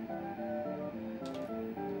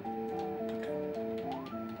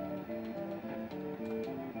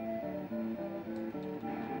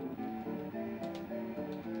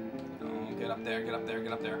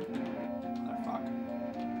 Get up there. Motherfuck.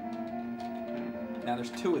 Now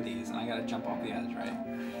there's two of these, and I gotta jump off the edge, right?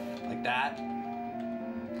 Like that.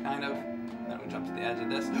 Kind of. Then we jump to the edge of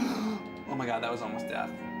this. Oh my god, that was almost death.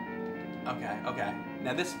 Okay.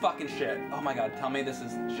 Now this fucking shit. Oh my god, tell me this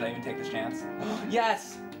is... Should I even take this chance?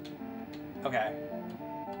 Yes! Okay.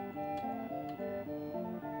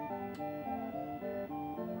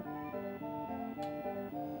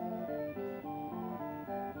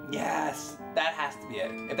 Yes! That has to be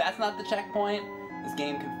it. If that's not the checkpoint, this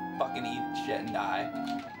game can fucking eat shit and die.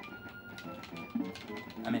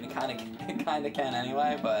 I mean, it kinda can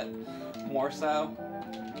anyway, but more so.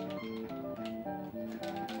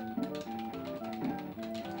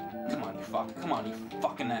 Come on, you fuck. Come on, you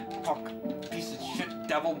fucking that fuck piece of shit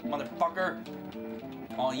devil motherfucker.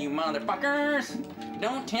 All you motherfuckers,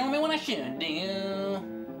 don't tell me what I should do.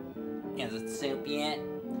 Is it soup yet?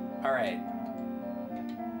 Alright.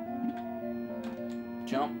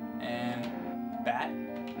 Jump and bat.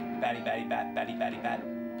 Batty, batty, bat, batty, batty, bat.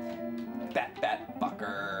 Bat, bat,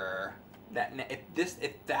 fucker. That,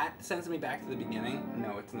 if that sends me back to the beginning,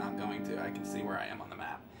 no, it's not going to. I can see where I am on the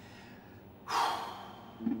map.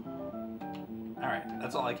 Alright,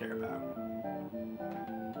 that's all I care about.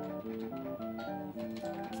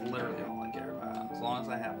 It's literally all I care about. As long as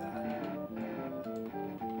I have that.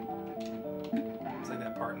 It's like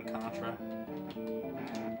that part in Contra.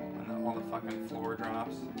 When all the fucking floor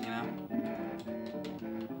drops, you know?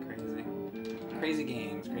 Crazy. Crazy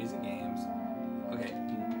games, crazy games. Okay,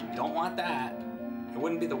 don't want that. It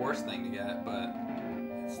wouldn't be the worst thing to get, but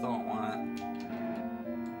I still don't want it.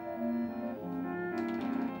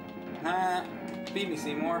 Nah, feed me,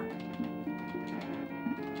 Seymour.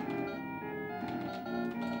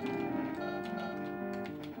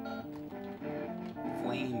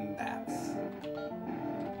 Flame bats.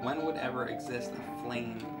 When would ever exist a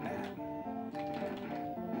flame bat?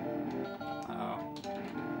 Uh-oh.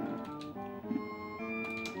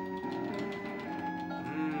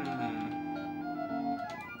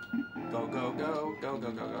 Go, go, go, go,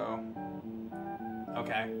 go, go, go.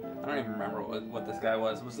 Okay. I don't even remember what this guy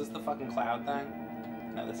was. Was this the fucking cloud thing?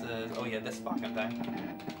 No, this is... Oh yeah, this fucking thing.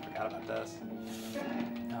 Forgot about this.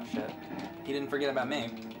 Oh shit. He didn't forget about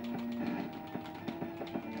me.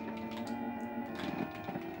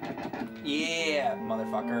 Yeah,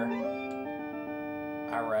 motherfucker.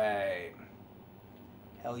 Alright.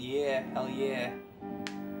 Hell yeah, hell yeah.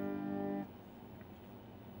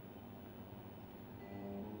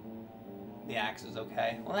 The axe is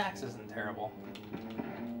okay. Well, the axe isn't terrible.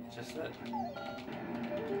 It's just that...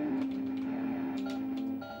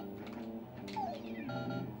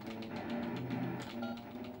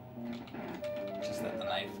 It's just that the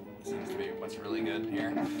knife seems to be what's really good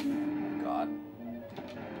here. God.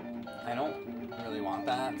 I don't really want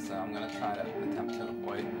that, so I'm gonna try to attempt to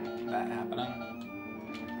avoid that happening.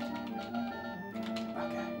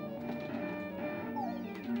 Okay.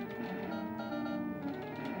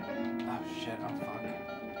 Oh shit, oh fuck.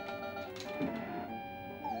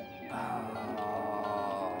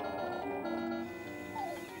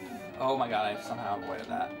 Oh my god, I somehow avoided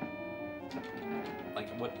that. Like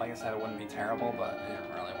I said, it wouldn't be terrible, but I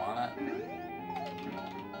didn't really want it.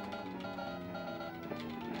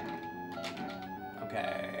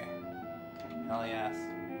 Okay. Hell yes.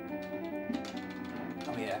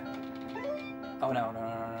 Oh yeah. Oh no, no, no,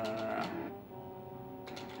 no, no, no, no.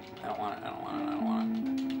 I don't want it, I don't want it, I don't want it.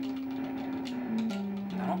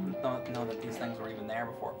 I don't know that these things were even there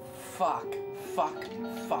before. Fuck, fuck,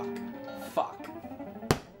 fuck, fuck.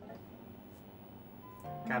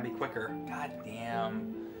 Gotta be quicker. God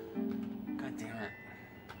damn. God damn it.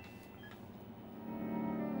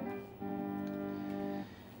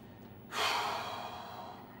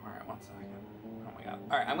 Alright, 1 second. Oh my god.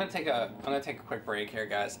 Alright, I'm gonna take a quick break here,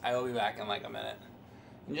 guys. I will be back in like a minute.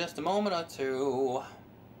 In just a moment or two.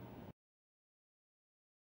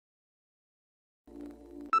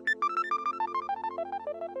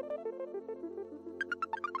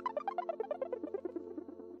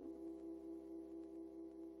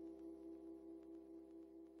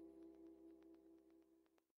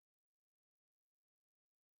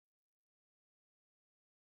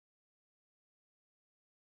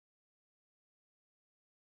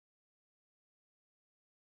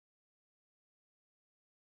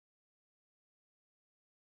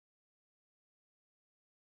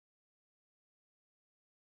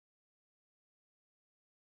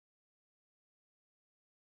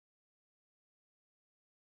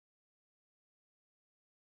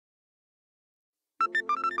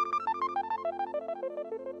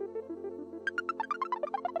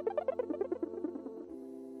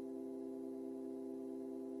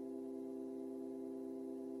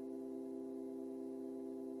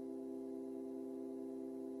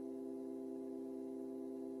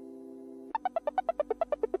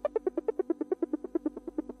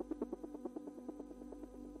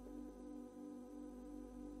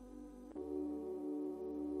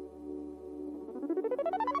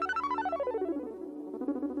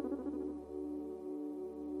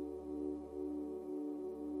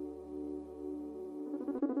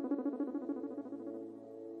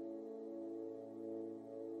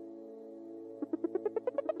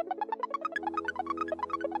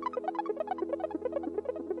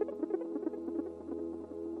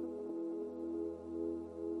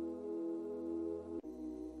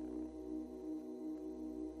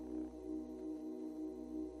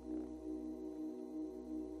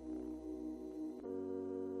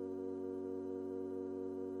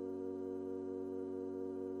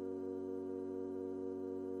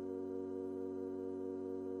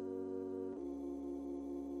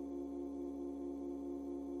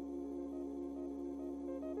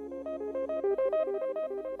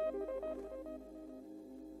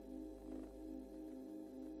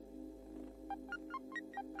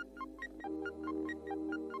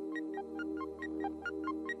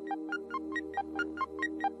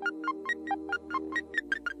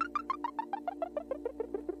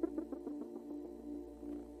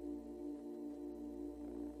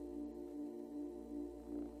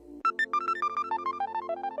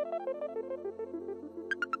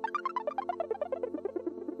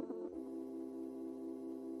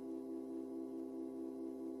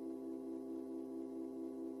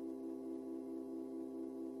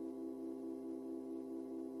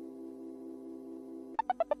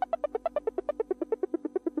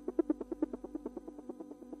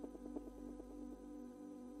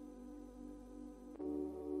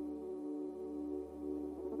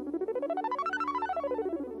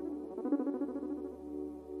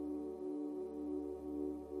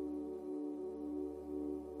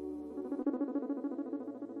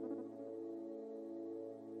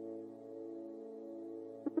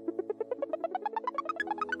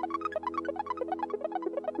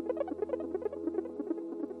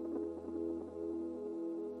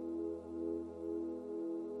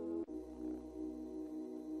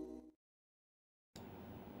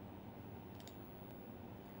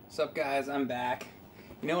 What's up, guys? I'm back.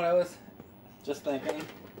 You know what I was just thinking?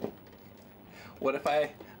 What if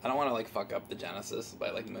I don't want to like fuck up the Genesis by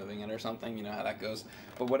like moving it or something, you know how that goes.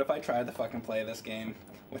 But what if I tried to fucking play this game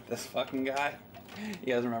with this fucking guy?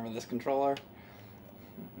 You guys remember this controller?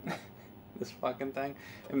 This fucking thing?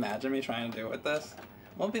 Imagine me trying to do it with this.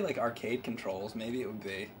 It won't be like arcade controls, maybe it would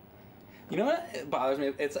be. You know what it bothers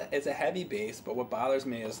me? It's a heavy base, but what bothers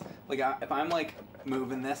me is like if I'm like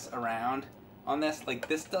moving this around on this, like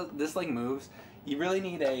this like moves. You really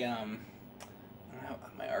need a I don't have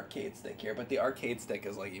my arcade stick here, but the arcade stick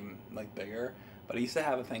is like even like bigger. But I used to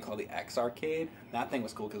have a thing called the X Arcade. And that thing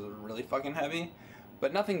was cool because it was really fucking heavy.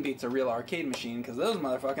 But nothing beats a real arcade machine because those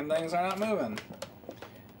motherfucking things are not moving.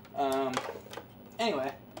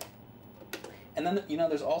 Anyway, and then you know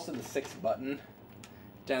there's also the 6-button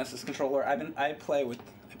Genesis controller. I played with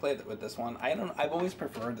this one. I've always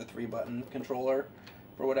preferred the 3-button controller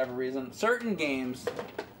for whatever reason. Certain games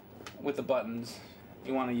with the buttons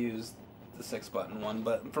you want to use the 6-button one,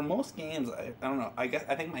 but for most games I don't know. I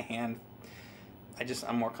think my hand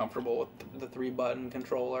I'm more comfortable with the 3-button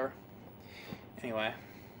controller. Anyway,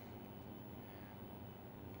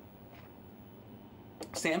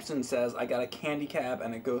 Samson says I got a Candy Cab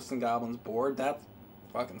and a Ghosts and Goblins board. That's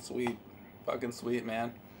fucking sweet. Fucking sweet,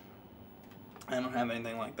 man. I don't have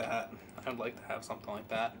anything like that. I'd like to have something like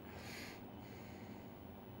that.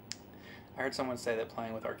 I heard someone say that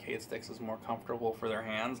playing with arcade sticks is more comfortable for their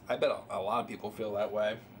hands. I bet a lot of people feel that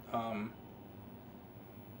way. I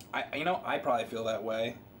probably feel that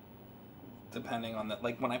way. Depending on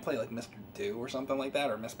like when I play like Mr. Do or something like that,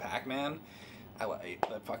 or Miss Pac-Man, I like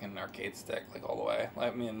the fucking arcade stick like all the way.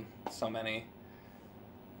 I mean, so many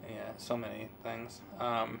things.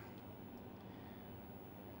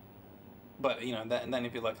 But you know, then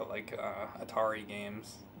if you look at like Atari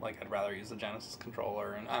games, like I'd rather use the Genesis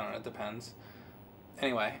controller, and I don't know, it depends.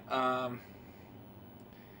 Anyway, oh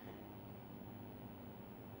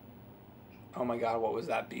my god, what was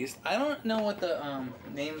that beast? I don't know what the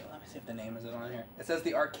name. Let me see if the name is on here. It says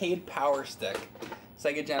the Arcade Power Stick,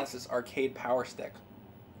 Sega Genesis Arcade Power Stick.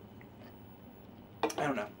 I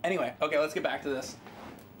don't know. Anyway, okay, let's get back to this.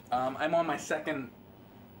 I'm on my second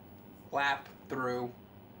lap through.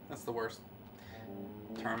 That's the worst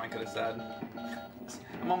term I could have said.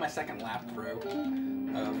 I'm on my second lap through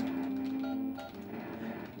of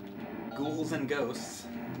Ghouls and Ghosts.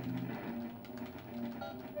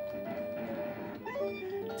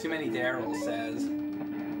 Too Many Daryl says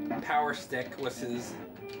Power Stick was his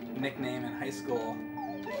nickname in high school.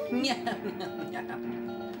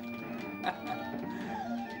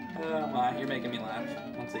 Oh my, you're making me laugh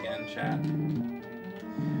once again, chat.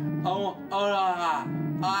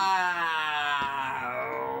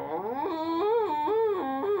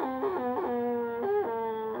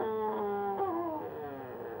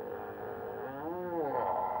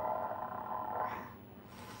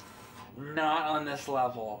 Not on this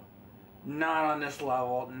level. Not on this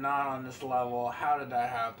level. Not on this level. How did that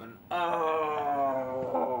happen?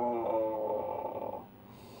 Oh.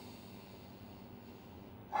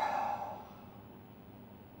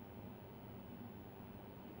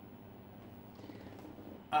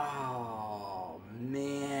 Oh,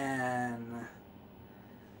 man.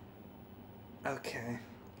 Okay.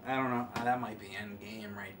 I don't know. That might be end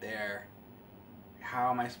game right there. How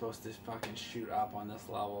am I supposed to fucking shoot up on this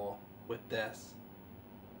level with this?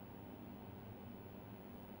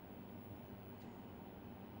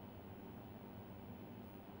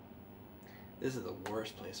 This is the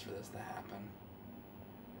worst place for this to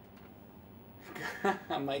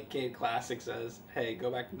happen. Mike Cade Classic says, hey, go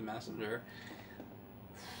back to the messenger.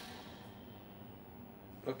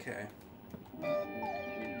 Okay.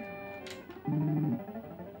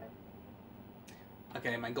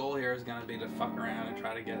 Okay, my goal here is gonna be to fuck around and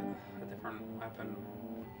try to get a different weapon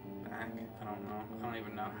back. I don't know. I don't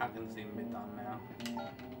even know. How can this even be done now?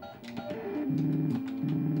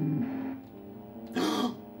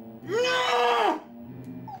 No!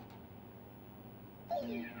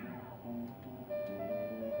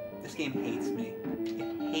 This game hates me.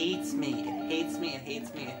 It hates me. It hates me. It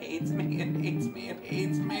hates me. It hates me. It hates me. It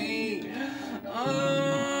hates me.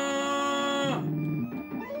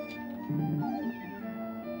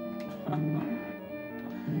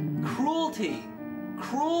 Cruelty.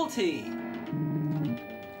 Cruelty.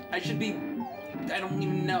 I should be... I don't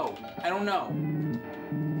even know. I don't know.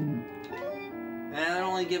 And I'm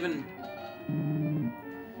only given...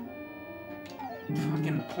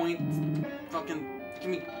 fucking point... fucking... give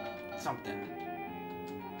me something.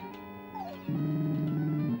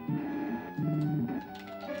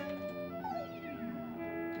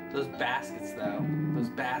 Those baskets, though. Those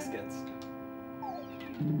baskets.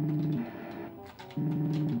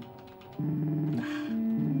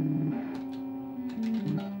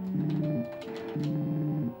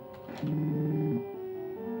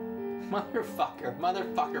 Motherfucker,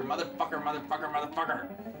 motherfucker, motherfucker, motherfucker, motherfucker.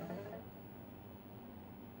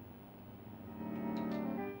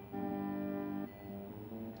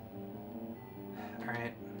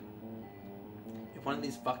 Alright. If one of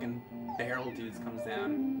these fucking barrel dudes comes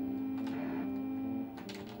down.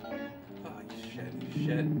 Oh, you shit, you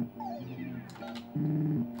shit.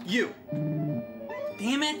 You!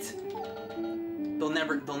 Damn it! They'll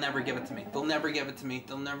never give it to me. They'll never give it to me.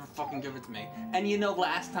 They'll never fucking give it to me. And you know,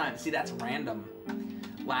 last time, see, that's random.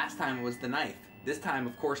 Last time it was the knife. This time,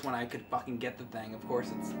 of course, when I could fucking get the thing, of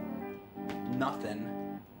course it's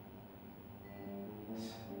nothing.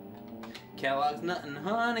 Kellogg's Nut and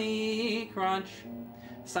Honey Crunch.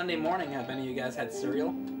 Sunday morning, have any of you guys had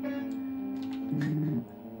cereal?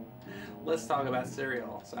 Let's talk about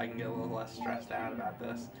cereal so I can get a little less stressed out about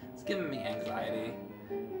this. It's giving me anxiety.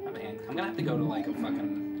 I'm gonna have to go to like a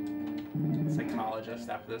fucking psychologist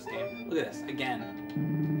after this game. Look at this,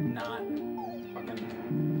 again. Not fucking...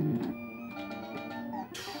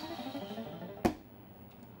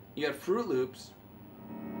 You got Fruit Loops.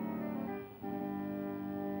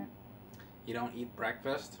 You don't eat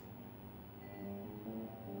breakfast?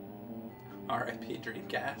 R.I.P.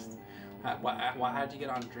 Dreamcast. How'd you get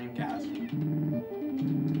on Dreamcast?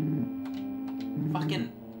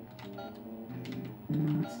 Fucking...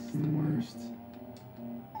 This is the worst.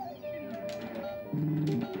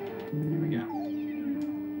 Here we go.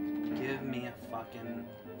 Give me a fucking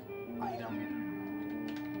item.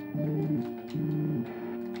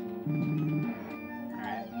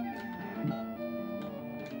 Alright.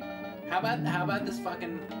 How about this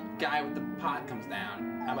fucking guy with the pot comes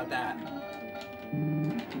down? How about that?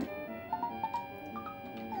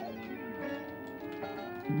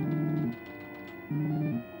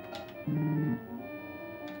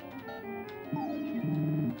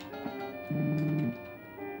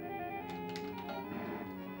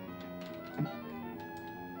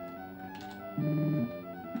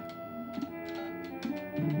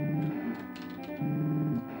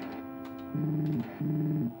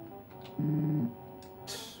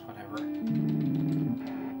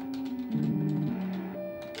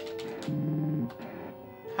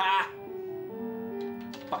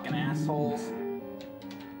 Fucking assholes.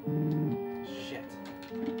 Shit.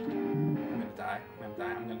 I'm gonna die.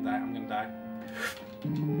 I'm gonna die.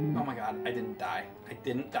 Oh my god, I didn't die. I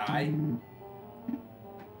didn't die?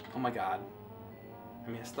 Oh my god. I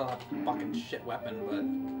mean, I still have a fucking shit weapon, but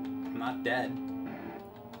I'm not dead.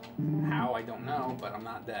 How, I don't know, but I'm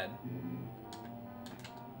not dead.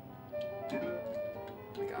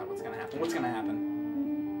 Oh my god, what's gonna happen? What's gonna happen?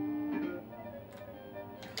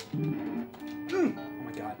 Oh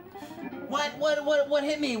my god. What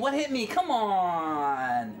hit me? What hit me? Come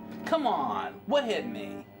on! Come on! What hit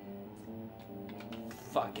me?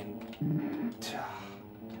 Fucking...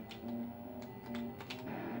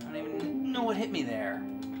 I don't even know what hit me there.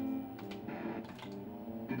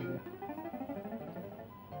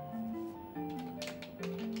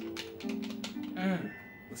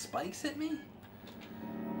 The spikes hit me?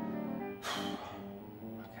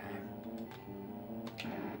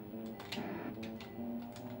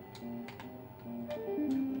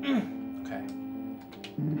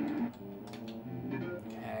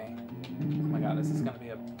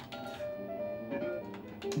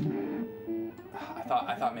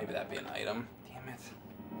 I thought maybe that'd be an item. Damn it.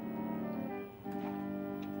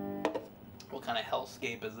 What kind of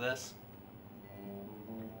hellscape is this?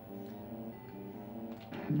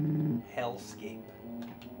 Hellscape.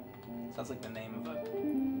 Sounds like the name of a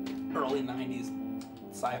early 90s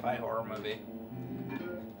sci-fi horror movie.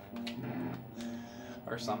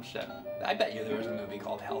 Or some shit. I bet you there was a movie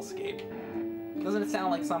called Hellscape. Doesn't it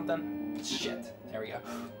sound like something? Shit. There we go.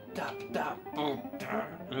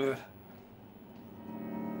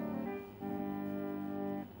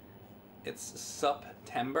 It's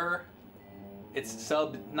September. It's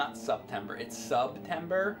not September. It's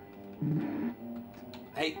September.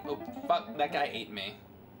 Hey, oh fuck, that guy ate me.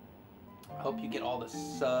 I hope you get all the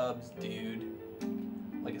subs, dude.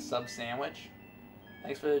 Like a sub sandwich.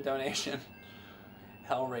 Thanks for the donation.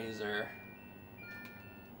 Hellraiser.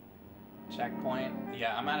 Checkpoint.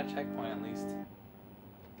 Yeah, I'm at a checkpoint at least.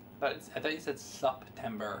 I thought you said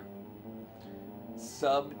September.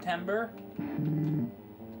 September?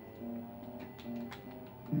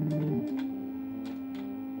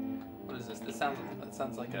 What is this? That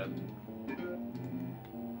sounds like a, I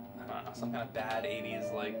don't know, some kind of bad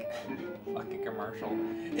 80s like fucking commercial.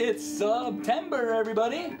 It's September,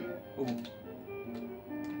 everybody. Ooh.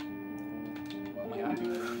 Oh my god.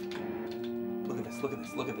 Look at this, look at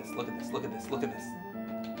this, look at this, look at this, look at this, look at this.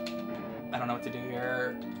 I don't know what to do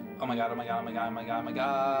here. Oh my god, oh my god, oh my god, oh my god, oh my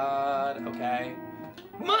god. Okay.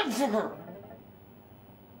 Motherfucker!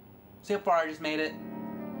 See how far I just made it?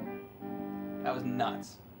 That was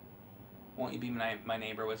nuts. Won't You Be My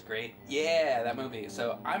Neighbor was great. Yeah, that movie.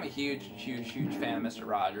 So I'm a huge, huge, huge fan of Mr.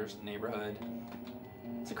 Rogers' Neighborhood.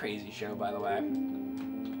 It's a crazy show, by the way.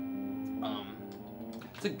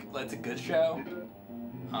 It's a good show.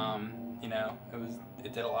 You know,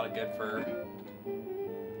 it did a lot of good for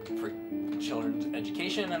children's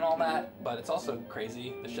education and all that, but it's also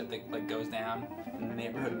crazy the shit that like goes down in the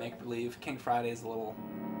neighborhood of make believe. King Friday's a little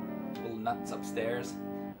nuts upstairs.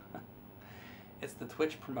 It's the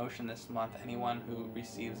Twitch promotion this month. Anyone who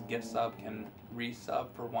receives gift sub can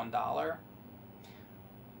resub for $1.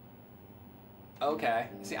 Okay.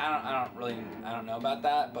 See, I don't know about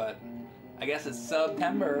that, but I guess it's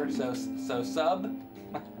September, so sub.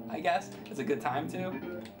 I guess it's a good time to.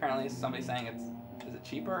 Apparently, somebody's saying is it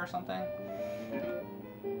cheaper or something?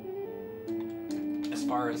 As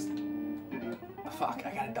far as fuck,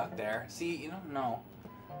 I got a duck there. See, you don't know.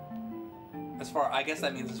 I guess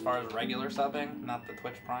that means as far as regular subbing, not the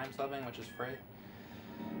Twitch Prime subbing, which is free.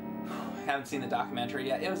 Haven't seen the documentary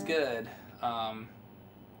yet. It was good. Yeah,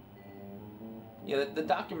 the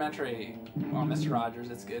documentary on Mr.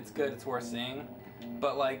 Rogers, it's good. It's worth seeing.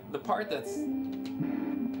 But like the part that's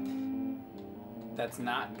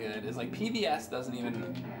not good is like PBS doesn't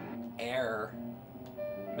even air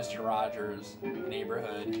Mr. Rogers'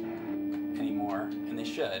 Neighborhood anymore, and they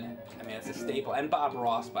should. I mean, it's a staple. And Bob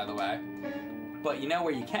Ross, by the way. But you know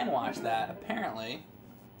where you can watch that? Apparently,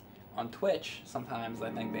 on Twitch, sometimes I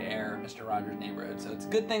think they air Mr. Rogers' Neighborhood. So it's a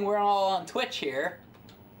good thing we're all on Twitch here.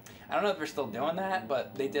 I don't know if they're still doing that,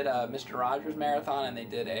 but they did a Mr. Rogers marathon, and they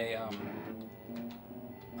did a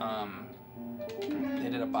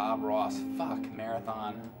Bob Ross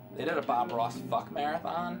marathon. They did a Bob Ross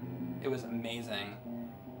marathon. It was amazing.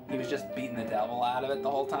 He was just beating the devil out of it the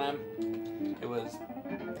whole time.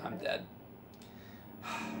 I'm dead.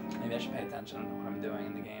 Maybe I should pay attention to what I'm doing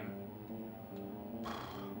in the game.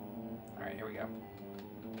 Alright, here we go.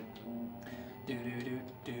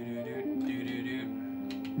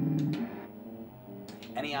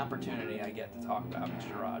 Any opportunity I get to talk about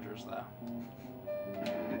Mr. Rogers, though.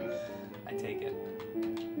 I take it.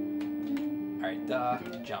 Alright, duck,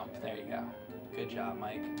 jump. There you go. Good job,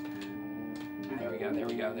 Mike. There we go, there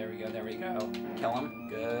we go, there we go, there we go. Kill him.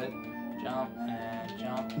 Good. Jump and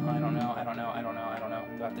jump. I don't know. Do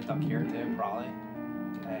I have to duck here too? Probably.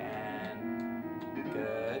 And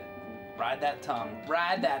good. Ride that tongue.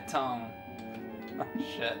 Ride that tongue. Oh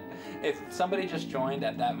shit. If somebody just joined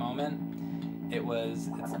at that moment, it's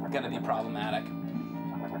gonna be problematic.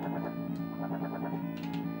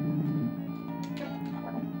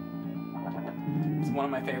 It's one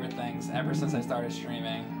of my favorite things ever since I started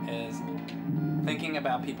streaming is thinking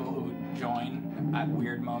about people who join at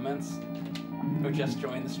weird moments, who just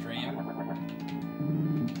joined the stream.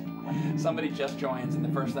 Somebody just joins and the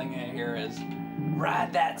first thing I hear is,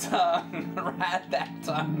 ride that tongue, ride that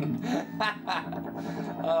tongue.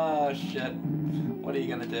 Oh shit, what are you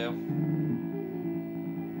gonna do?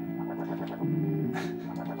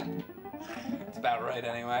 It's about right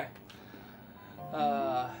anyway.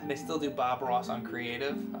 They still do Bob Ross on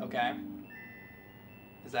Creative, okay.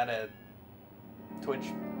 Is that a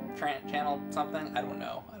Twitch channel something? I don't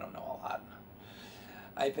know a lot.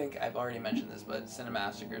 I think I've already mentioned this, but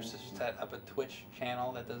Cinemassacre just set up a Twitch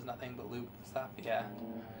channel that does nothing but loop stuff. Yeah,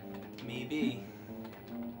 maybe.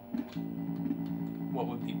 What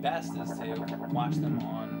would be best is to watch them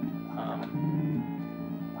on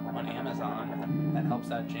Amazon. That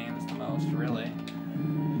helps out James the most, really.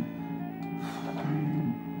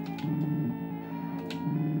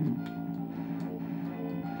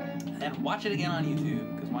 And watch it again on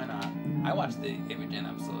YouTube, because why not? I watched the Imogen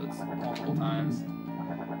episodes multiple times.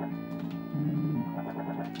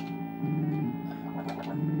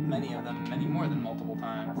 Many of them, many more than multiple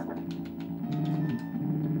times.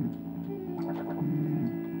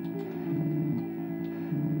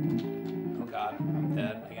 Oh god, I'm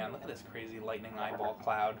dead. Again, look at this crazy lightning eyeball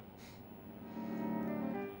cloud.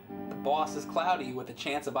 The boss is cloudy with a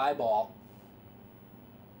chance of eyeball.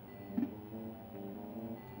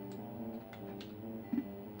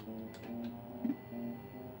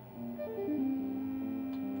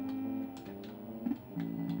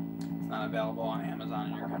 Available on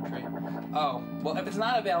Amazon in your country. Oh, well, if it's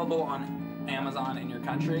not available on Amazon in your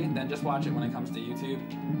country, then just watch it when it comes to YouTube.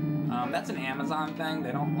 That's an Amazon thing.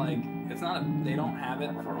 They don't they don't have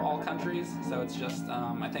it for all countries, so it's just,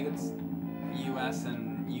 I think it's US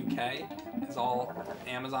and UK is all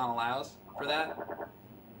Amazon allows for that.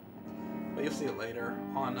 But you'll see it later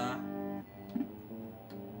on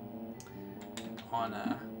on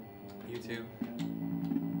YouTube.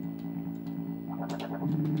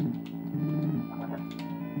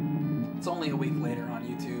 It's only a week later on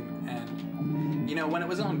YouTube, and you know, when it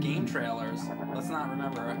was on Game Trailers, let's not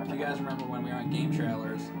remember, if you guys remember when we were on Game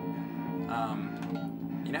Trailers,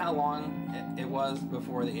 you know how long it was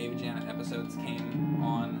before the AVGN episodes came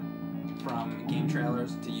on from Game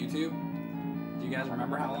Trailers to YouTube? Do you guys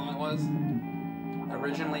remember how long it was?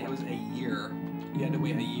 Originally it was a year. You had to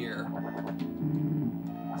wait a year.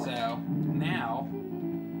 So now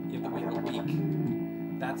you have to wait a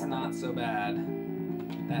week. That's not so bad.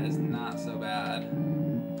 That is not so bad,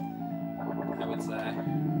 I would say.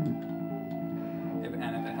 And if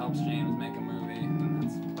it helps James make a movie, then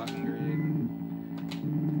that's fucking great.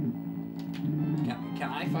 Can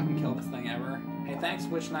I fucking kill this thing ever? Hey, thanks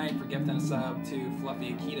Witch Knight for gifting a sub to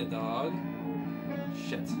Fluffy Akita Dog.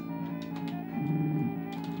 Shit. This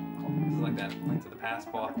is like that Link to the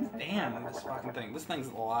Past boss. Damn, this fucking thing. This thing's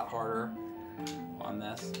a lot harder on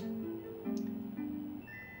this.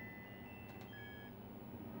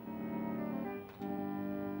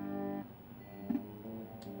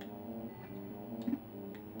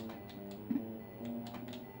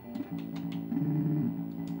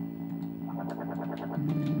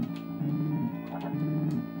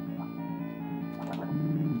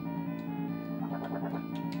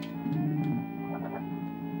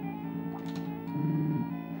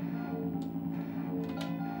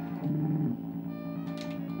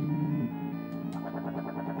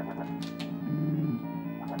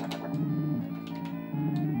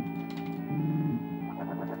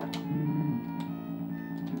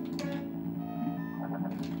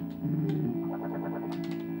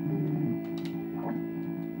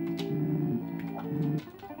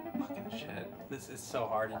 This is so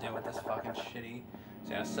hard to do with this fucking shitty.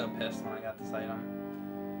 See, I was so pissed when I got this item.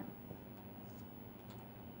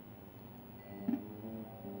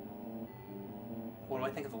 What do I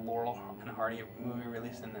think of the Laurel and Hardy movie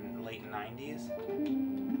released in the late 90s?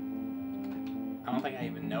 I don't think I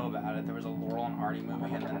even know about it. There was a Laurel and Hardy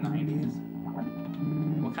movie in the 90s.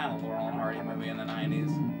 What kind of Laurel and Hardy movie in the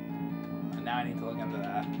 90s? And now I need to look into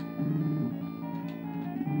that.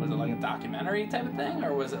 Was it like a documentary type of thing,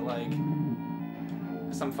 or was it like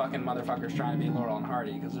some fucking motherfuckers trying to be Laurel and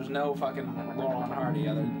Hardy? Because there's no fucking Laurel and Hardy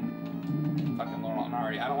other than fucking Laurel and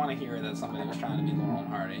Hardy. I don't want to hear that somebody was trying to be Laurel and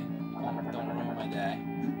Hardy. Don't ruin my day.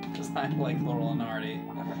 Because I like Laurel and Hardy.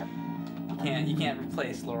 You can't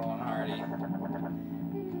replace Laurel and Hardy.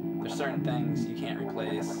 There's certain things you can't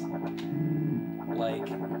replace. Like,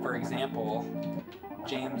 for example,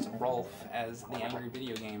 James Rolfe as the angry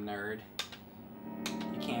video game nerd.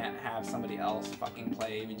 You can't have somebody else fucking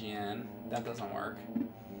play AVGN. That doesn't work.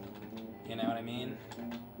 You know what I mean?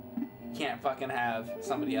 You can't fucking have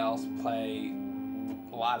somebody else play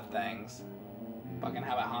a lot of things. Fucking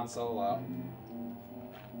how about Han Solo?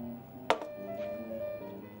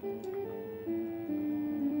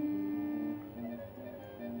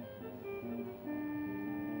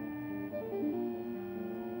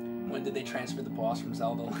 When did they transfer the boss from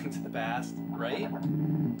Zelda Link to the Past? Right?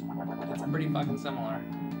 It's pretty fucking similar.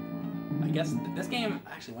 I guess this game,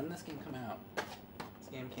 actually, when did this game come out? This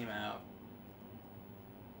game came out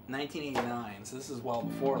 1989, so this is well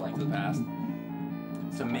before Link to the Past.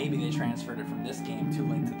 So maybe they transferred it from this game to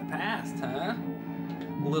Link to the Past, huh?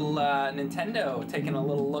 A little Nintendo taking a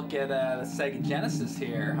little look at the Sega Genesis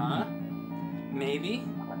here, huh? Maybe,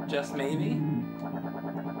 just maybe,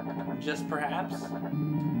 just perhaps.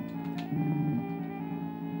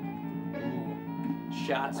 Ooh,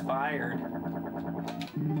 shots fired.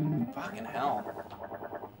 Fucking hell.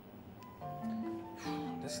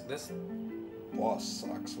 This boss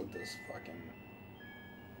sucks with this fucking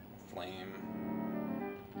flame.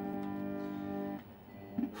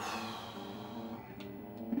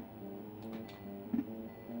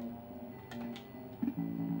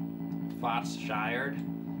 Foxshired?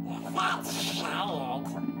 Foxshired.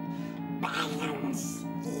 Balance.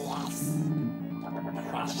 Yes.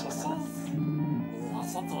 Preciouses.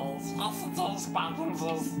 Yes it is. Yes it is.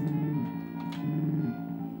 Balances.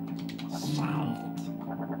 Shired.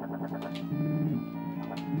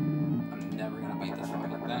 I'm never gonna beat this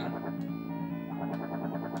fucking thing.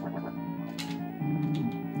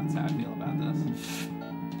 That's how I feel about this.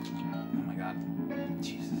 Oh my god.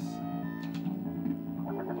 Jesus.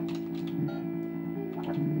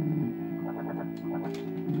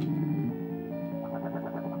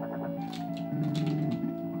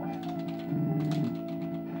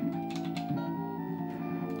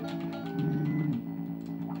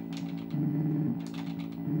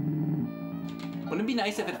 Wouldn't it be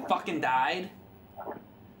nice if it fucking died?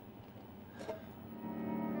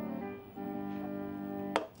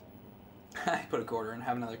 I put a quarter in,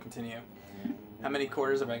 have another continue. How many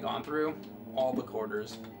quarters have I gone through? All the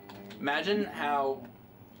quarters. Imagine how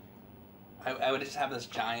I would just have this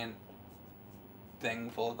giant thing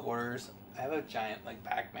full of quarters. I have a giant like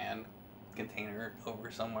Pac-Man container over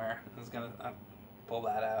somewhere. I was gonna pull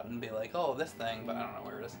that out and be like, oh, this thing, but I don't know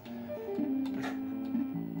where it is.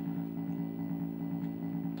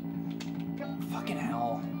 Fucking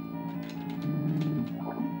hell.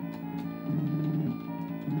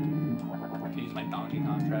 I could use my Donkey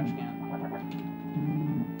Kong trash can.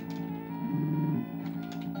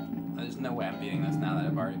 There's no way I'm beating this now that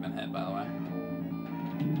I've already been hit, by the way.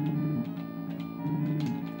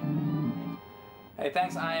 Hey,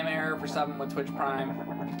 thanks I Am Error for subbing with Twitch Prime.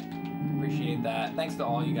 Appreciate that. Thanks to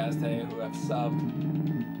all you guys today who have subbed.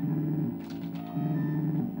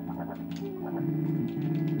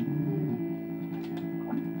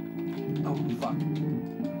 Oh, fuck.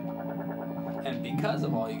 And because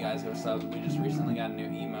of all you guys who have subbed, we just recently got a new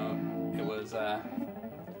emote. It was,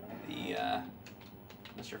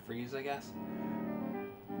 Mr. Freeze, I guess.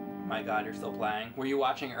 My god, you're still playing. Were you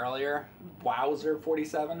watching earlier?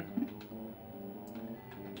 Wowzer47?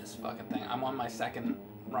 This fucking thing. I'm on my second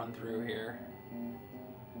run through here.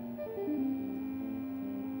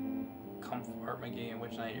 Comfort McGee and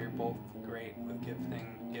Witch Knight, you're both great with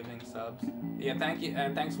giving subs. Yeah, thank you,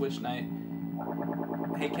 and thanks Witch Knight.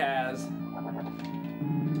 Hey Kaz.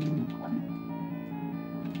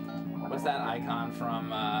 What's that icon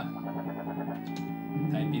from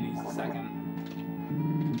Diabetes the Second?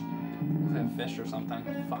 Is that a fish or something?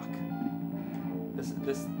 Fuck.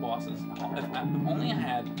 This boss is. If only I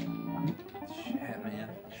had.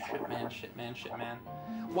 Shit man.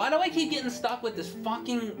 Why do I keep getting stuck with this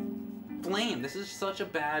fucking flame? This is such a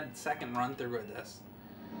bad second run through of this.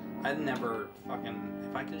 I'd never fucking.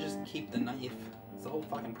 If I could just keep the knife. It's the whole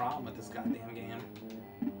fucking problem with this goddamn game.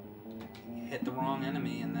 You hit the wrong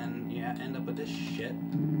enemy and then you end up with this shit.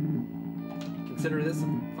 Consider this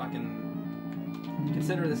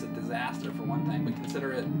a disaster for one thing, but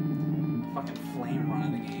consider it fucking flame run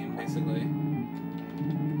of the game, basically.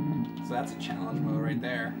 So that's a challenge mode right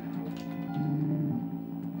there.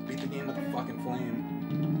 Beat the game with the fucking flame.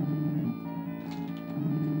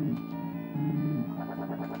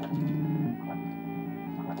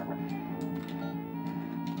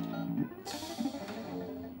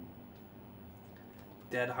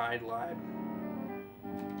 Dead Hide Live.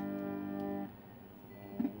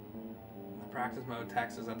 Practice mode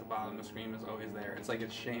text is at the bottom, the screen is always there. It's like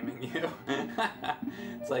it's shaming you.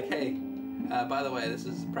 It's like, hey, by the way, this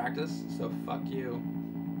is practice, so fuck you.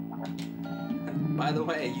 By the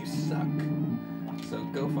way, you suck. So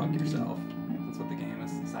go fuck yourself. That's what the game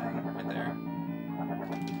is saying right there.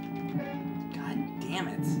 God damn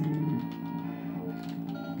it.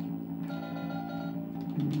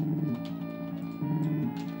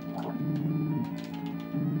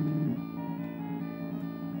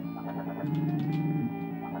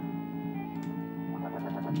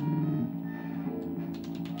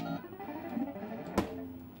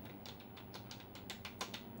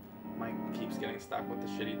 Stuck with the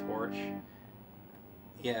shitty torch.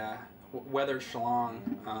 Yeah, Weather Schlong.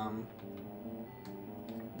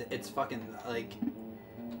 It's fucking like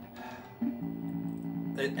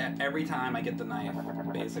every time I get the knife,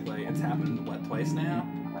 basically. It's happened what, twice now?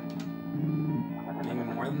 Maybe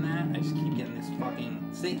more than that. I just keep getting this fucking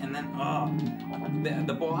and then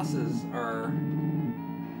the bosses are.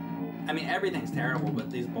 I mean, everything's terrible, but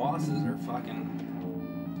these bosses are fucking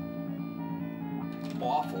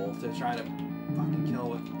awful to try to fucking kill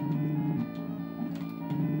with.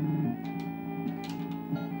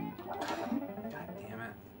 God damn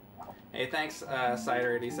it. Hey, thanks,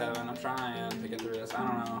 Cider87. I'm trying to get through this. I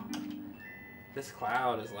don't know. This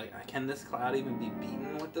cloud is like, can this cloud even be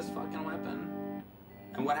beaten with this fucking weapon?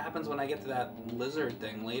 And what happens when I get to that lizard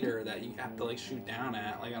thing later that you have to like shoot down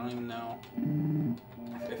at? Like, I don't even know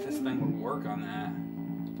if this thing would work on that.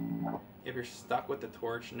 If you're stuck with the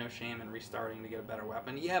torch, no shame in restarting to get a better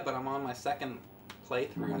weapon. Yeah, but I'm on my second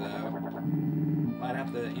playthrough, though. I'd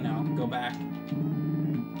have to, you know, go back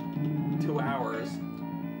 2 hours,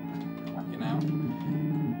 you know?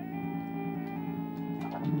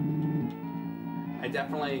 I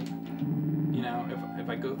definitely, you know, if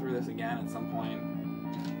I go through this again at some point,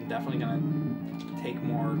 I'm definitely gonna take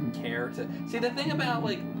more care to... See, the thing about,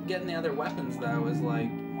 like, getting the other weapons, though, is,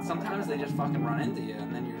 like, sometimes they just fucking run into you,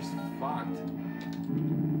 and then you're just fucked.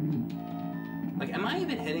 Like, am I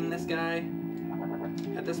even hitting this guy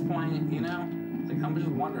at this point, you know? Like, I'm just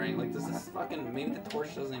wondering, like, does this fucking... Maybe the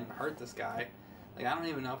torch doesn't even hurt this guy. Like, I don't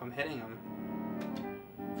even know if I'm hitting him.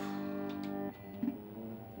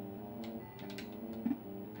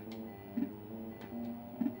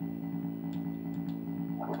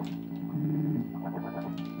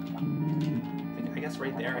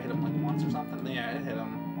 Alright, it hit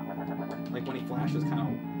him. Like when he flashes kind of,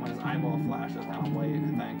 when his eyeball flashes kind of white, I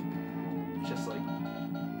think. It's just like,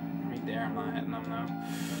 right there, I'm not hitting him though.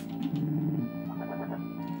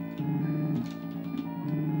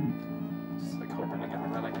 Just like hoping to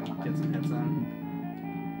God that I can get some hits in.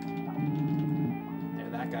 Yeah,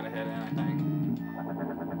 that got a hit in, I think.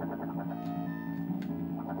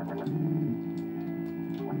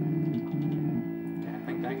 Yeah, I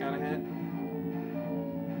think that got a hit.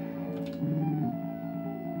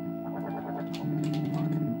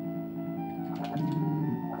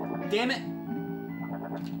 Damn it!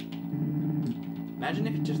 Imagine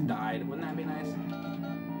if he just died. Wouldn't that be nice?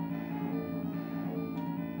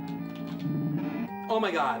 Oh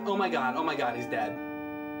my god, oh my god, oh my god, he's dead.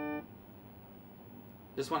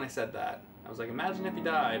 Just when I said that, I was like, imagine if he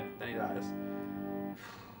died, then he dies.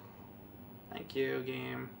 Thank you,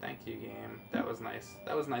 game. Thank you, game. That was nice.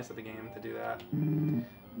 That was nice of the game to do that.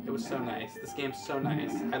 It was so nice. This game's so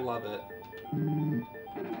nice. I love it.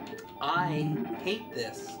 I hate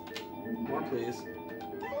this. More, please.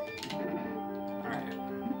 Alright.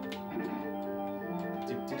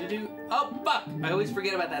 Oh, fuck! I always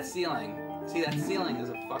forget about that ceiling. See, that ceiling is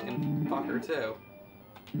a fucking fucker, too.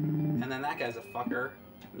 And then that guy's a fucker.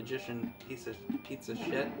 Magician, pizza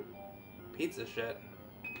shit. Pizza shit.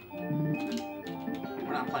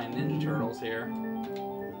 We're not playing Ninja Turtles here.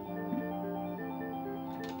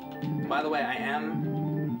 By the way, I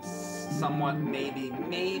am somewhat maybe,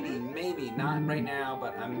 not right now,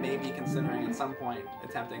 but I'm maybe considering at some point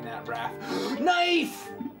attempting that RAF.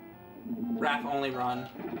 Knife! RAF only run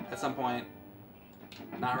at some point.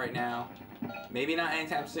 Not right now. Maybe not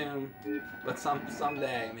anytime soon, but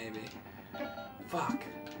someday, maybe. Fuck.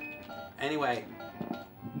 Anyway,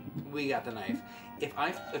 we got the knife. If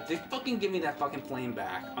they fucking give me that fucking flame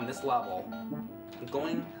back on this level, I'm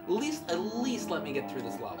going, at least let me get through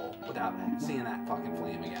this level without seeing that fucking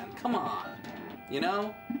flame again. Come on. You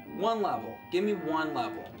know? One level. Give me one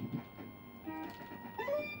level.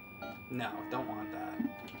 No, don't want that.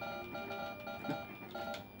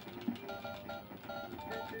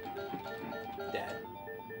 Dead.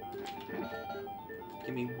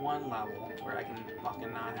 Give me one level where I can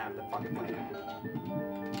fucking not have the fucking flame.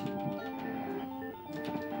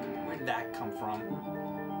 Where did that come from?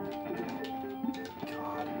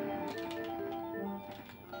 God.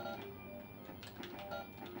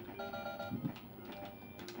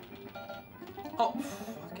 Oh,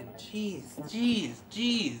 fucking jeez.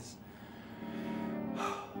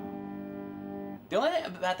 The only thing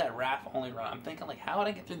about that RAF only run, I'm thinking like, how would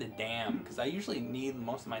I get through the dam? Because I usually need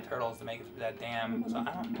most of my turtles to make it through that dam. So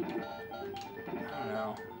I don't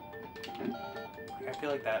know. Like, I feel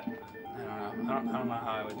like that. I don't know. I don't know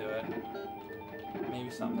how I would do it. Maybe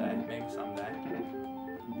someday.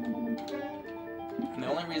 And the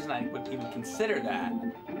only reason I would even consider that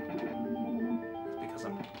is because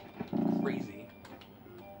I'm crazy.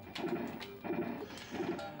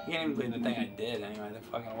 I can't even believe the thing I did anyway.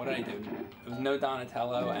 What did I do? It was no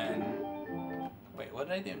Donatello and... Wait, what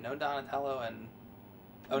did I do? No Donatello and...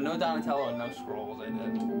 Oh, no Donatello and no scrolls I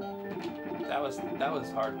did. That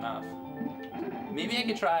was hard enough. Maybe I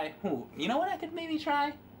could try... You know what I could maybe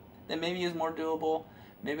try? That maybe is more doable?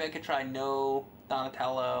 Maybe I could try no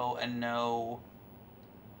Donatello and no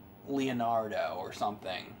Leonardo or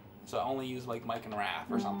something. So I only use like Mike and Raph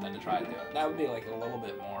or something to try to do it. That would be like a little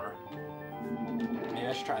bit more... Maybe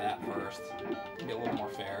I should try that first. Be a little more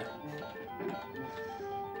fair.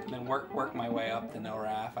 And then work my way up to no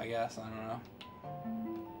RAF, I guess. I don't know.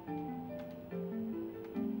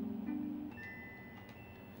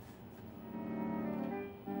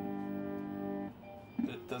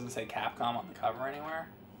 It doesn't say Capcom on the cover anywhere.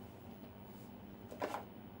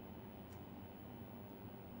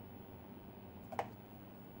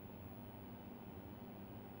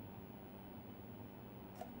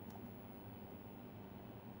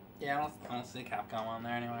 Yeah, I don't see Capcom on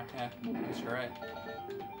there anyway. Yeah, I guess you're right.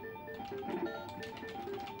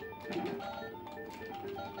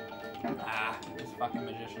 Ah, these fucking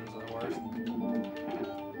magicians are the worst.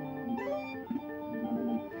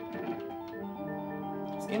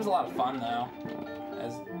 This game's a lot of fun though.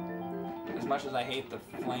 As much as I hate the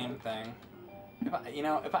flame thing. If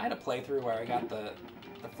I had a playthrough where I got the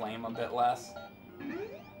flame a bit less,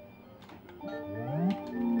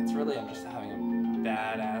 it's really I'm just having a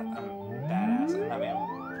badass. I'm having a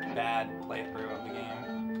bad playthrough of the game.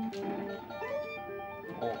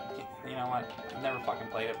 Well, you know what? I've never fucking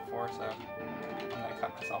played it before, so I'm gonna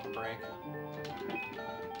cut myself a break.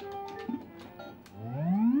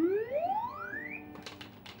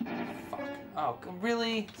 Fuck. Oh,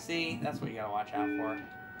 really? See? That's what you gotta watch out for.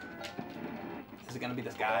 Is it gonna be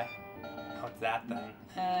this guy? Oh, What's that thing?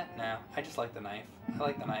 No. I just like the knife. I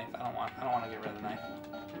like the knife. I don't want to get rid of the knife.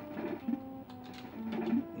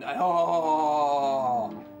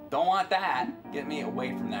 Oh! Don't want that. Get me away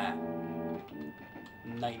from that.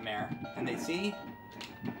 Nightmare. And they see?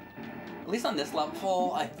 At least on this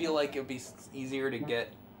level, I feel like it would be easier to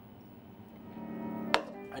get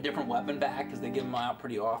a different weapon back because they give them out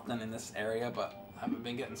pretty often in this area, but I've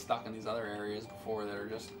been getting stuck in these other areas before that are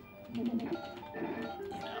just, you know,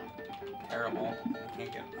 terrible. I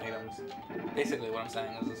can't get items. Basically what I'm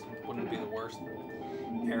saying is this wouldn't be the worst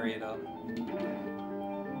area to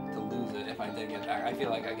lose it if I did get back. I feel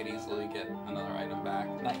like I could easily get another item back.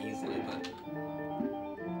 Not easily, but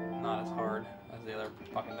not as hard as the other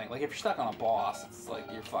fucking thing. Like if you're stuck on a boss, it's like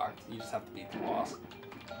you're fucked. You just have to beat the boss.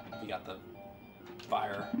 You got the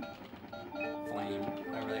fire, flame,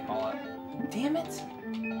 whatever they call it. Damn it!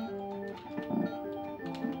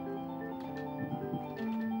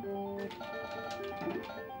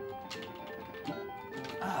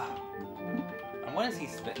 Ah. And what is he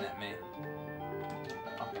spitting at me?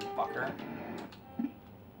 Fucking fucker.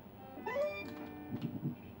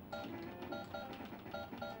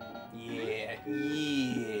 Yeah,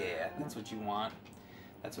 yeah. That's what you want.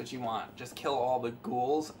 That's what you want. Just kill all the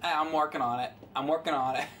ghouls. I'm working on it. I'm working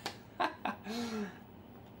on it.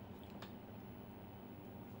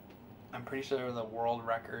 I'm pretty sure the world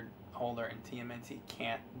record holder in TMNT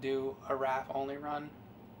can't do a RAF only run.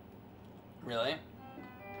 Really?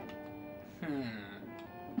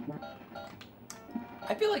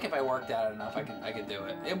 I feel like if I worked at it enough, I could do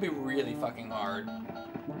it. It would be really fucking hard.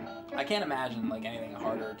 I can't imagine like anything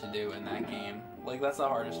harder to do in that game. Like that's the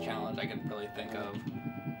hardest challenge I could really think of.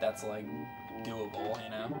 That's like doable, you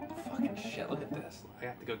know? Fucking shit, look at this. I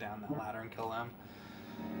have to go down that ladder and kill them.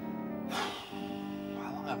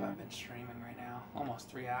 How long have I been streaming right now? Almost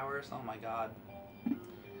 3 hours? Oh my god.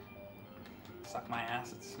 Suck my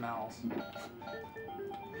ass, it smells.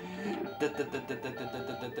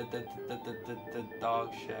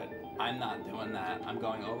 Dog shit. I'm not doing that. I'm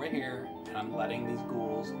going over here and I'm letting these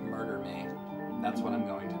ghouls murder me. That's what I'm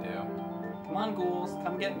going to do. Come on, ghouls,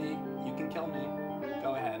 come get me. You can kill me.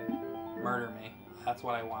 Go ahead. Murder me. That's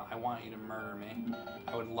what I want. I want you to murder me.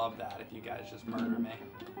 I would love that if you guys just murder me.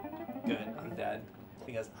 Good, I'm dead.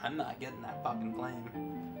 Because I'm not getting that fucking flame.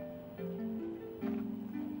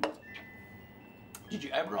 Did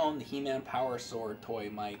you ever own the He-Man Power Sword toy,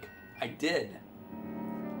 Mike? I did.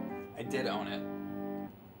 I did own it.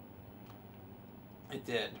 I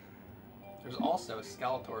did. There's also a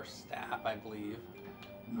Skeletor staff, I believe.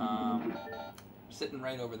 Sitting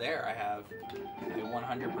right over there, I have a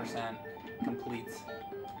 100% complete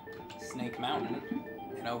Snake Mountain.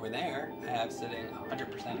 And over there, I have sitting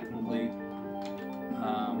 100% complete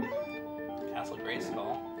Castle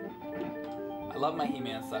Grayskull. I love my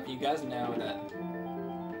He-Man stuff. You guys know that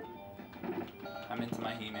I'm into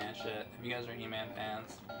my He-Man shit. If you guys are He-Man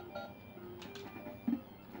fans,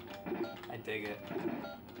 I dig it.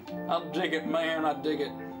 I'll dig it, man. I dig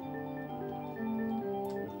it.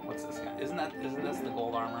 What's this guy? Isn't this the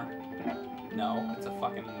gold armor? No, it's a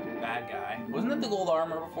fucking bad guy. Wasn't it the gold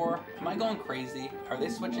armor before? Am I going crazy? Are they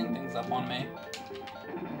switching things up on me?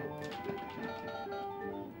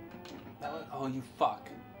 That was, oh, you fuck.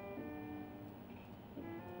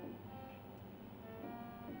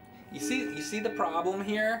 You see the problem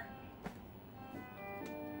here?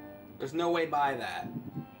 There's no way by that.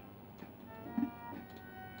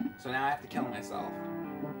 So now I have to kill myself.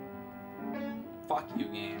 Fuck you,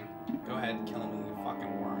 game. Go ahead and kill me, you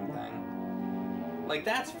fucking worm thing. Like,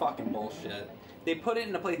 that's fucking bullshit. They put it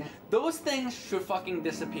into place. Those things should fucking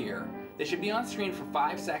disappear. They should be on screen for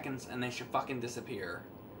 5 seconds and they should fucking disappear.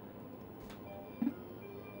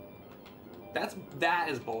 That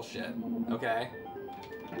is bullshit, okay?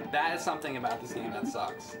 That is something about this game that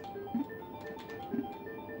sucks.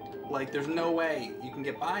 Like, there's no way you can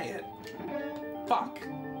get by it. Fuck.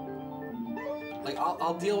 Like,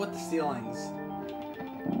 I'll deal with the ceilings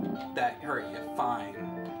that hurt you, fine.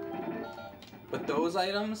 But those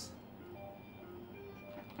items?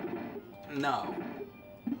 No.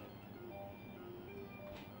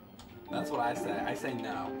 That's what I say. I say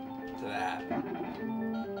no to that.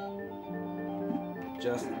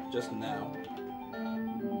 Just no.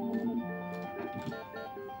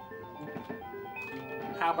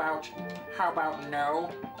 How about no?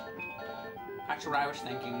 That's what I was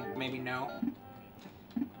thinking. Maybe no.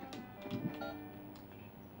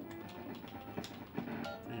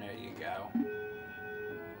 There you go.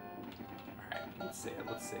 Alright, let's see it.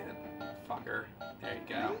 Let's see it. Fucker. There you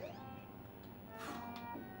go.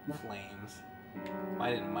 Flames.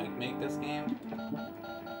 Why didn't Mike make this game?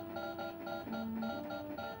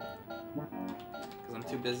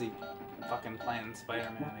 too busy fucking playing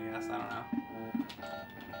Spider-Man, I guess. I don't know.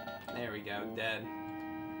 There we go. Dead.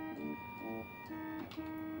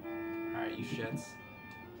 Alright, you shits.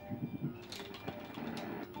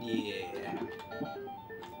 Yeah.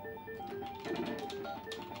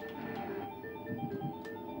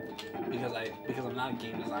 Because I'm not a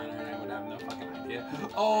game designer and I would have no fucking idea.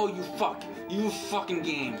 Oh, you fucking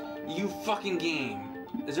game. You fucking game.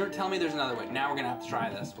 Tell me there's another way. Now we're gonna have to try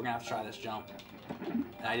this. We're gonna have to try this jump.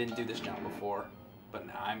 And I didn't do this jump before, but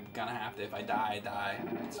now I'm gonna have to. If I die, I die.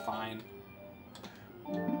 It's fine.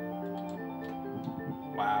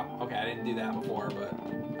 Wow. Okay, I didn't do that before, but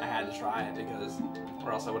I had to try it because,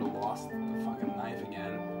 or else I would have lost the fucking knife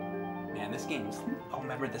again. Man, this game's. Oh,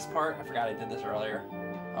 remember this part? I forgot I did this earlier.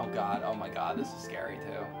 Oh god. Oh my god. This is scary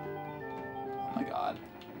too. Oh my god.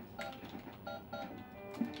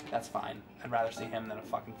 That's fine. I'd rather see him than a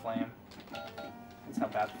fucking flame. That's how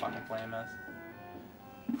bad the fucking flame is.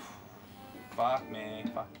 Fuck me.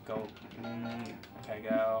 Fuck. Go. Okay,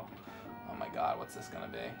 go. Oh my god, what's this gonna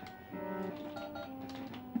be?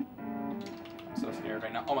 I'm so scared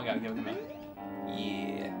right now. Oh my god, give it to me.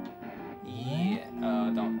 Yeah. Yeah.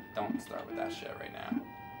 Don't start with that shit right now.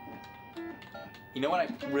 You know what I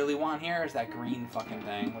really want here is that green fucking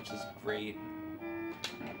thing, which is great.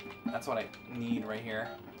 That's what I need right here.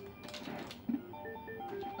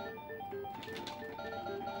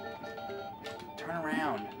 Turn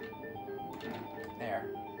around. There.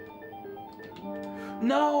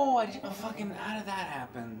 No! Fucking, how did that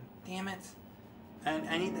happen? Damn it. And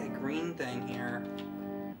I need that green thing here.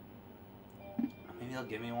 Maybe they'll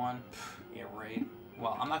give me one. Yeah, right.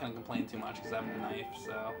 Well, I'm not going to complain too much because I have the knife,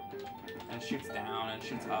 so... And it shoots down and it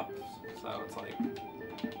shoots up, so it's like...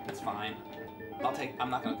 It's fine. I'm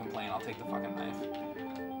not going to complain. I'll take the fucking knife.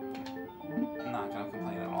 I'm not going to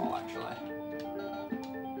complain at all, actually.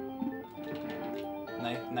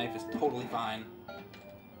 Knife is totally fine.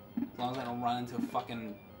 As long as I don't run into a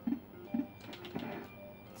fucking...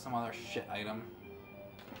 some other shit item.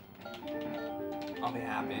 I'll be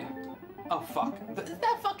happy. Oh, fuck.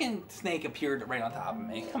 That fucking snake appeared right on top of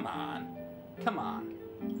me. Come on. Come on.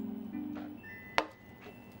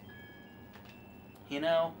 You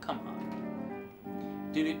know? Come on.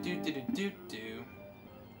 Do-do-do-do-do-do-do.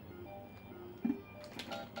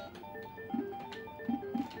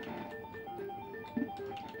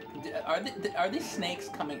 Are these snakes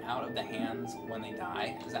coming out of the hands when they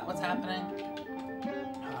die? Is that what's happening?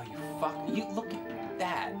 Oh, you fuck. You look at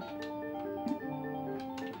that.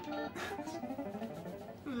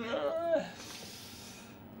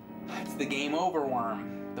 It's the game over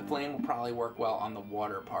worm. The flame will probably work well on the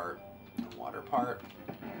water part. The water part?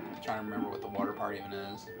 I'm trying to remember what the water part even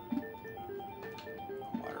is.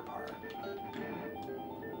 Water part.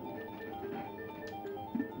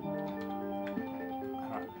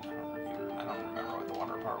 I don't remember what the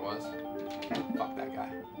water part was. Fuck that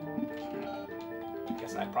guy.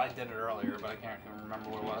 Guess I probably did it earlier, but I can't even remember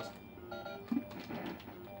what it was.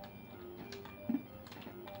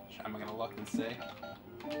 I'm gonna look and see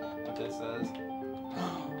what this is.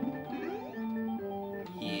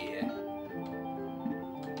 Yeah.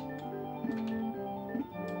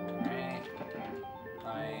 Alright.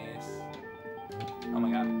 Nice. Oh my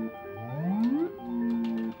god.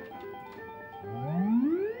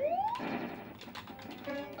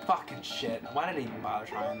 Fucking shit. Why did I even bother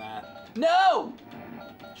trying that? No!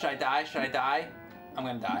 Should I die? Should I die? I'm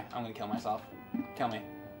gonna die. I'm gonna kill myself. Kill me.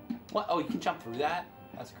 What? Oh, you can jump through that?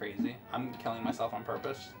 That's crazy. I'm killing myself on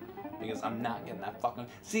purpose because I'm not getting that fucking...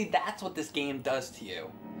 See, that's what this game does to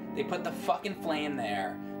you. They put the fucking flame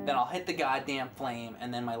there, then I'll hit the goddamn flame,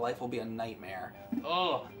 and then my life will be a nightmare.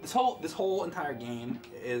 Ugh. This whole entire game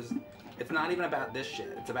is... It's not even about this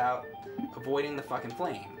shit. It's about avoiding the fucking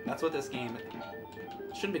flame. That's what this game...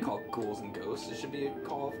 It shouldn't be called Ghouls and Ghosts. It should be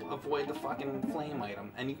called Avoid the fucking flame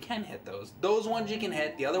item. And you can hit those. Those ones you can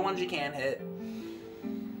hit. The other ones you can't hit.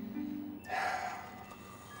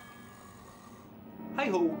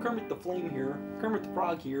 Hi-ho, Kermit the Flame here. Kermit the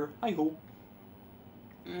Frog here. Hi-ho.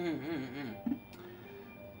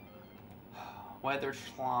 Weather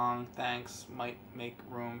schlong, thanks. Might make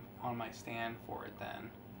room on my stand for it then.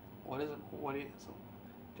 What is it? What is it?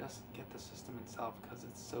 Just get the system itself because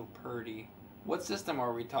it's so purty. What system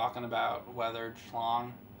are we talking about? Weathered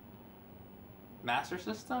schlong? Master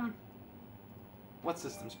System? What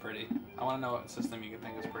system's pretty? I want to know what system you can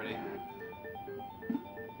think is pretty.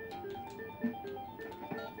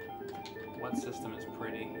 What system is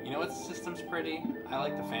pretty? You know what system's pretty? I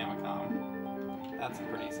like the Famicom. That's a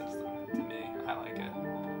pretty system to me. I like it.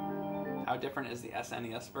 How different is the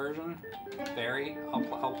SNES version? Very.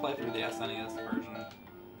 I'll play through the SNES version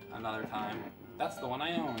another time. That's the one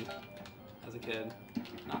I owned as a kid.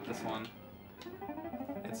 Not this one.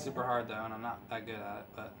 It's super hard though, and I'm not that good at it,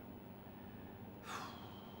 but...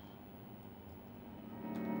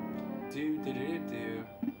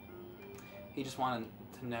 He just wanted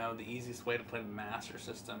to know the easiest way to play the Master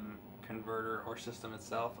System converter or system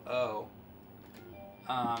itself. Oh.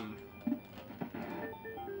 I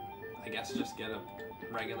guess just get a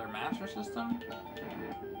regular Master System?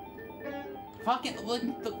 Fucking look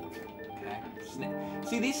the... Okay.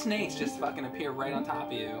 See, these snakes just fucking appear right on top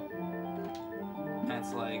of you. And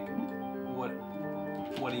it's like, what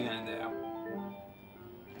are you gonna do?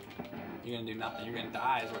 You're gonna do nothing. You're gonna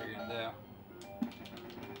die is what you're gonna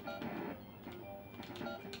do.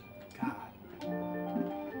 God.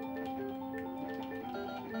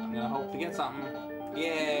 I'm gonna hope to get something.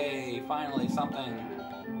 Yay! Finally, something.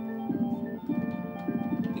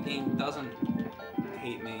 The game doesn't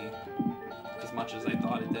hate me as much as I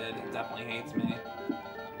thought it did. It definitely hates me.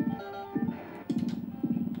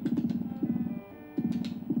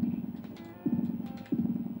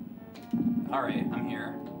 Alright, I'm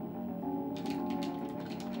here.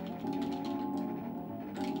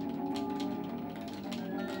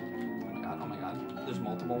 Oh my god. There's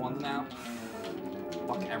multiple ones now.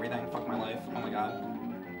 Fuck everything. Fuck my life. Oh my god.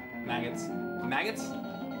 Maggots. Maggots?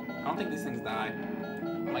 I don't think these things die.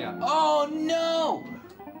 Oh my god. Oh no!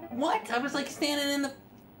 What? I was like standing in the...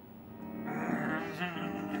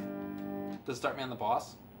 Does it start me on the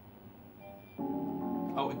boss?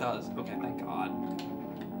 Oh, it does. Okay, thank god.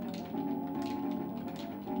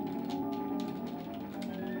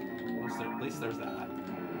 At least there's that.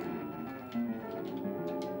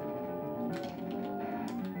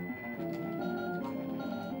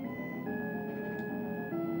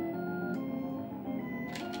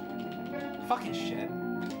 Fucking shit.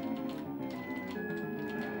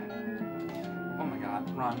 Oh my god,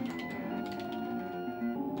 run.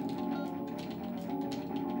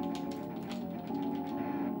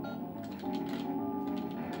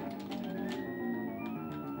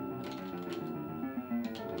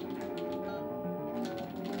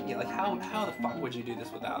 Yeah, like how the fuck would you do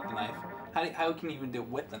this without the knife? How can you even do it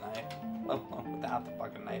with the knife? Let alone without the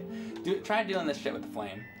fucking knife. Try doing this shit with the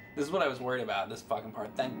flame. This is what I was worried about, this fucking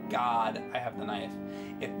part. Thank God I have the knife.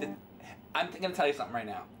 I'm gonna tell you something right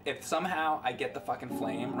now. If somehow I get the fucking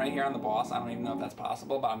flame right here on the boss, I don't even know if that's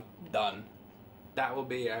possible, but I'm done. That will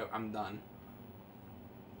be, I'm done.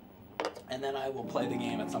 And then I will play the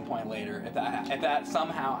game at some point later. If that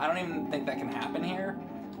somehow, I don't even think that can happen here,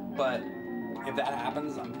 but if that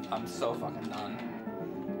happens, I'm so fucking done.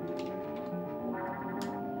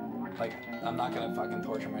 Like, I'm not gonna fucking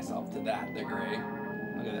torture myself to that degree.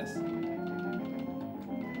 Look at this.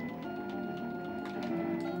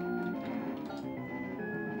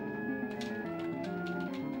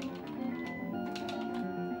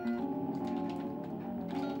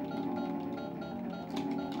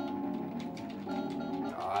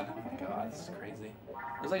 God, oh my god, this is crazy.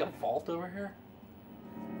 There's like a vault over here.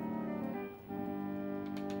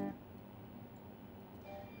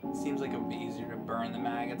 It seems like it would be easier to burn the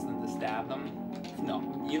maggots than to stab them. No,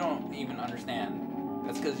 you don't even understand.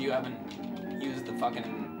 That's because you haven't used the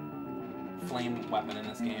fucking flame weapon in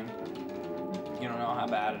this game. You don't know how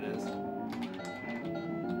bad it is.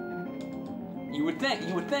 You would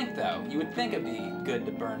think though, you would think it'd be good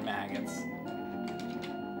to burn maggots.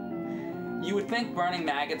 You would think burning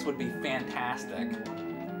maggots would be fantastic.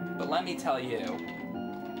 But let me tell you,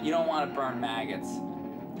 you don't want to burn maggots.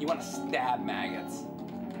 You want to stab maggots.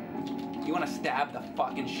 You want to stab the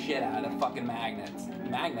fucking shit out of fucking magnets.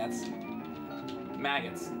 Magnets?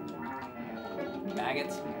 Maggots.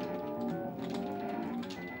 Maggots?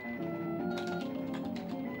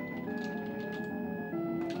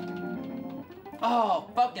 Oh,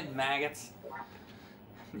 fucking maggots.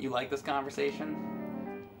 You like this conversation?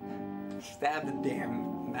 Stab the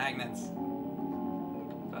damn magnets.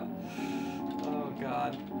 Oh,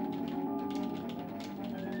 God.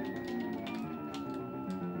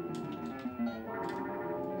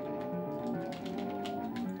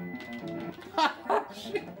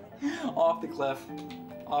 Off the cliff.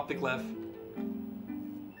 Off the cliff.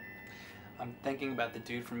 I'm thinking about the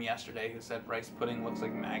dude from yesterday who said rice pudding looks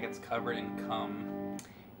like maggots covered in cum.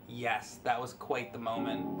 Yes, that was quite the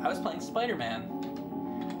moment. I was playing Spider-Man.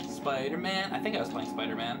 Spider-Man. I think I was playing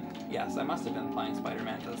Spider-Man. Yes, I must have been playing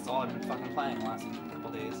Spider-Man because that's all I've been fucking playing the last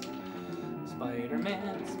couple days.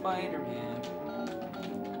 Spider-Man, Spider-Man.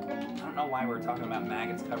 I don't know why we were talking about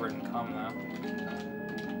maggots covered in cum though.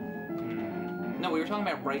 No, we were talking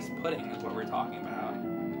about rice pudding is what we were talking about.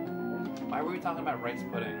 Why were we talking about rice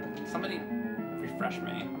pudding? Somebody refresh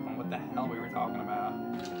me on what the hell we were talking about.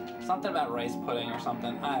 Something about rice pudding or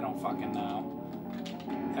something. I don't fucking know.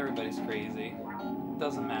 Everybody's crazy.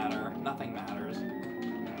 Doesn't matter. Nothing matters.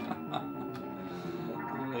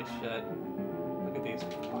 Holy shit. Look at these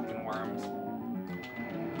fucking worms.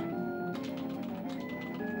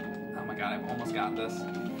 Oh my god, I've almost got this.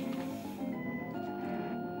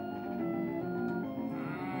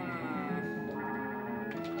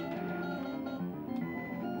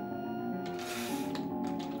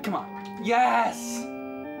 Come on. Yes!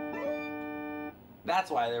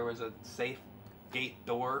 That's why there was a safe gate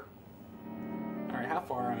door. Alright, how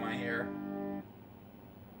far am I here?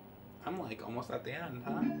 I'm like almost at the end,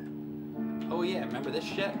 huh? Oh yeah, remember this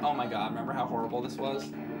shit? Oh my god, remember how horrible this was?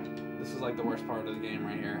 This is like the worst part of the game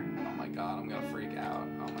right here. Oh my god, I'm gonna freak out.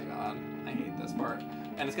 Oh my god, I hate this part.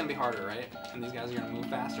 And it's gonna be harder, right? And these guys are gonna move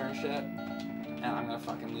faster and shit. And I'm gonna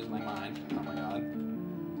fucking lose my mind. Oh my god.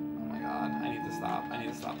 Oh my god, I need to stop. I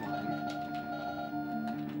need to stop playing.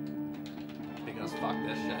 Because fuck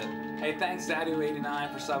this shit. Hey, thanks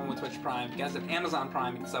Daddy89 for subbing with Twitch Prime. If you guys have Amazon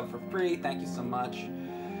Prime, you can sub for free. Thank you so much.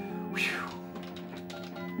 Whew.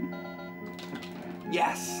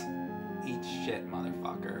 Yes! Eat shit,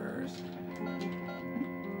 motherfuckers.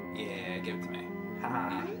 Yeah, give it to me.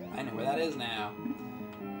 Haha, I know where that is now.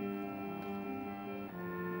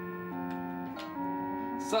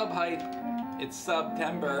 Sub hype. It's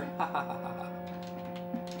September. Ha ha ha ha.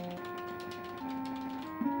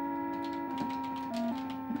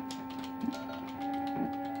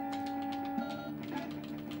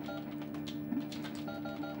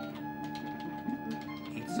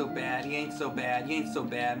 So bad, you ain't so bad, you ain't so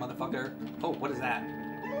bad, motherfucker. Oh, what is that?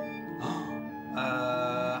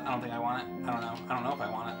 I don't think I want it. I don't know if I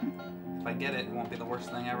want it. If I get it, it won't be the worst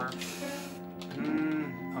thing ever.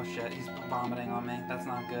 Oh shit, he's vomiting on me. That's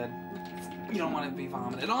not good. You don't want to be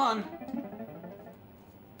vomited on.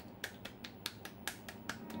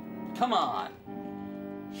 Come on.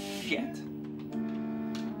 Shit.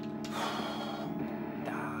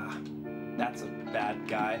 Ah, that's a bad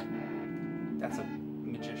guy. That's a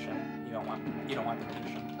magician. You don't want the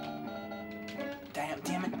magician. Damn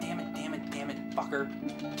it, fucker.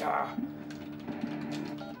 Ah.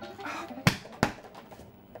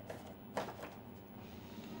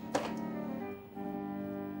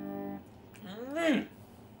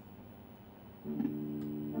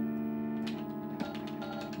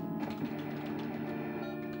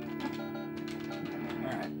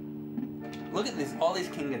 Alright. Look at this, all these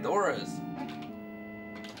King Ghidorahs.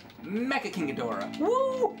 Mecha King Ghidorah.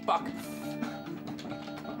 Woo! Fuck.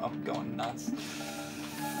 I'm going nuts.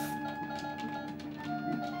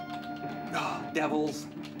 Oh, devils.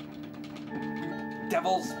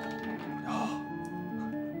 Devils. Oh.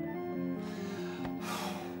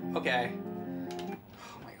 Okay.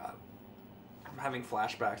 Oh my god. I'm having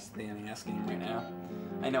flashbacks to the NES game right now.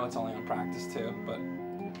 I know it's only on practice too, but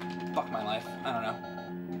fuck my life. I don't know.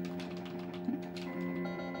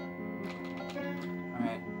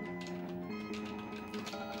 Alright.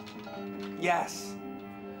 Yes!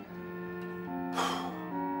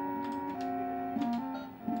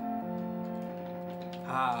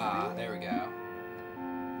 Ah, there we go.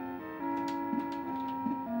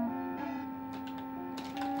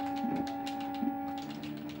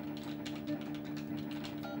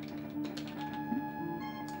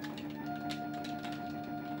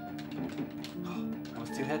 That was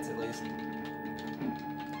 2 hits at least.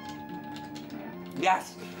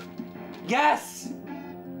 Yes! Yes!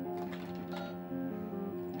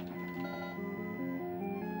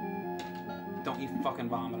 Don't you fucking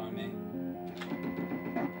vomit on me.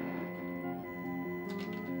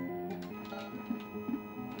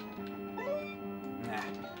 Nah.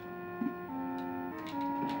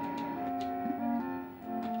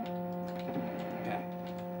 Okay.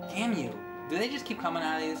 Damn you. Do they just keep coming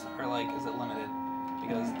out of these? Or like, is it limited?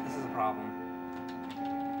 Because this is a problem.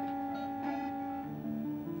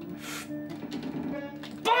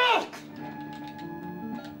 Fuck!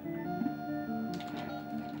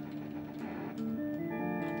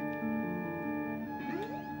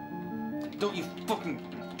 Don't you fucking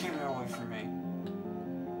get it away from me.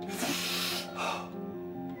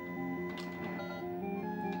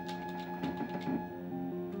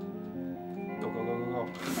 Go, go, go, go, go.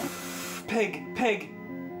 Pig, pig.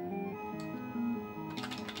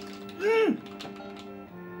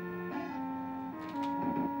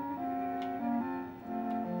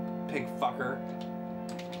 Pig fucker.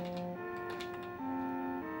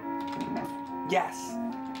 Yes.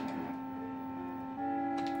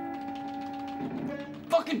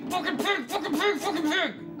 Fucking pig, fucking pig, fucking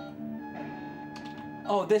pig!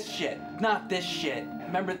 Oh, this shit. Not this shit.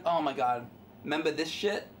 Remember, oh my god. Remember this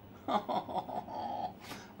shit?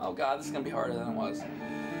 Oh god, this is gonna be harder than it was. Okay,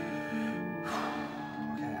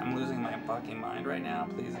 I'm losing my fucking mind right now.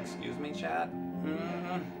 Please excuse me, chat.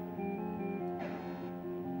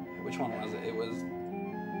 Which one was it? It was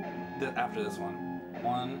after this one.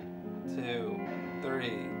 1, 2,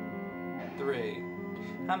 3.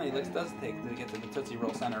 How many licks does it take to get to the Tootsie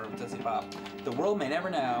Roll center of Tootsie Pop? The world may never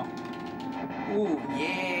know. Ooh,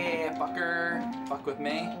 yeah, fucker. Fuck with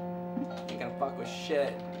me. Ain't gonna fuck with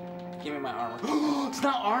shit. Give me my armor. It's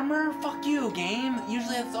not armor? Fuck you, game.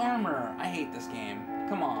 Usually it's armor. I hate this game.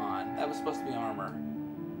 Come on. That was supposed to be armor.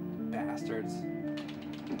 Bastards.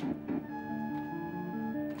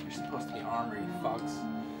 You're supposed to be armor, you fucks.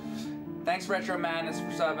 Thanks, Retro Madness, for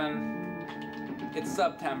subbing. It's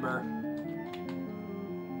September.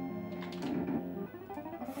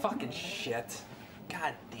 Fucking shit.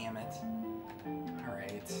 God damn it.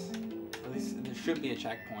 Alright. At least there should be a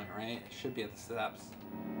checkpoint, right? It should be at the steps.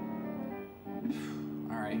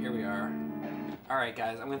 Alright, here we are. Alright,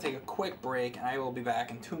 guys, I'm going to take a quick break, and I will be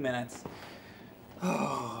back in 2 minutes.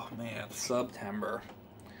 Oh, man, September.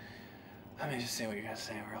 Let me just see what you're going to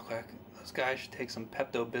say real quick. Those guys should take some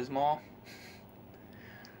Pepto-Bismol.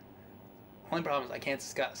 Only problem is I can't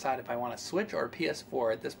decide if I want a Switch or a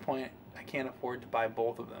PS4. At this point, I can't afford to buy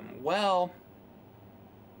both of them. Well,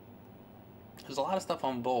 there's a lot of stuff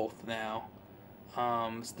on both now.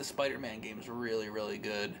 The Spider-Man game is really, really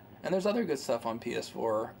good. And there's other good stuff on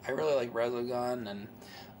PS4. I really like Resogun, and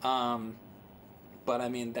but I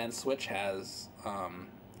mean, then Switch has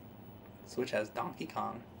Donkey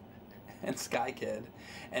Kong and Sky Kid,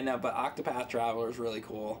 and but Octopath Traveler is really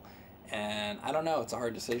cool. And I don't know, it's a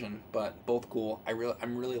hard decision, but both cool.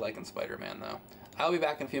 I'm really liking Spider-Man though. I'll be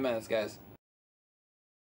back in a few minutes, guys.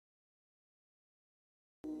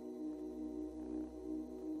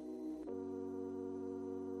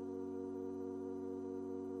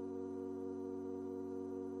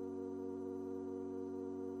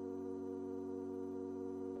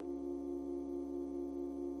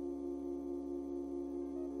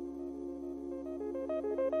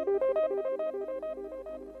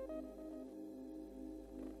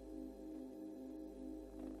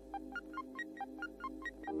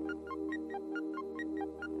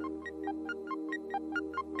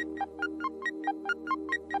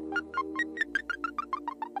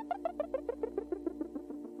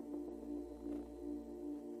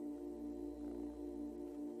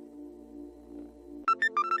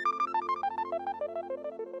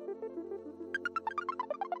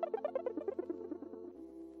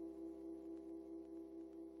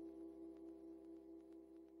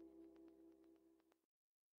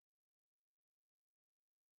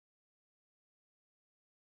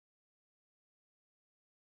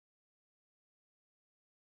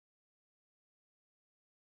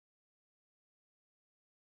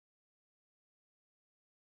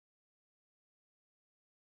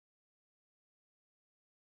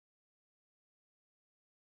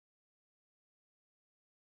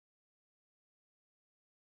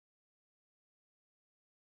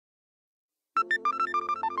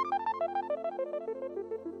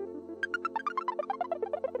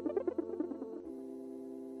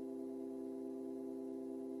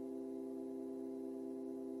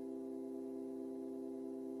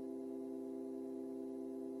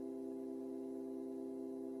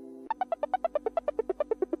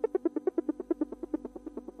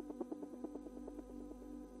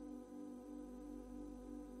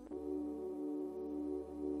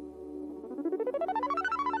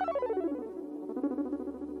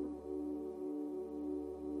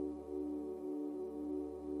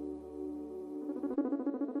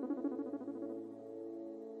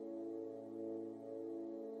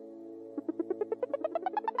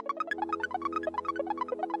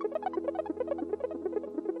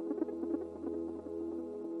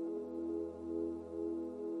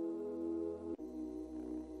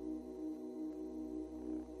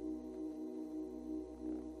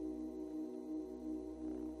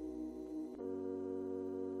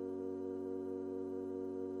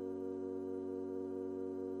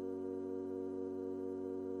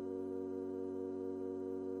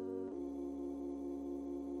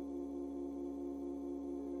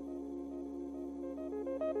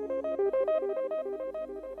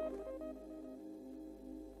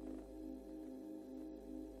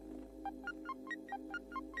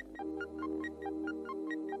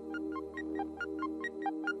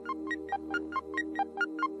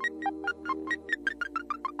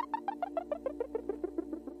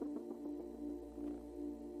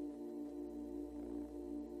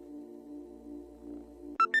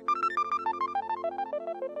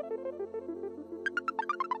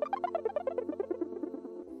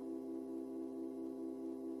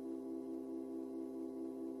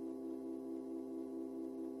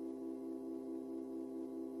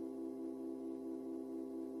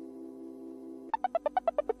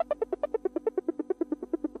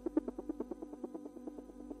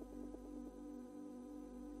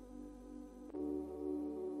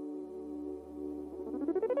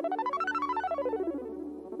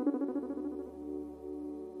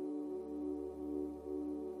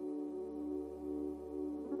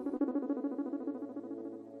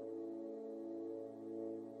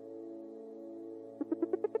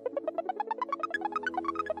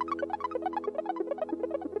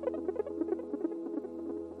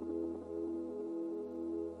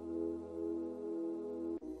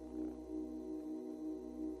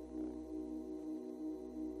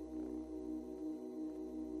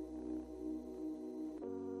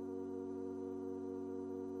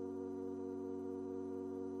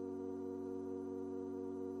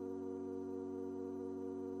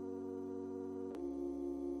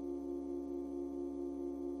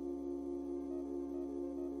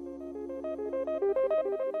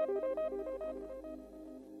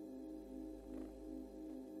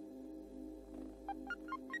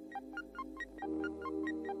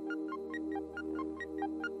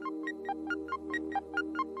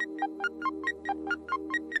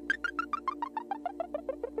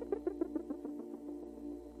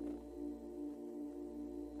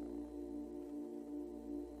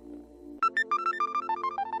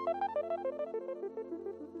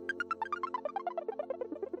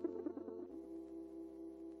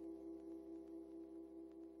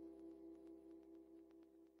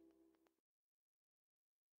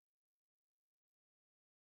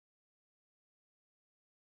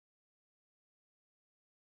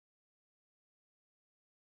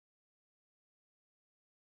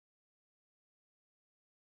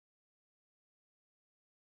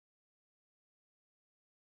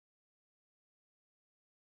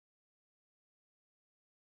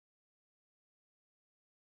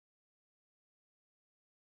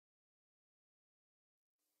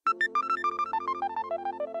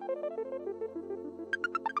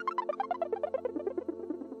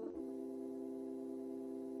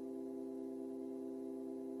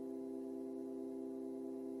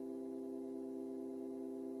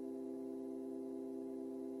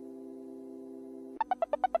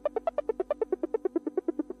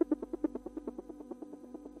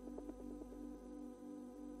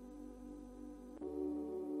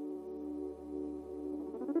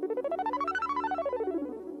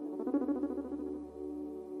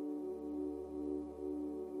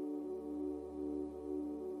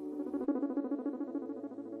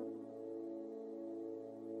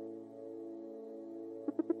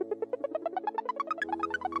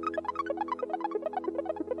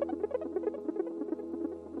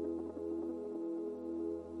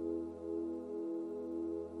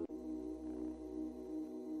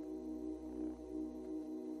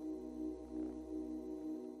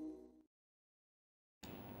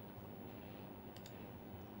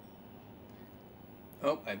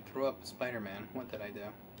 Oh, I threw up Spider-Man. What did I do?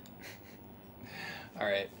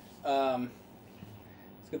 Alright. It's a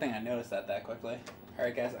good thing I noticed that quickly.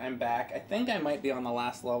 Alright guys, I'm back. I think I might be on the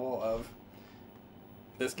last level of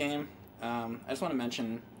this game. I just want to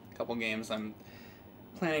mention a couple games I'm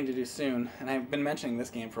planning to do soon. And I've been mentioning this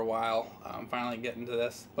game for a while. I'm finally getting to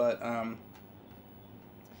this. But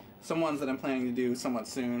some ones that I'm planning to do somewhat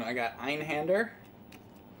soon. I got Einhander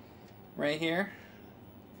right here.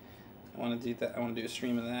 I want to do that. I want to do a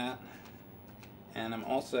stream of that, and I'm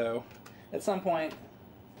also at some point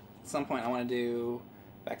I want to do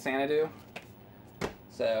Xanadu.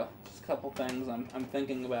 So just a couple things I'm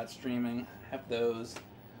thinking about streaming. I have those,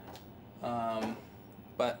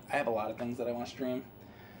 but I have a lot of things that I want to stream.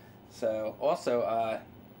 So also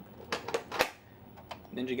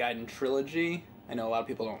Ninja Gaiden Trilogy. I know a lot of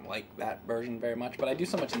people don't like that version very much, but I do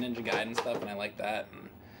so much Ninja Gaiden stuff, and I like that. And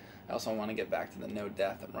I also want to get back to the no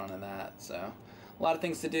death and running that, so a lot of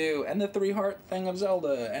things to do, and the 3-heart thing of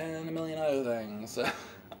Zelda, and a million other things. So,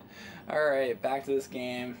 all right, back to this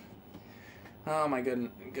game. Oh my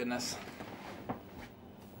goodness.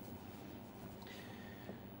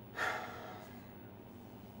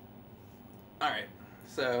 All right,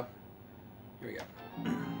 so here we go.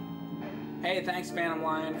 Hey, thanks Phantom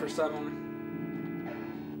Lion for subbing.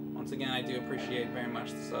 Once again, I do appreciate very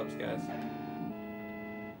much the subs, guys.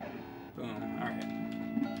 Boom. Alright.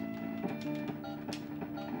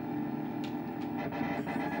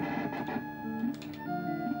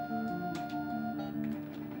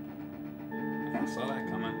 I saw that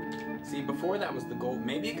coming. See, before that was the goal.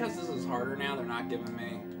 Maybe because this is harder now, they're not giving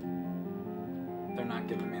me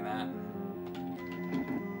that.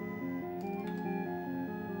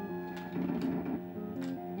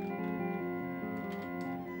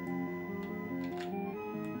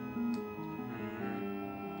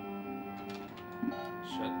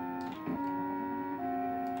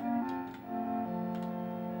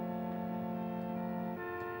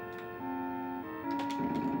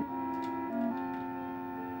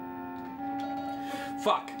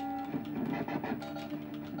 Fuck.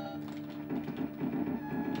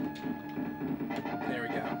 There we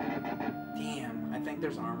go. Damn, I think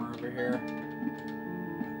there's armor over here.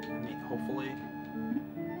 Hopefully.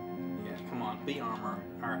 Yeah, come on, be armor.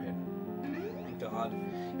 Alright. Thank God.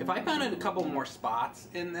 If I found out a couple more spots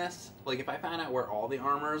in this, like if I found out where all the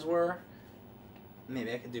armors were,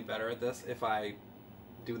 maybe I could do better at this if I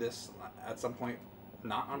do this at some point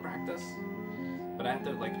not on practice. But I have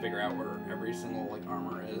to like figure out where every single like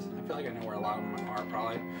armor is. I feel like I know where a lot of them are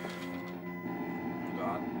probably. Oh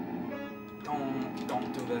God.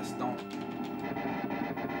 Don't do this. Don't.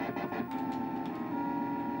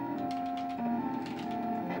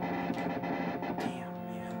 Damn,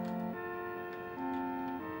 man.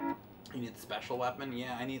 You need the special weapon?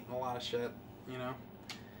 Yeah, I need a lot of shit, you know?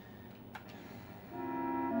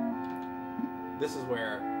 This is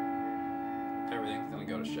where everything's gonna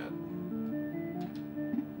go to shit.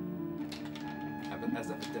 As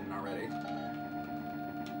if it didn't already.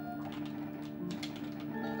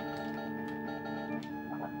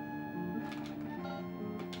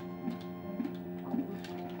 Oh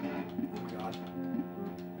my God.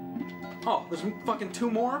 Oh, there's fucking 2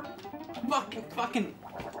 more? Fucking,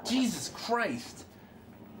 Jesus Christ.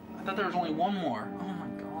 I thought there was only 1 more. Oh my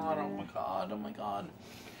God, oh my God, oh my God.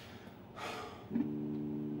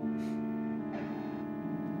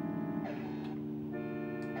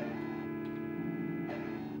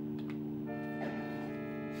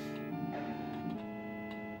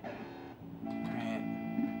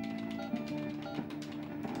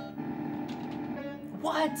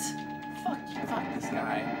 What? Fuck this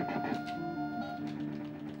guy.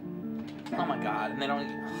 Oh my God, and they don't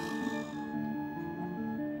even...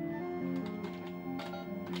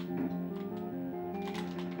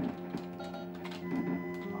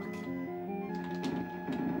 Fuck.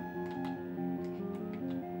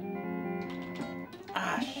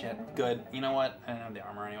 Ah, shit. Good. You know what? I didn't have the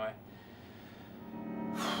armor anyway.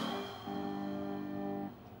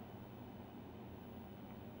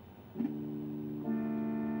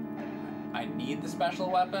 I need the special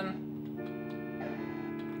weapon?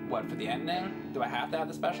 What, for the ending? Do I have to have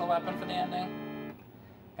the special weapon for the ending?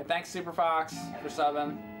 And thanks, Super Fox, for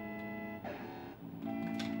subbing.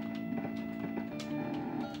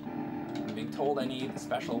 I'm being told I need a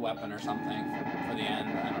special weapon or something for the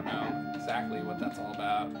end. I don't know exactly what that's all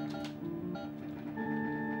about.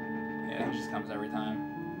 Yeah, it just comes every time.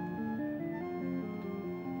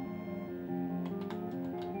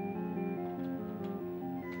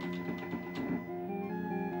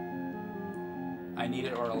 I need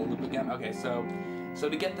it or it'll loop again. Okay, so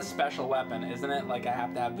to get the special weapon, isn't it like I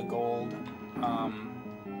have to have the gold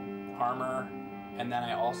armor, and then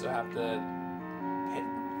I also have to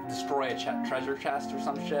destroy a treasure chest or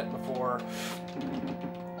some shit before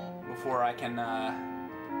I can.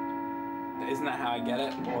 Isn't that how I get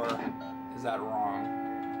it, or is that wrong?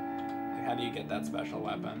 Like, how do you get that special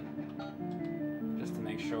weapon? Just to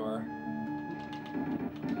make sure.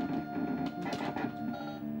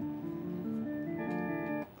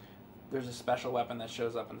 There's a special weapon that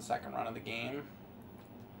shows up in the second run of the game.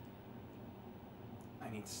 I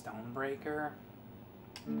need Stonebreaker.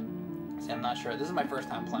 See, I'm not sure. This is my first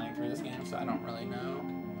time playing through this game, so I don't really know.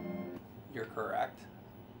 You're correct.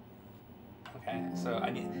 Okay, so I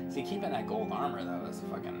need... See, keeping that gold armor, though, is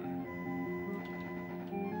fucking...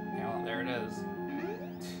 Yeah, well, there it is.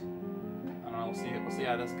 I don't know, we'll see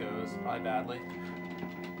how this goes. Probably badly.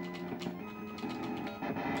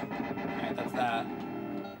 Alright, that's that.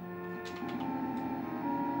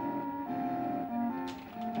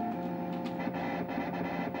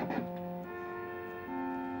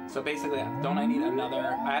 So basically, don't I need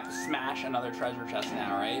another... I have to smash another treasure chest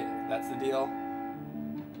now, right? That's the deal?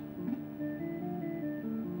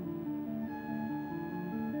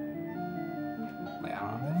 Like, I don't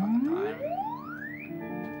have the fucking time.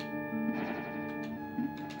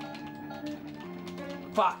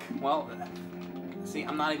 Fuck! Well, see,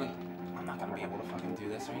 I'm not gonna be able to fucking do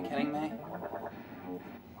this. Are you kidding me?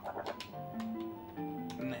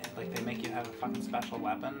 And like, they make you have a fucking special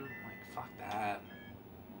weapon? Like, fuck that.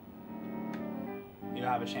 You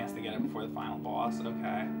have a chance to get it before the final boss,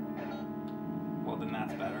 okay. Well, then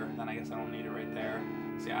that's better. Then I guess I don't need it right there.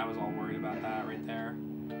 See, I was all worried about that right there.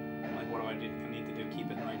 Like, what do I do? I need to do?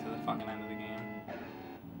 Keep it right to the fucking end of the game.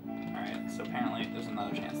 Alright, so apparently there's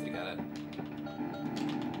another chance to get it.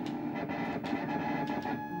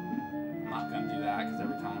 I'm not gonna do that, because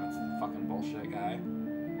every time it's the fucking bullshit guy.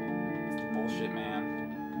 It's the bullshit man.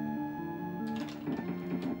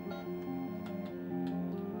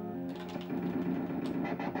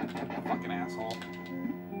 Fucking asshole.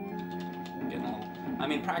 Getting a little... I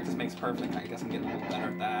mean, practice makes perfect. I guess I'm getting a little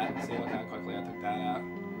better at that. See, look how quickly I took that out.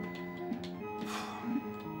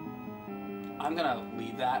 I'm gonna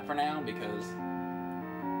leave that for now because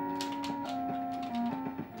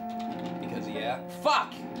yeah.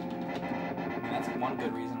 Fuck! I mean, that's one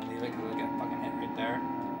good reason to leave it, because I get fucking hit right there.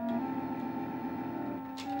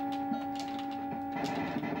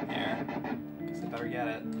 There. Guess I better get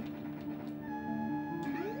it.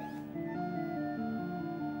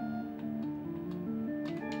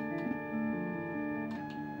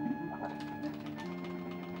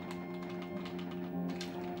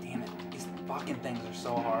 Damn it. These fucking things are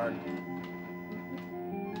so hard.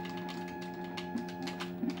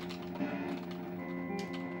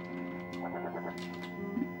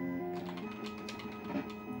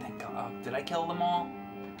 Did I kill them all?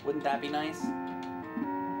 Wouldn't that be nice? Am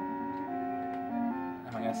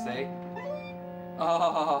I gonna say?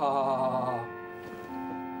 Oh.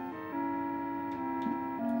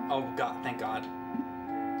 Oh God! Thank God!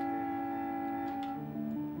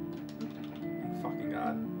 Thank fucking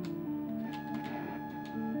God!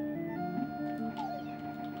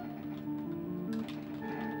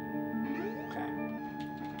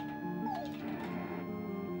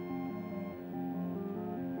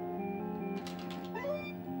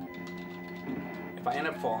 If I end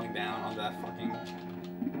up falling down on that fucking...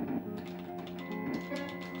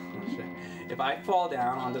 Oh, shit. If I fall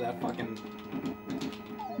down onto that fucking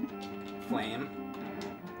flame...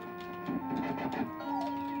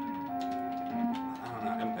 I don't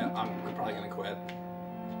know, I'm probably gonna quit.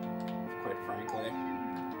 Quite frankly.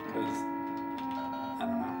 Because... I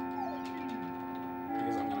don't know.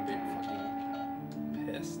 Because I'm gonna be fucking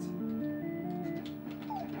pissed.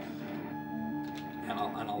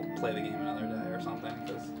 And I'll play the game another day or something,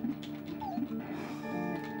 because...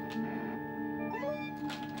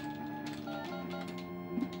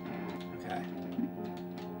 Okay.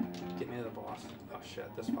 Get me to the boss. Oh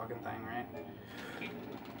shit, this fucking thing, right?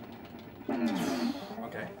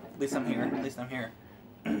 Okay. At least I'm here. At least I'm here.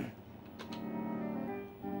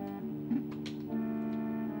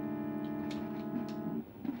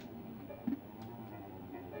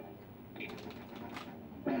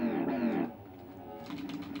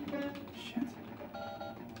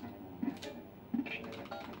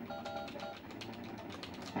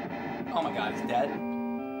 Oh my God, he's dead.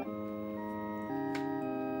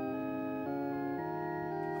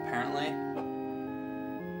 Apparently.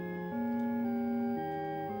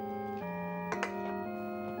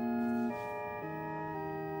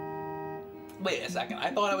 Wait a second,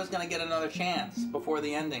 I thought I was gonna get another chance before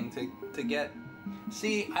the ending to get...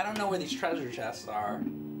 See, I don't know where these treasure chests are.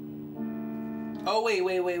 Oh, wait.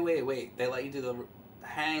 They let you do the...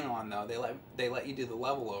 hang on though. They let you do the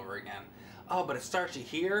level over again. Oh, but it starts you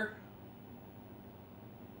here.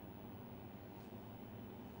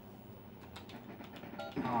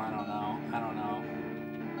 Oh, I don't know. I don't know.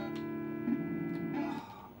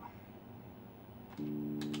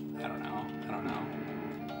 I don't know. I don't know.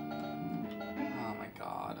 Oh my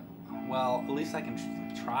god. Well, at least I can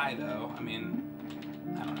try though. I mean,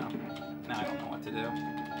 I don't know. Now I don't know what to do.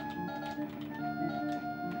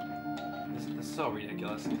 This is so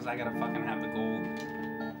ridiculous because I gotta fucking have the gold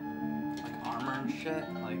like armor and shit.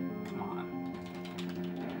 Like, come on.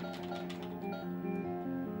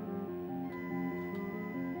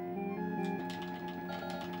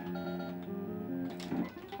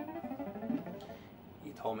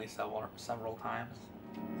 You told me several times.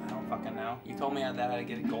 I don't fucking know. You told me that I had to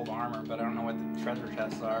get gold armor, but I don't know what the treasure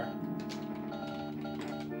chests are.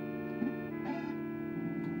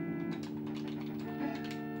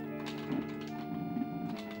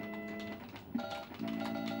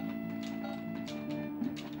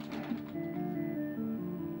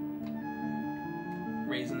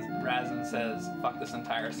 Razin says, fuck this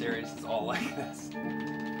entire series, it's all like this.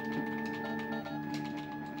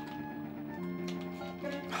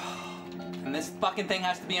 And this fucking thing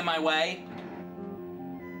has to be in my way?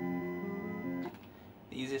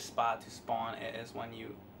 The easiest spot to spawn it is when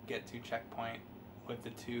you get to checkpoint with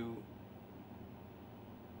the two...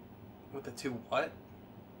 With the two what?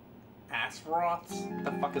 Ass-roths? What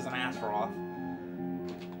the fuck is an ass-roth?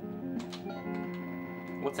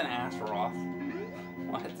 What's an ass-roth?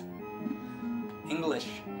 What?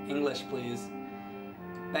 English, please.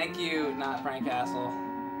 Thank you, not Frank Castle.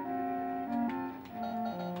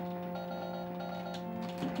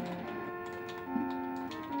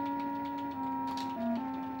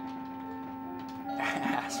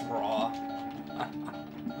 Ass raw.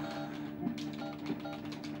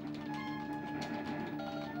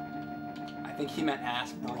 I think he meant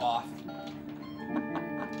ass broth.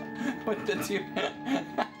 With the two.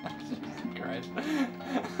 Jesus Christ.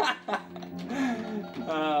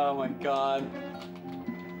 Oh my god.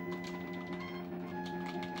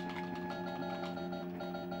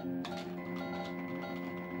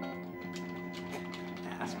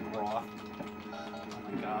 Ass broth. Oh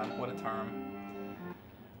my god, what a term.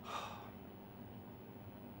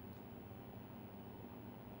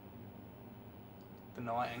 The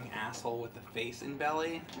annoying asshole with the face and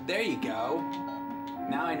belly. There you go.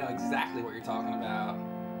 Now I know exactly what you're talking about.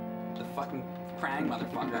 The fucking Krang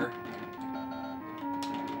motherfucker.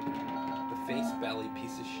 Face belly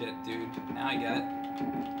piece of shit, dude. Now I get it.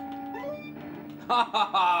 Ha ha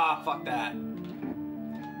ha! Fuck that.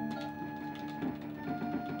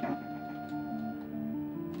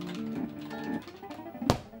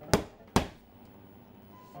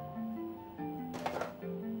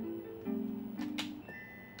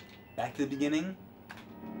 Back to the beginning.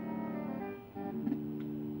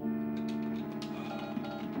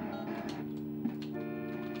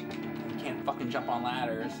 You can't fucking jump on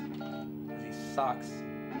ladders. Sucks.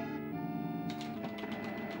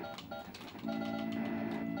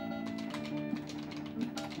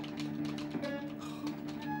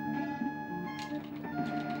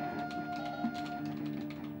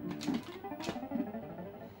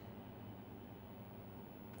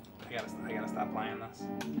 I gotta stop playing this.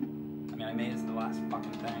 I mean, I made it to the last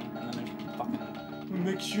fucking thing, and then there's fucking.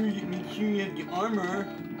 Make sure you have your armor.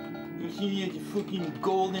 Make sure you have your fucking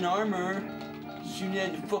golden armor. Shoot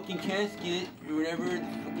at the fucking casket, or whatever, the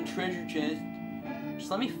fucking treasure chest.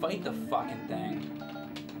 Just let me fight the fucking thing.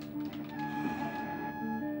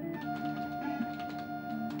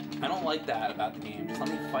 I don't like that about the game. Just let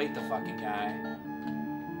me fight the fucking guy.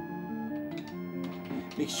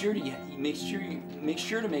 Make sure to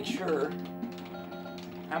make sure.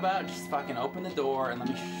 How about just fucking open the door and let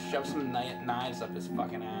me shove some knives up his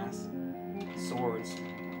fucking ass. Swords.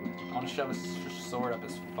 I want to shove a sword up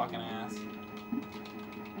his fucking ass.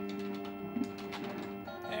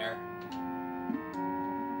 There.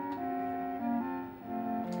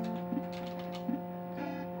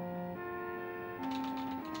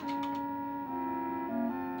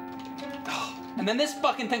 And then this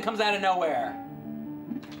fucking thing comes out of nowhere.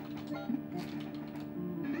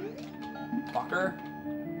 Fucker.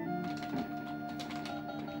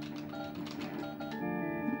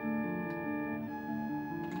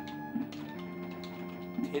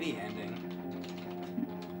 Titty ending.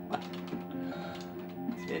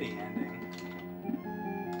 Titty ending.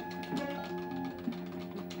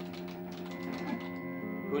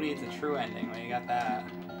 Who needs a true ending when you got that?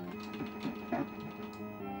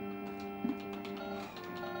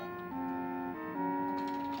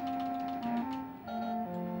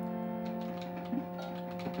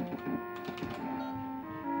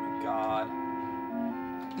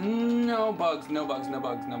 No bugs, no bugs, no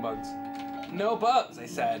bugs, no bugs. No bugs, I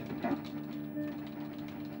said.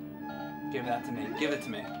 Give that to me. Give it to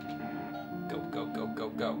me. Go, go, go, go,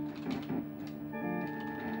 go.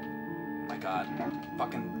 Oh my god.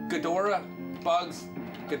 Fucking Ghidorah bugs.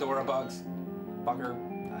 Ghidorah bugs. Bugger.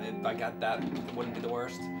 If I got that, it wouldn't be the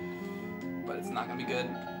worst. But it's not gonna be good.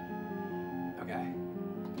 Okay.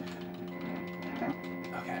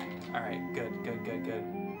 Okay. Alright. Good, good, good, good.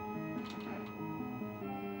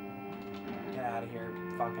 Get out of here,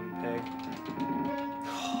 fucking pig.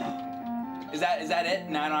 Is that it?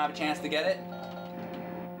 Now I don't have a chance to get it?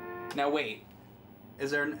 Now wait.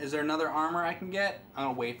 Is there another armor I can get? I'm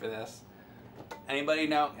gonna wait for this. Anybody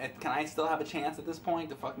know? Can I still have a chance at this point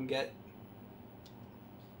to fucking get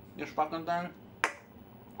this fucking thing?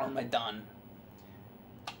 Or am I done?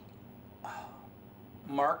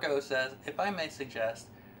 Marco says, if I may suggest,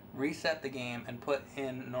 reset the game and put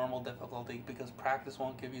in normal difficulty because practice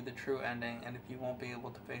won't give you the true ending and if you won't be able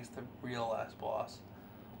to face the real last boss.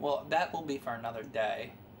 Well, that will be for another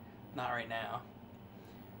day. Not right now.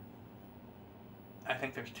 I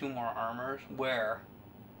think there's 2 more armors. Where?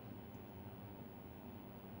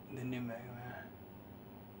 The new Mega Man.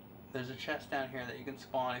 There's a chest down here that you can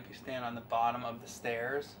spawn if you stand on the bottom of the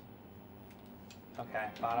stairs. Okay,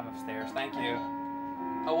 bottom of stairs. Thank you.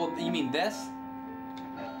 Oh, well, you mean this?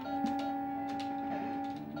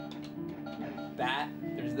 That?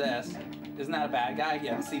 There's this. Isn't that a bad guy?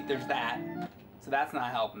 Yeah, see, there's that. So that's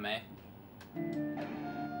not helping me.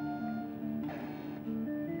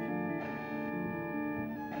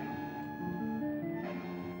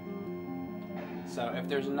 So if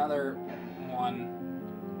there's another one,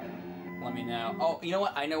 let me know. Oh, you know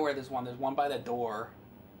what? I know where there's one. There's one by the door.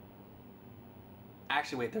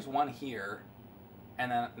 Actually, wait. There's one here,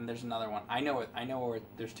 and then there's another one. I know it. I know where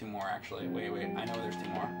there's 2 more. Actually, wait. I know where there's 2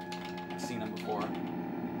 more. I've seen them before.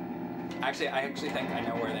 Actually, I actually think I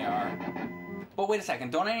know where they are. But wait a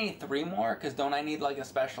second. Don't I need 3 more? Because don't I need like a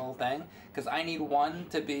special thing? Because I need 1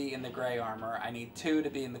 to be in the gray armor. I need 2 to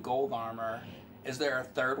be in the gold armor. Is there a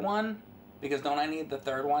 3rd one? Because don't I need the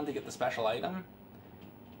 3rd one to get the special item?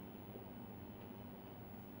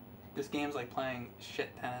 This game's like playing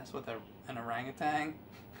shit tennis with an orangutan.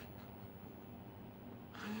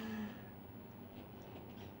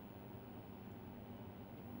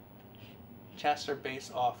 Chests are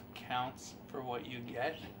based off counts for what you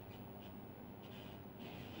get.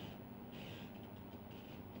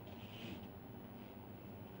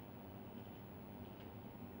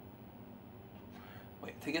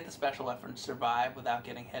 Wait, to get the special weapon, survive without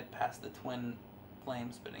getting hit past the twin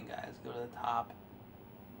flame spitting guys. Go to the top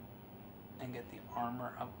and get the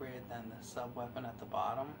armor upgrade, then the sub weapon at the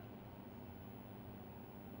bottom.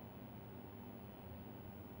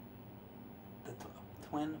 The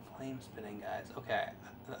twin flame spitting guys. Okay,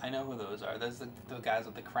 I know who those are. Those are the guys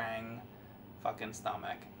with the Krang fucking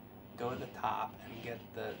stomach. Go to the top and get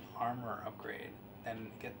the armor upgrade,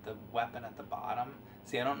 then get the weapon at the bottom.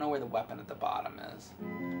 See, I don't know where the weapon at the bottom is.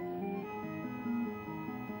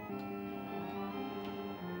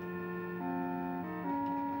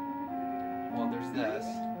 Well, there's this.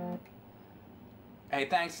 Hey,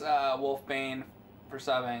 thanks, Wolfbane, for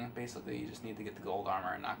subbing. Basically, you just need to get the gold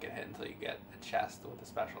armor and not get hit until you get a chest with a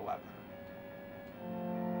special weapon.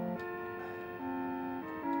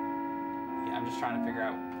 Yeah, I'm just trying to figure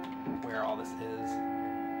out where all this is.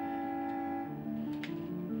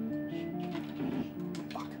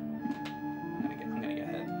 Fuck. I'm gonna get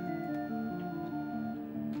hit.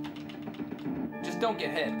 Just don't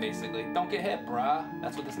get hit, basically. Don't get hit, bruh.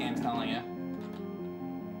 That's what this game's telling you.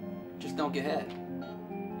 Just don't get hit.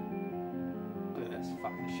 Look at this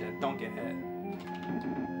fucking shit. Don't get hit.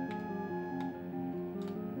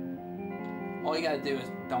 All you gotta do is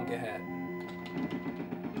don't get hit.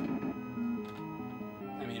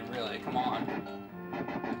 I mean, really, come on.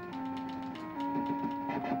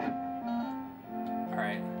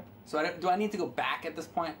 Alright. So do I need to go back at this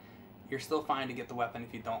point? You're still fine to get the weapon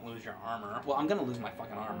if you don't lose your armor. Well, I'm gonna lose my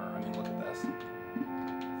fucking armor. I mean, look at this.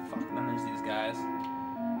 Fuck, then there's these guys.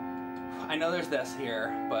 I know there's this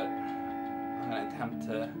here, but I'm gonna attempt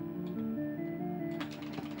to...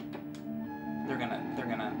 They're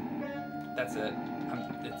gonna... That's it.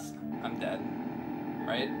 I'm dead.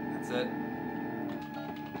 Right? That's it.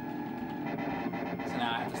 So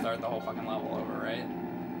now I have to start the whole fucking level over, right?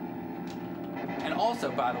 And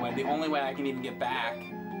also, by the way, the only way I can even get back...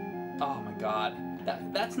 Oh my god.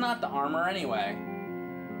 That's not the armor anyway.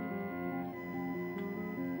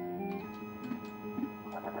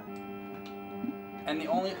 And the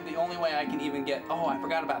only way I can even get... Oh, I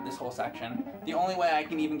forgot about this whole section. The only way I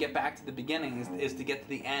can even get back to the beginning is to get to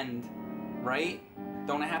the end, right?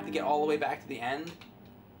 Don't I have to get all the way back to the end?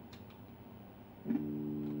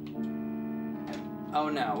 Oh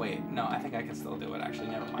no, wait. No, I think I can still do it, actually.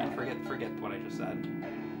 Never mind. Forget what I just said.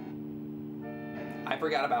 I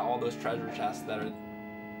forgot about all those treasure chests that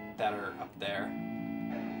are up there.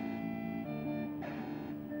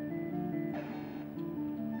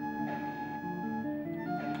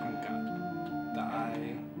 I'm gonna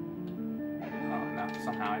die. Oh no,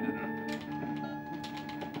 somehow I didn't.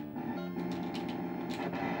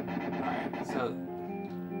 Alright, so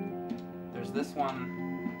there's this one.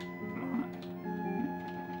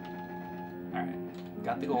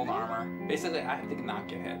 Got the gold armor. Basically, I have to not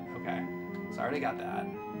get hit. Okay. So I already got that.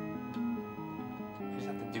 I just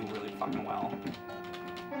have to do really fucking well.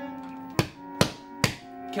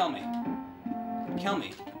 Kill me. Kill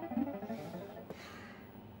me.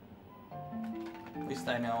 At least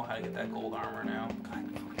I know how to get that gold armor now. God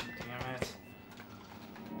damn it.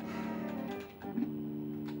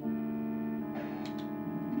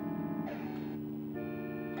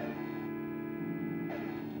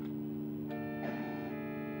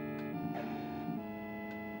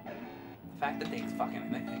 The fact that they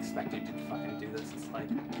expect you to fucking do this is like...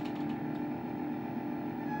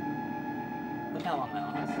 Look how long that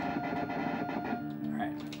lasts.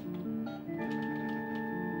 Alright.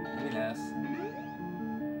 Give me this.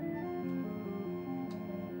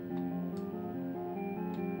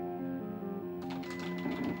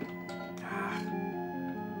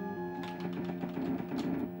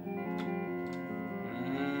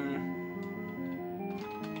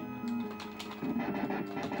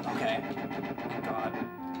 Okay. Thank God.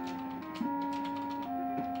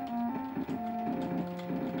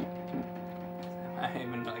 Am I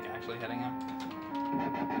even like actually hitting him?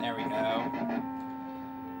 There we go.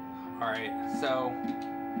 Alright, so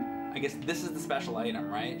I guess this is the special item,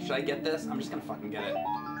 right? Should I get this? I'm just gonna fucking get it.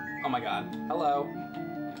 Oh my God. Hello.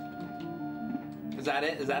 Is that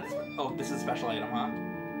it? Is that... Oh, this is a special item, huh?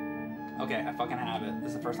 Okay, I fucking have it. This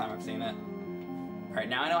is the first time I've seen it. Alright,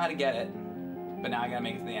 now I know how to get it. But now I gotta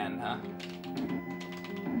make it to the end, huh?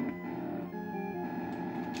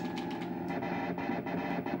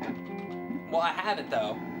 Well, I have it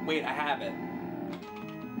though. Wait, I have it.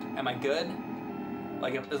 Am I good?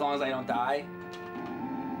 Like, as long as I don't die?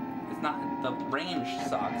 It's not... The range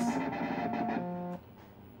sucks.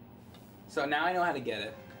 So now I know how to get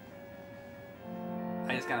it.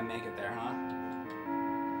 I just gotta make it there, huh?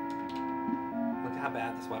 Look how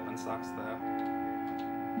bad this weapon sucks, though.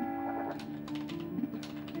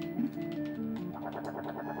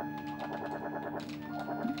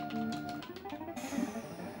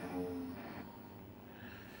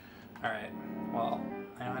 Alright, well,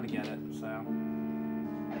 I know how to get it, so...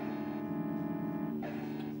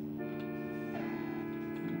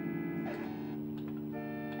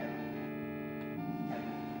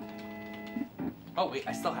 Oh, wait,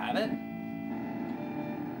 I still have it?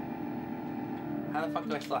 How the fuck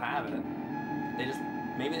do I still have it?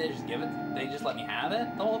 Maybe they just give it, they just let me have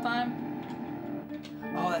it the whole time?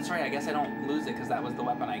 Oh, that's right, I guess I don't lose it because that was the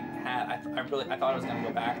weapon I had. I thought I was going to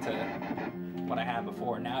go back to what I had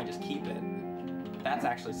before. Now I just keep it. That's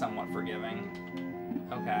actually somewhat forgiving.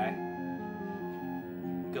 Okay.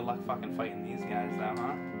 Good luck fucking fighting these guys though,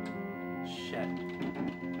 huh? Shit.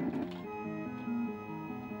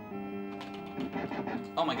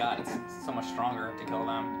 Oh my God, it's so much stronger to kill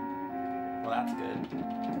them. Well, that's good.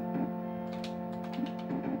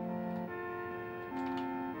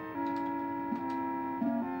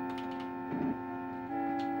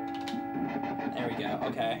 There we go,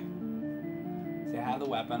 okay. See, I have the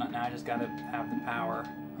weapon, now I just gotta have the power.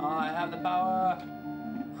 Oh, I have the power!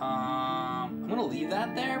 I'm gonna leave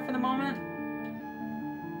that there for the moment.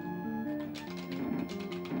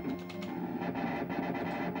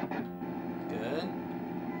 Good.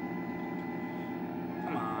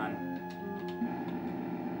 Come on.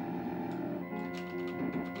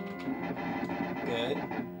 Good.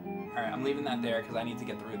 Alright, I'm leaving that there because I need to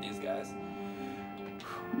get through these guys.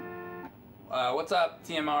 What's up,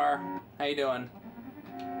 TMR? How you doing?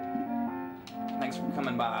 Thanks for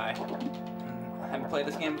coming by. Have you played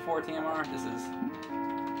this game before, TMR? This is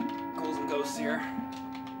Ghouls and Ghosts here.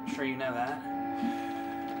 I'm sure you know that.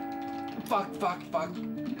 Fuck.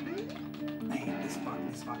 I hate these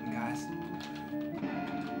fucking guys.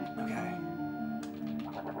 Okay.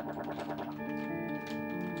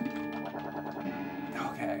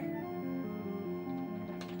 Okay.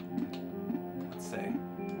 Let's see.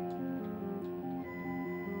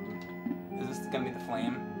 Is this gonna be the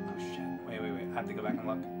flame? Oh shit. Wait. I have to go back and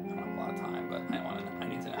look. I don't have a lot of time, but I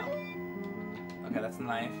need to know. Okay, that's the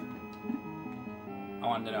knife. I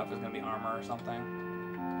wanted to know if it was gonna be armor or something.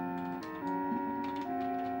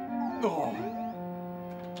 Oh.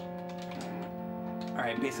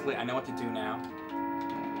 Alright, basically, I know what to do now.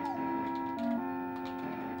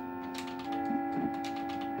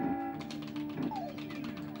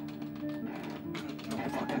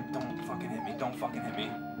 Don't fucking hit me. Don't fucking hit me.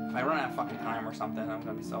 If I run out of fucking time or something, I'm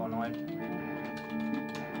gonna be so annoyed.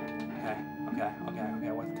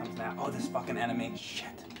 Okay, what comes now? Oh, this fucking enemy.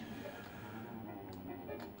 Shit.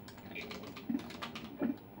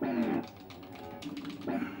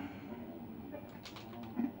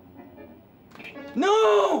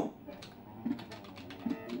 No!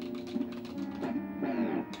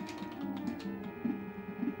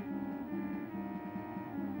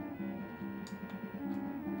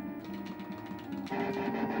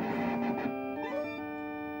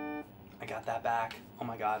 I got that back. Oh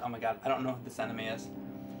my god, oh my god. I don't know who this enemy is.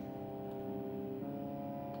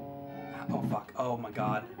 Oh fuck, oh my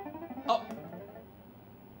god. Oh!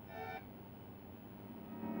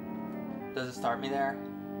 Does it start me there?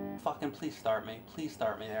 Fucking please start me. Please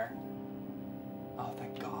start me there. Oh,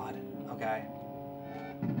 thank god. Okay.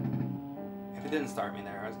 If it didn't start me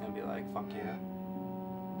there, I was gonna be like, fuck you.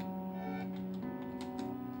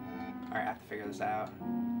 Alright, I have to figure this out.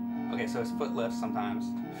 Okay, so his foot lifts sometimes.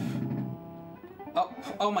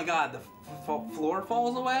 Oh my god, the floor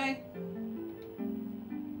falls away?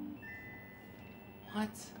 What?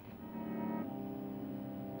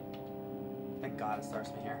 Thank god it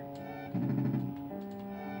starts me here.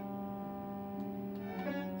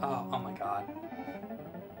 Oh my god.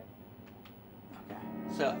 Okay,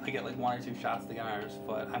 so I get like 1 or 2 shots to get under his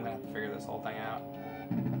foot. I'm gonna have to figure this whole thing out.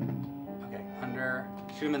 Okay, under.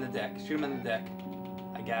 Shoot him in the dick. Shoot him in the dick.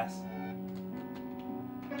 I guess.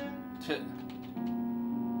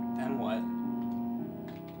 Then what?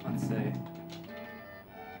 Let's see.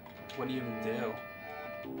 What do you even do?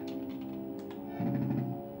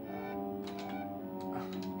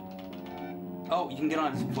 Oh, you can get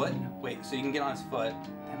on his foot? Wait, so you can get on his foot.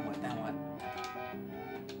 Then what? Then what?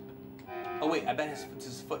 Oh wait, I bet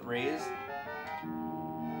his foot raised.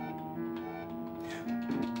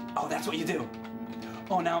 Oh, that's what you do.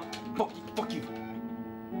 Oh, now, fuck you.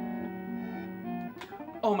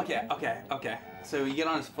 Oh my god, okay. So you get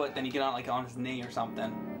on his foot, then you get on like on his knee or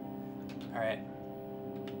something. Alright.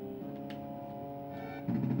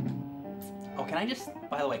 Oh, can I just,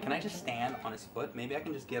 by the way, can I just stand on his foot? Maybe I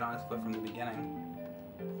can just get on his foot from the beginning.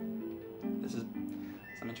 This is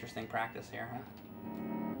some interesting practice here, huh?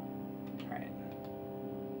 Alright.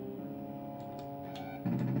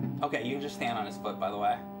 Okay, you can just stand on his foot, by the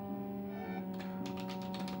way.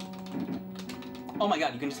 Oh my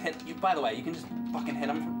god, you can just hit, by the way, you can just fucking hit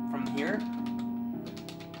him from here.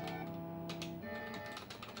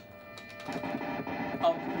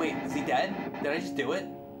 Oh, wait, is he dead? Did I just do it?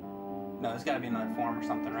 No, there's gotta be another form or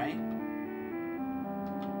something, right?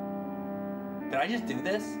 Did I just do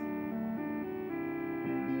this?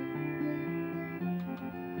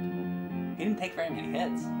 He didn't take very many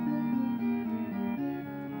hits.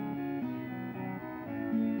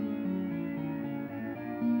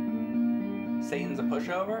 Satan's a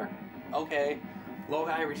pushover? Okay.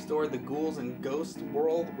 Lokai restored the ghouls and ghost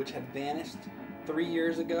world which had vanished 3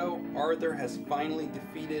 years ago. Arthur has finally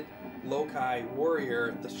defeated Lokai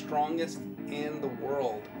warrior, the strongest in the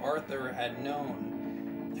world. Arthur had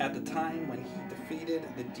known at the time when he defeated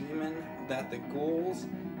the demon that the ghouls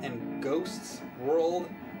and ghosts world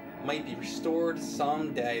might be restored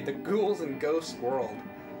someday. The ghouls and ghosts world.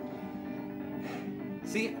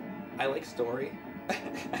 See, I like story.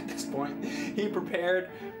 At this point, he prepared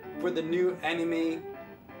for the new enemy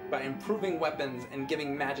by improving weapons and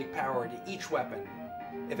giving magic power to each weapon.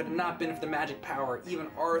 If it had not been for the magic power, even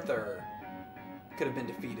Arthur could have been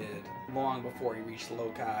defeated long before he reached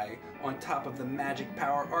Lokai. On top of the magic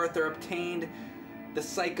power, Arthur obtained the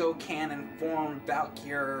Psycho Cannon form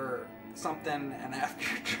Valkyr something, and after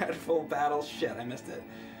a dreadful battle, shit, I missed it.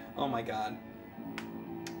 Oh my god.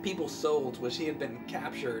 People's souls, which he had been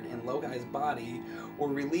captured in Lokai's body, were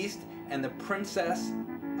released, and the Princess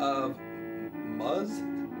of Muz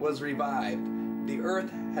was revived. The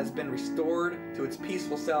Earth has been restored to its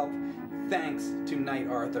peaceful self thanks to Knight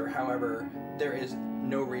Arthur. However, there is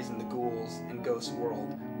no reason the ghouls and ghost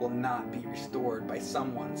world will not be restored by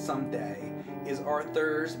someone someday. Is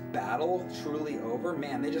Arthur's battle truly over?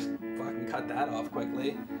 Man, they just fucking cut that off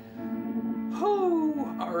quickly. Whew.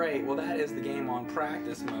 Alright, well that is the game on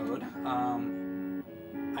practice mode.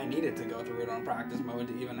 I needed to go through it on practice mode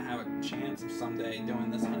to even have a chance of someday doing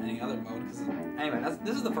this on any other mode. Because anyway,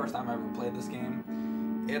 this is the first time I ever played this game.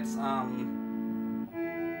 It's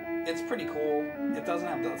pretty cool. It doesn't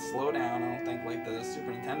have the slowdown, I don't think, like the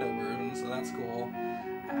Super Nintendo version, so that's cool.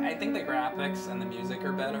 I think the graphics and the music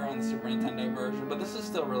are better on the Super Nintendo version, but this is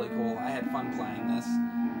still really cool. I had fun playing this.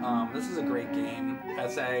 This is a great game.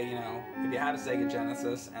 I'd say, you know, if you had a Sega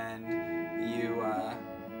Genesis and you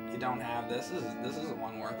don't have this, this is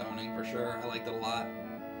one worth owning for sure. I liked it a lot.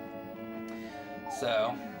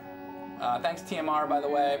 So, thanks TMR, by the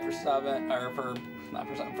way, for subbing, or for not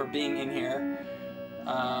for subbing, for being in here.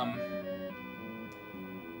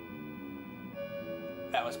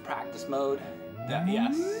 That was practice mode.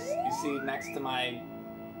 Yes, you see next to my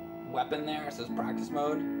weapon there, it says practice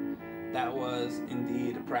mode. That was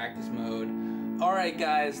indeed practice mode. Alright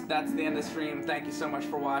guys, that's the end of the stream. Thank you so much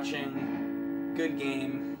for watching. Good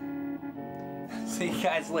game. See you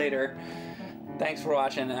guys later. Thanks for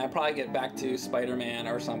watching, and I'll probably get back to Spider-Man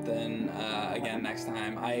or something again next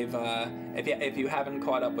time. If you haven't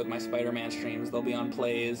caught up with my Spider-Man streams, they'll be on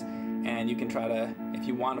Plays, and you can try to, if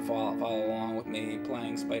you want to follow along with me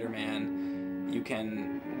playing Spider-Man, you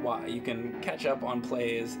can catch up on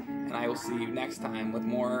Plays, and I will see you next time with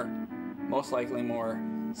more, most likely more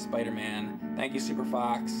Spider-Man. Thank you, Super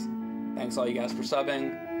Fox. Thanks all you guys for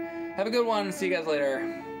subbing. Have a good one. See you guys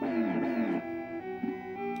later.